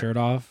his shirt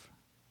off?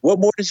 What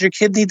more does your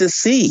kid need to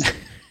see?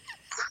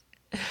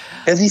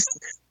 And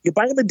you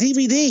buy him a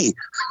DVD.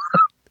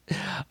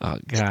 Oh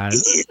God.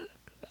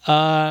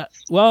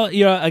 Well,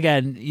 you know,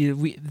 again,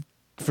 we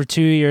for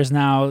 2 years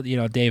now, you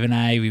know, Dave and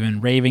I, we've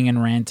been raving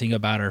and ranting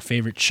about our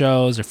favorite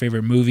shows, our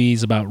favorite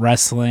movies, about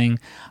wrestling.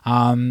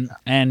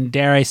 And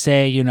dare I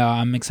say, you know,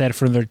 I'm excited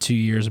for another 2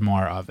 years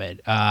more of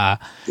it.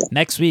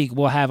 Next week,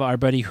 we'll have our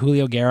buddy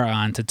Julio Guerra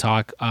on to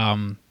talk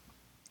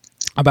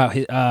about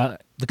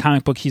the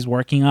comic book he's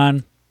working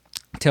on,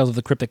 Tales of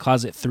the Cryptic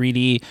Closet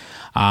 3D.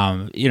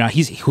 You know,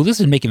 Julio's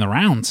been making the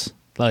rounds.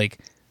 Like,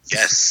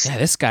 yes. Yeah,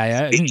 this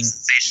guy. I mean,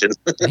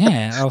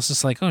 yeah, I was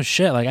just like, oh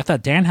shit! Like I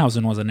thought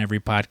Danhausen was on every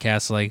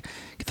podcast. Like,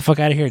 get the fuck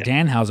out of here,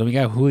 Danhausen. We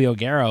got Julio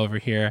Guerra over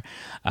here.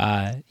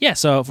 Yeah.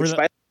 So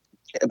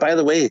by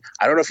the way,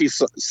 I don't know if you've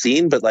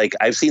seen, but like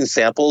I've seen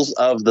samples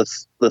of the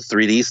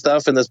 3D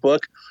stuff in this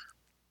book.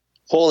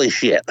 Holy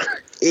shit!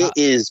 It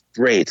is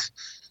great.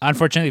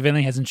 Unfortunately,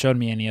 Vinley hasn't shown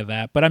me any of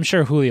that, but I'm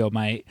sure Julio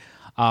might.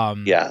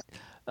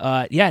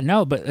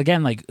 No, but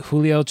again, like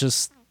Julio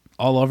just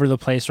all over the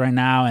place right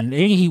now, and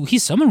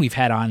he's someone we've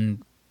had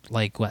on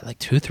like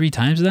 2-3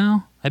 times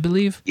now, I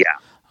believe.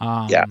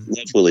 Love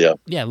Julio.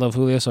 Yeah, love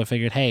Julio. So I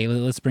figured, hey,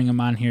 let's bring him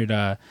on here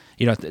to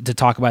to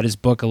talk about his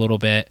book a little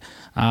bit.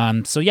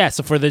 So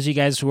for those of you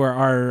guys who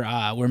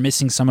are we're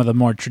missing some of the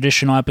more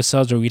traditional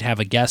episodes where we'd have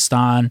a guest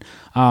on,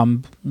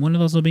 one of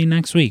those will be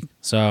next week.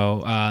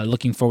 So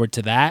looking forward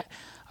to that.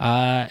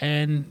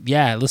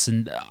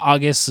 Listen,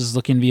 August is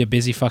looking to be a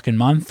busy fucking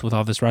month with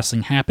all this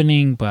wrestling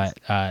happening, but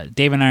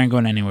Dave and I aren't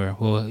going anywhere.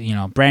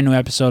 We'll, brand new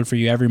episode for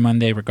you every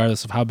Monday,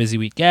 regardless of how busy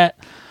we get.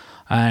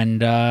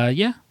 And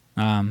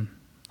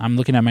I'm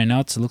looking at my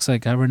notes. It looks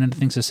like I run out of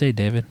things to say,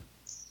 David.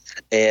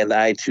 And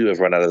I too have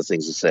run out of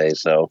things to say.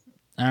 So,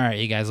 all right,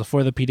 you guys.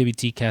 Before the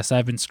PWT cast,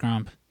 I've been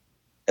Scrump,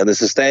 and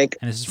this is Stank,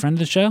 and this is friend of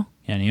the show,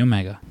 Kenny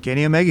Omega.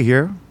 Kenny Omega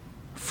here,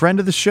 friend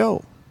of the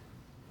show.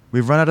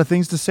 We've run out of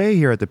things to say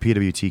here at the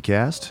PWT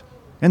cast,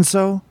 and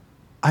so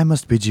I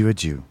must bid you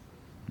adieu.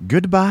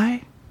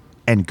 Goodbye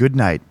and good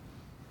night.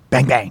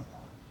 Bang bang.